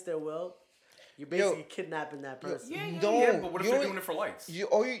against their will, you're basically kidnapping that person. Yeah, No, yeah, but what if you they're don't- doing it for likes? They're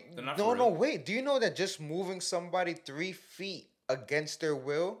not no, for no, real. wait. Do you know that just moving somebody 3 feet against their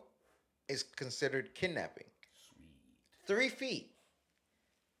will is considered kidnapping? 3 feet.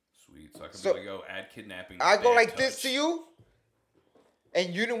 Sweet. So I can So- be like, yo, add kidnapping. I go bad like touch. this to you,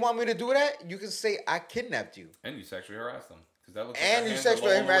 and you didn't want me to do that. You can say I kidnapped you, And you sexually harass them. Because that looks like and their you hands are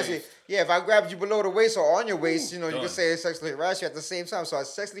sexually low on the harass you. waist. Yeah, if I grabbed you below the waist or on your waist, you know, you Done. can say I sexually harass you at the same time. So I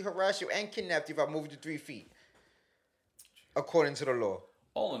sexually harass you and kidnapped you if I moved you 3 feet, according to the law.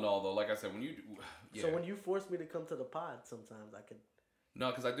 All in all, though, like I said, when you do... Yeah. So when you force me to come to the pod, sometimes I could. No,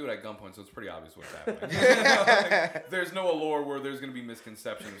 because I do it at gunpoint, so it's pretty obvious what's happening. There's no allure where there's going to be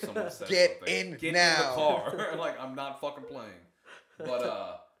misconception if someone says Get something. in Get now. in the car. Like, I'm not fucking playing.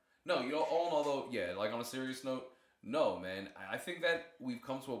 But, no, you know, all in all, though, yeah, like, on a serious note, no, man. I think that we've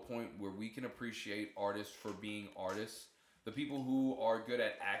come to a point where we can appreciate artists for being artists. The people who are good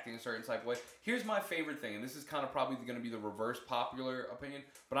at acting a certain type of way. Here's my favorite thing, and this is kind of probably going to be the reverse popular opinion,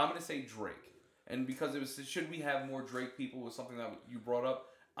 but I'm going to say Drake. And because it was, should we have more Drake people was something that you brought up,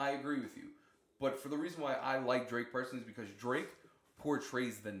 I agree with you. But for the reason why I like Drake personally is because Drake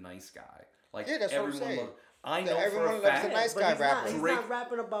portrays the nice guy. Like, Yeah, that's what I'm everyone saying. I That know everyone for a loves fact. the nice But guy he's not, rapper. he's Drake- not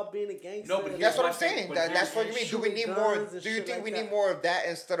rapping about being a gangster. No, but That's what I'm my thing, saying. but That's what you here's- mean. Do we need more? guns and Do you shit think like we that. need more of that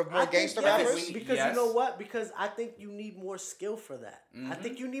instead of more I think gangster yes, rappers? because Yes. you know what? Because I think you need more skill for that. I Mm-hmm.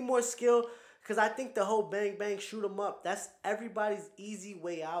 think you need more skill because I think the whole bang bang shoot 'em up. That's everybody's easy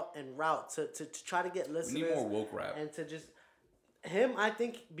way out and route to try to get We listeners. need more woke rap. And to just him, I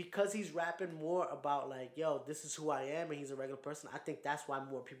think because he's rapping more about like, yo, this is who I am, and he's a regular person. I think that's why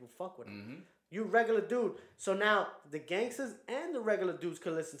more people fuck with him. Mm-hmm. You regular dude. So now the gangsters and the regular dudes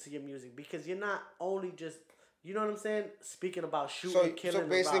can listen to your music because you're not only just, you know what I'm saying, speaking about shooting, killing. So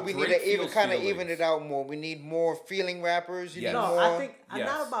basically, about we Drake need to even feels kind of feelings. even it out more. We need more feeling rappers. You Yes. need No, more. I think Yes.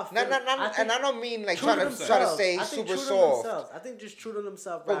 not about Not, feeling. and I don't mean like true trying to themselves. say I think super true to soft. themselves. I think just true to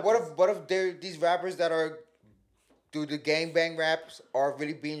themselves. But what if they're these rappers that are do the gangbang raps are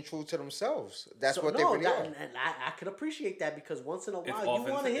really being true to themselves? That's So, what they no, really that, are. and I could appreciate that because once in a It's while you want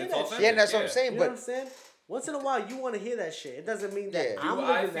to authentic- hear it's that authentic. shit. Yeah, that's what I'm Yeah. saying. You know what I'm But saying? Once in a while you want to hear that shit. It doesn't mean that Yeah. I'm Do living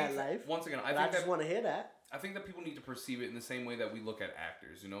I that think- life. Once again, I but think I just that want to hear that. I think that people need to perceive it in the same way that we look at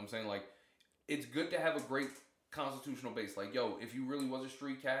actors. You know what I'm saying? Like, it's good to have a great constitutional base. Like, yo, if you really was a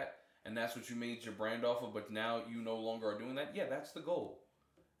street cat and that's what you made your brand off of, but now you no longer are doing that, yeah, that's the goal.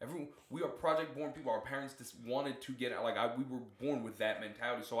 We are project born people. Our parents just wanted to get out. We were born with that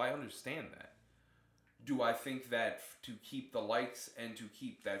mentality, so I understand that. Do I think that to keep the likes and to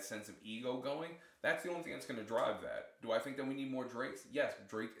keep that sense of ego going, that's the only thing that's going to drive that? Do I think that we need more Drakes? Yes,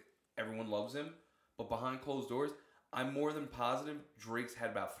 Drake, everyone loves him, but behind closed doors, I'm more than positive Drake's had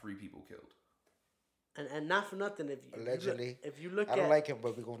about 3 people killed. And not for nothing, Allegedly. if you look I don't at like him,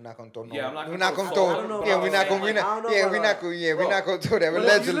 but we're not gonna throw no. Yeah, I'm not we're gonna not throw gonna salt. throw. I don't know Yeah, about we're not all gonna. that. I don't know Yeah, about we're all not that. gonna. Yeah, we're Bro. not gonna throw that. But if you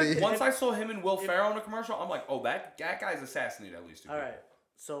look Allegedly. at- Once I saw him and Will Ferrell in a commercial, I'm like, oh, that guy's assassinated at least 2 all people. right,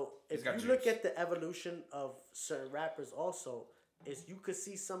 so if got you look juice. at the evolution of certain rappers, also, is you could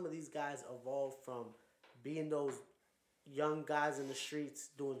see some of these guys evolve from being those young guys in the streets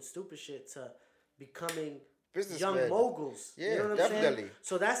doing stupid shit to becoming young Businessmen. moguls. Yeah, you know what I'm definitely. saying?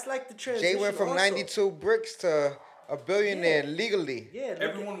 So that's like the transition. Jay went from also. 92 bricks to a billionaire Yeah. legally. Yeah, look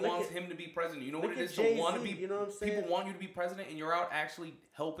Everyone at- look wants at- him to be president. You know look what it at is to want to Jay-Z, be. you know what I'm saying? People want you to be president, and you're out actually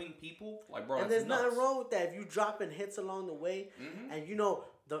helping people. Like, bro, And that's there's nuts. nothing wrong with that. If you dropping hits along the way, Mm-hmm. and you know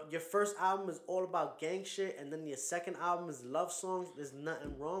your first album is all about gang shit, and then your second album is love songs. There's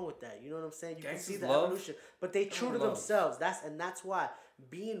nothing wrong with that. You know what I'm saying? You can see Gangsta's the love. evolution, but they true to love. themselves. That's why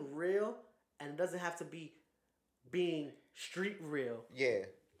being real, and it doesn't have to be being street real, Yeah.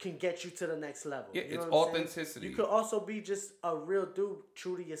 can get you to the next level. Yeah, You know it's what I'm saying? authenticity. You could also be just a real dude,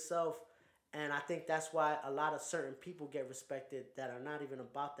 true to yourself. And I think that's why a lot of certain people get respected that are not even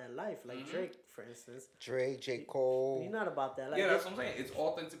about that life. Like Mm-hmm. Drake, for instance. Dre, J. Cole. He's not about that. Like, Yeah, that's what I'm saying. It's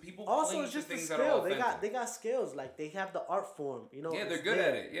authentic. People also, cling it's to just the things that are skill. authentic. They got skills. Like they have the art form. You know. Yeah, they're it's good there.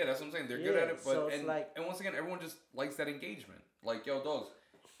 at it. Yeah, that's what I'm saying. They're good Yeah, at it. But so it's like- and once again, everyone just likes that engagement. Like, yo, dogs,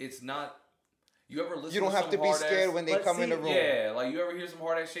 it's not. You ever listen? You don't to have some to be hard scared ass, when they But come in see, the room. Yeah, like you ever hear some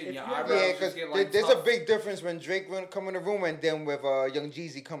hard ass shit and If your you ever- eyebrows Yeah, just because get like there's a tough? big difference when Drake come in the room and then with Young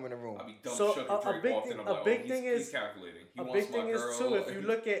Jeezy come in the room. I'd be dumb So, shook a if Drake big walked thing- in. I'm a like, big oh, thing he's is- calculating. He A wants big thing my is girl. too if you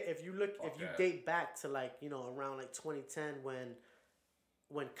look if you that. date back to like around like 2010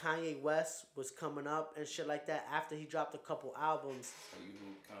 when Kanye West was coming up and shit like that after he dropped a couple albums,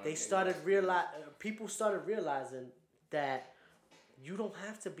 they started people started realizing that you don't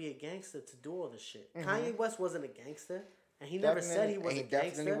have to be a gangster to do all this shit. Kanye West wasn't a gangster, and he never said he was and a he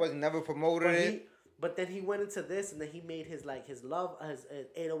definitely gangster. was never promoted But it. but then he went into this, and then he made his love, his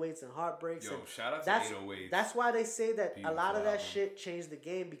 808s and heartbreaks. Yo, and shout out to that's, 808s. That's why they say that a lot of Beautiful that album. shit changed the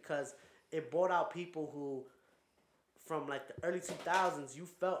game because it brought out people who, from like the early 2000s, you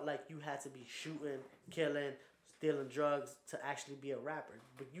felt like you had to be shooting, killing, stealing drugs to actually be a rapper.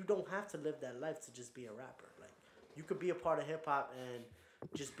 But you don't have to live that life to just be a rapper. Like you could be a part of hip hop and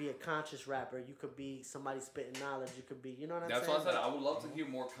just be a conscious rapper. You could be somebody spitting knowledge. You could be, you know what I'm That's saying? why I said I would love to hear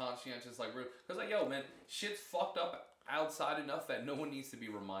more conscientious, like, real. Because, like, yo, man, shit's fucked up outside enough that no one needs to be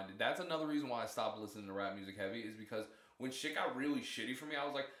reminded. That's another reason why I stopped listening to rap music heavy, is because when shit got really shitty for me, I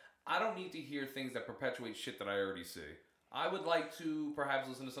was like, I don't need to hear things that perpetuate shit that I already see. I would like to perhaps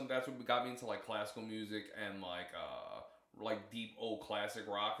listen to something. That's what got me into, like, classical music and, like deep old classic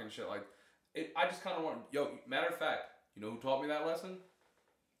rock and shit. Like, I just kind of want, yo, matter of fact, you know who taught me that lesson?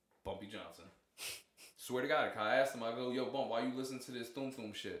 Bumpy Johnson. Swear to God, I asked him, I go, yo, Bump, why you listen to this Thum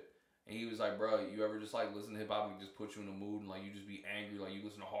Thum shit? And he was like, bro, you ever just like listen to hip hop and it just put you in a mood and like you just be angry, like you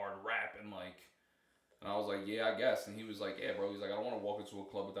listen to hard rap and like, and I was like, yeah, I guess. And he was like, yeah, bro. He's like, I don't want to walk into a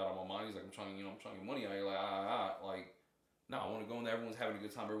club with that on my mind. He's like, I'm trying your money out. You're like, like, no, I want to go in there. Everyone's having a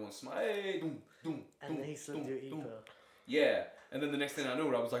good time. Everyone's smiling. Hey, doom, doom, And then he slipped your E-pill. Yeah. And then the next thing I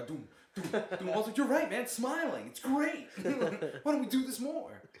knew, I was like, doom, doom, doom. I was like, you're right, man. Smiling. It's great. Why don't we do this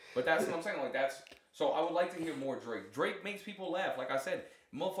more? But that's what I'm saying. Like, that's... So I would like to hear more Drake. Drake makes people laugh. Like I said,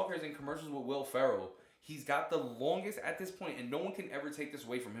 motherfuckers in commercials with Will Ferrell. He's got the longest at this point, and no one can ever take this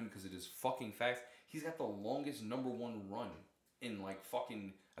away from him because it is fucking facts. He's got the longest #1 run in like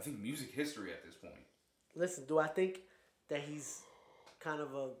fucking, I think, music history at this point. Listen, do I think that he's kind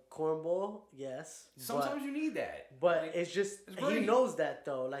of a cornball? Yes. Sometimes you need that. But Like, it's just, it's he great. knows that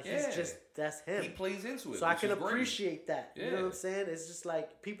though. Like, Yeah. he's just, that's him. He plays into it. So I which can is great. appreciate that. You know Yeah. what I'm saying? It's just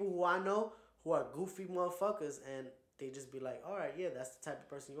like people who I know who are goofy motherfuckers and they just be like, all right, yeah, that's the type of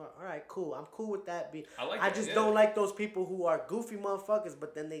person you are. All right, cool. I'm cool with that. I like I that, just yeah. don't like those people who are goofy motherfuckers,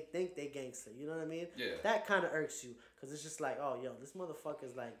 but then they think they gangster. You know what I mean? Yeah. That kind of irks you because it's just like, oh, yo, this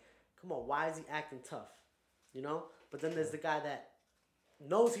motherfucker's like, come on, why is he acting tough? you know. But then there's the guy that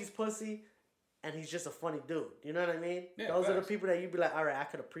knows he's pussy, and he's just a funny dude. You know what I mean? Yeah, Those are the facts. people that you'd be like, all right, I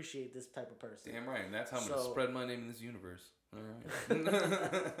could appreciate this type of person. Damn right, and that's how I'm gonna So- spread my name in this universe. All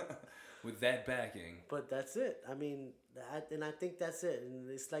right. With that backing. But that's it. I mean, and I think that's it. And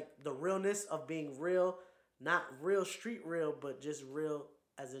it's like the realness of being real, not real street real, but just real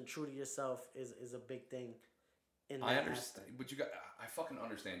as in true to yourself is a big thing. In that I understand, aspect. but I fucking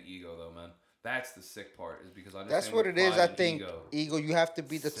understand ego though, man. That's the sick part, is because I understand That's what with it is. pride I and think ego. you have to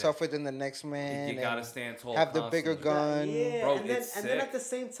be the Sick. tougher than the next man. You gotta and stand tall. have the bigger constantly. gun. Yeah, Bro, and then it's and then sick. at the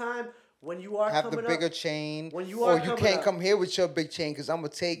same time, when you are Have the coming bigger up, chain. when you or are you coming can't up- come here with your big chain because I'm gonna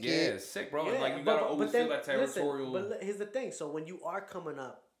take Yeah, it. it's sick, bro. yeah, and like you gotta always feel that territorial. Listen, but here's the thing. So when you are coming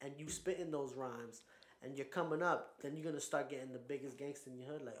up and you spitting those rhymes and you're coming up, then you're gonna start getting the biggest gangster in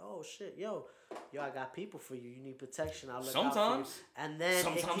your hood. Like, oh shit, yo, I got people for you. You need protection. I'll look out for you. Sometimes. And then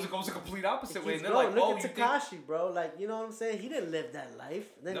Sometimes it goes the complete opposite it way, keeps and they're going. like, "Oh, Look you at think?" Tekashi, bro. Like, you know what I'm saying? He didn't live that life.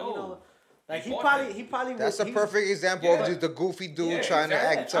 Then No. you know, like He he bought probably it. he probably That's a he- perfect example Yeah. of just the goofy dude Yeah, trying to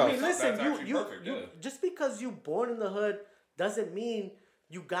exactly. act tough. I mean, listen, That's actually perfect, you yeah. just because you born in the hood doesn't mean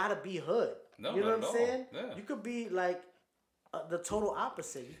you gotta be hood. No, you know not what I'm at all. saying? Yeah. You could be like the total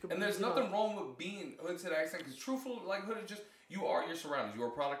opposite. You could And be, there's you know, nothing wrong with being hood to that extent, because truthful, like hood is just, you are your surroundings. You're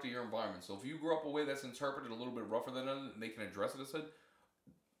a product of your environment. So if you grew up a way that's interpreted a little bit rougher than others, and they can address it as hood,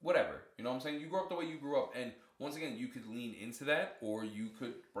 whatever. You know what I'm saying? You grew up the way you grew up, and once again, you could lean into that, or you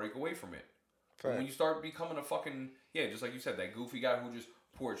could break away from it. And when you start becoming a fucking, just like you said, that goofy guy who just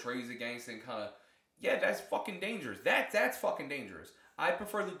portrays a gangster and kind of, that's fucking dangerous. That's fucking dangerous. I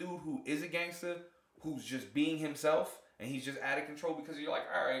prefer the dude who is a gangster, who's just being himself, and he's just out of control, because you're like,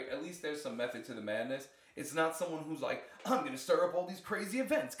 all right, at least there's some method to the madness. It's not someone who's like, I'm going to stir up all these crazy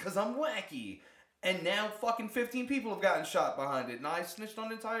events because I'm wacky. And now fucking 15 people have gotten shot behind it, and I snitched on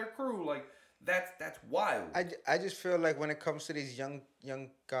the entire crew. Like, that's wild. I just feel like when it comes to these young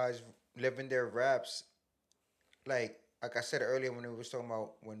guys living their raps, like I said earlier when we was talking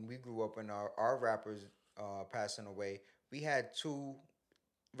about when we grew up and our rappers passing away, we had 2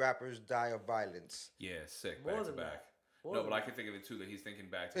 rappers die of violence. Yeah, sick. More Back to than back. that. More No, than but I that. can think of it too, that he's thinking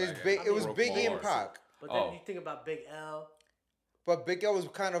back to It was back. big. and It was broke Biggie and bars. Pac, But then Oh. you think about Big L. but Big L was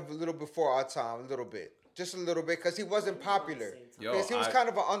kind of a little before our time, a little bit, just a little bit, because he wasn't popular. Yo, Because he was kind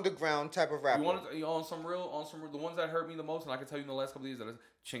of an underground type of rapper. You want to, on some real, the ones that hurt me the most, and I can tell you in the last couple of years, that is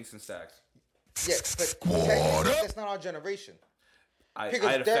Chinks and Stacks. Yeah, but technically, that's not our generation. It Because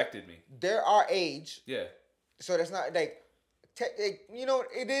they're- affected me. They're our age, Yeah. so that's not like, you know,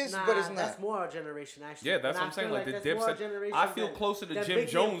 it is, Nah, but it's not. that's more our generation actually. Yeah, that's And what I'm saying. feel Like the that's Dip more our said, generation I feel than- closer to than Jim Biggie and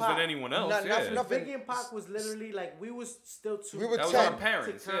Jones than Pac. anyone else. Not- yeah. not- Because nothing- Biggie and Pac was literally like we was still too. We were That was 10. our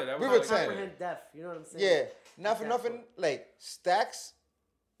parents. Yeah, that was We like, were 10. comprehend deaf. You know what I'm saying? Yeah, not for At that nothing. point. Like Stacks,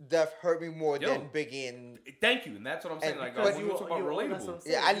 Def hurt me more Yo. than Biggie and. Thank you, and that's what I'm saying. And Like, because when you- you talk about that's what I'm relatable.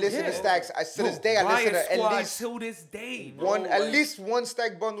 saying. Yeah, I listen to Yeah. Stacks. To this day, I Riot listen to Squad at least till this day, bro. one, at Like, least one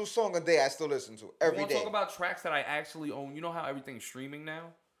Stack Bundle song a day. I still listen to You every want to day. talk about tracks that I actually own? You know how everything's streaming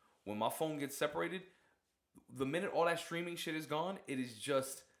now? When my phone gets separated, the minute all that streaming shit is gone, it is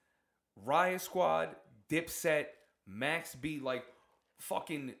just Riot Squad, Dipset, Max B, like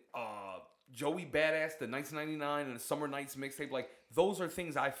fucking Joey Badass, the 1999 and the Summer Nights mixtape. Like, those are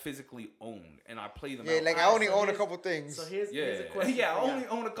things I physically own, and I play them Yeah, out. like I Alright, only so own a here's- couple things. So here's yeah, a question. yeah, I for only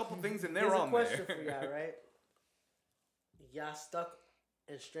y'all. own a couple things, and they're Here's a on question there. for y'all, right? Y'all stuck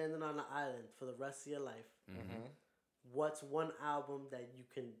and stranded on an island for the rest of your life. Mm-hmm. What's one album that you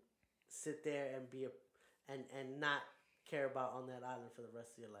can sit there and be and not care about on that island for the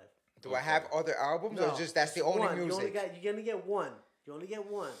rest of your life? Do I have other albums or just that's the just only one. music? You're gonna get one. You only get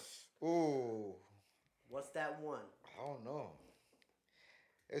one. Ooh, What's that one? I don't know.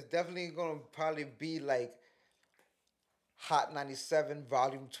 It's definitely gonna probably be like Hot 97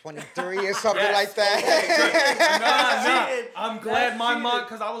 Volume 23 or something Yes, like that. cheating. I'm glad That's my cheating. mind,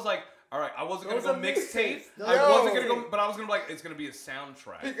 because I was like, all right, I wasn't Those gonna are go mixtape. mixtapes. Those I are wasn't gonna go, mixtapes. but I was gonna be like, it's gonna be a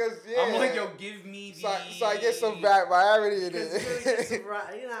soundtrack. Because I'm like, yeah. yo, give me the. So I get some variety in Because you're gonna get some it.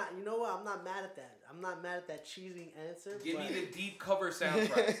 vari- you know what? I'm not mad at that. I'm not mad at that cheesy answer. Give but me the deep cover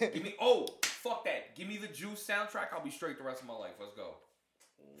soundtrack. Give me, fuck that. Give me the Juice soundtrack. I'll be straight the rest of my life. Let's go.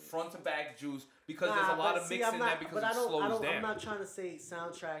 Front to back Juice, because there's a lot but of see, mix I'm in not- that because but it I don't, slows down. I'm not trying to say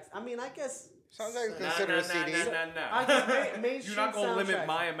soundtracks. I mean, I guess. Sounds like Nah, consider a CD. I guess mainstream You're not gonna limit soundtracks.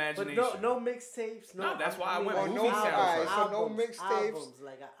 my imagination. But no mixtapes. No, that's why I went Oh, movie no, alright, soundtracks. so no mixtapes. Albums,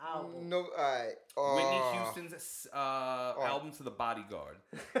 like an album. No, alright. Whitney Houston's album to the Bodyguard.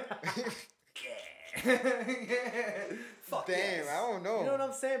 Fuck Damn, yes. I don't know. You know what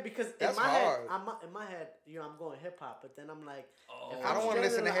I'm saying? Because That's in my hard. head, I'm going hip hop, but then I'm like, if I don't want to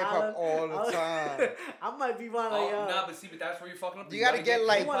listen to hip hop all the time. I might be one Oh, like, nah, but see, but that's where you're fucking up. You gotta get,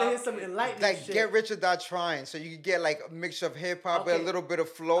 like- I want to hear hip-hop. some enlightening Like shit. Get Rich or Die Trying, so you can get like a mixture of hip hop with Okay. a little bit of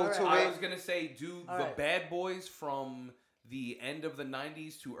flow Alright. to I it. was gonna say, do All the right. Bad Boys from the end of the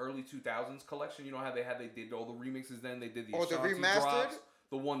 '90s to early 2000s collection. You know how they did all the remixes. Then they did the Oh, the Ashanti remastered? drops,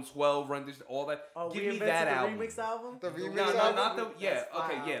 the 112 renditions, all that. Oh, Give we me invented that the album. remix album? The remix No, album? not the yeah. That's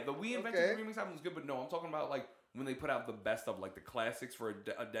Okay, fire. yeah. The We Invented Okay. the remix album was good, but no, I'm talking about like when they put out the best of like the classics for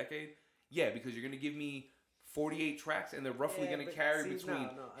a decade. Yeah, because you're gonna give me 48 tracks and they're roughly Yeah, gonna but carry see, between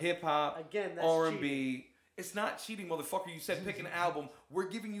no. hip hop, Again, that's R&B. It's not cheating, motherfucker. You said pick an album. We're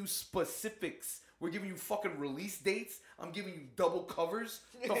giving you specifics. We're giving you fucking release dates. I'm giving you double covers.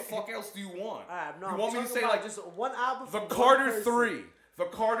 The fuck else do you want? Alright, no, you I'm want me to talking say about like just one album the from one Carter person. 3, the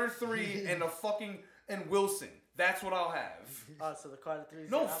Carter 3, and the fucking and Wilson? That's what I'll have. Oh, so the Carter 3 is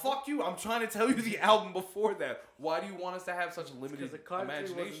No, the album? fuck you. I'm trying to tell you the album before that. Why do you want us to have such Because limited the Carter 3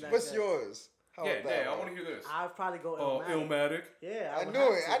 wasn't imagination? that What's good. yours? How Yeah, about that I one? want to hear this. I'd probably go Oh, Illmatic. Illmatic. Yeah, I would knew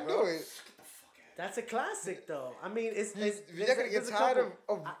have it. to, I bro. knew it. That's a classic, though. I mean, it's You're there's not gonna a- get there's a tired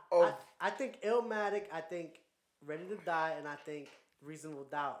couple. of I think Illmatic, I think Ready to Die, and I think Reasonable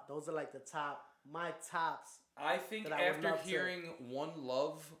Doubt. Those are like my tops. I think that I would after love to- hearing One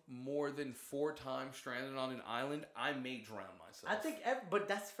Love more than 4 times stranded on an island, I may drown myself. I think, but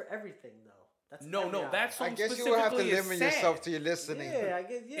that's for everything, though. That's No, every no, album. that song I guess you specifically would have to is limit sad. yourself to your listening. Yeah, I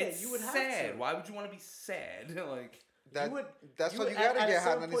guess. Yeah, It's you would have sad. to. Why would you want to be sad? Like, That, You would- that's why would- you gotta at a get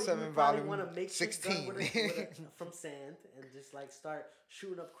Hot certain point, 97 you would probably volume wanna make shit done 16. from sand and just like start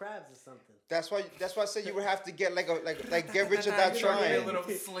shooting up crabs or something. That's why I said you would have to get like Get Rich or Die you know, get a Trying. little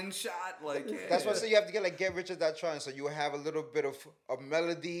slingshot. Like, yeah. That's why I say you have to get like Get Rich or Die Trying, so you will have a little bit of a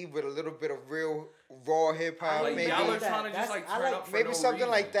melody with a little bit of real raw hip hop, Like, maybe y'all are that. trying to just That's- like I turn like- up for maybe no something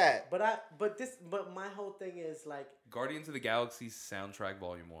like reason. that. But my whole thing is like, Guardians of the Galaxy soundtrack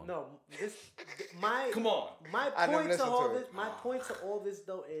volume 1. no, my Come on. My I never point to listened all to this, it. my point to all this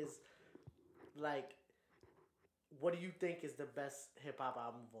though is like, what do you think is the best hip hop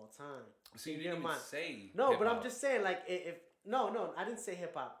album of all time? So you In didn't your even mind. say No, but I'm hip-hop. just saying like if no, I didn't say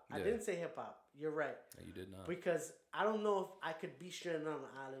hip hop. I Yeah. didn't say hip hop. You're right. No, you did not. Because I don't know if I could be stranded on an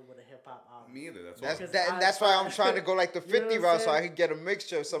island with a hip hop album. Me either. That's That's why. Because and that's why I'm trying to go like the You know 50 what I'm route, so I saying? could get a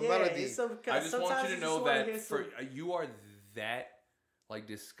mixture of some melody. it's some- I just want sometimes you to just know wanna that hear for some- you are that like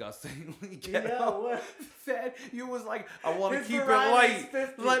disgustingly Yeah, ghetto. what? That you was like, I want to His keep it variety is light.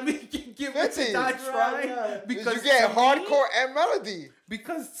 50. Let me give it 50. to die Right, trying yeah. because you get to me- hardcore and melody.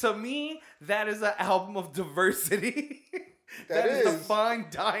 because to me that is an album of diversity. That is the is. fine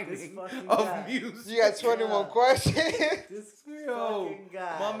This dining fucking of guy. music. You got 21 Yeah. questions. This Yo, fucking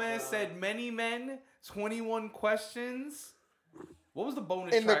guy. my man bro. said many men, 21 questions. What was the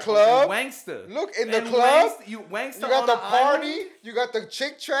bonus In the track? club? Wankster. Look, in the And club, Wankster You on got the an party, island? you got the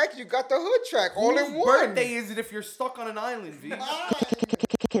chick track, you got the hood track, all Whose in one. birthday is it if you're stuck on an island, V?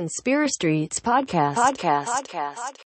 Conspiracy Streets Podcast.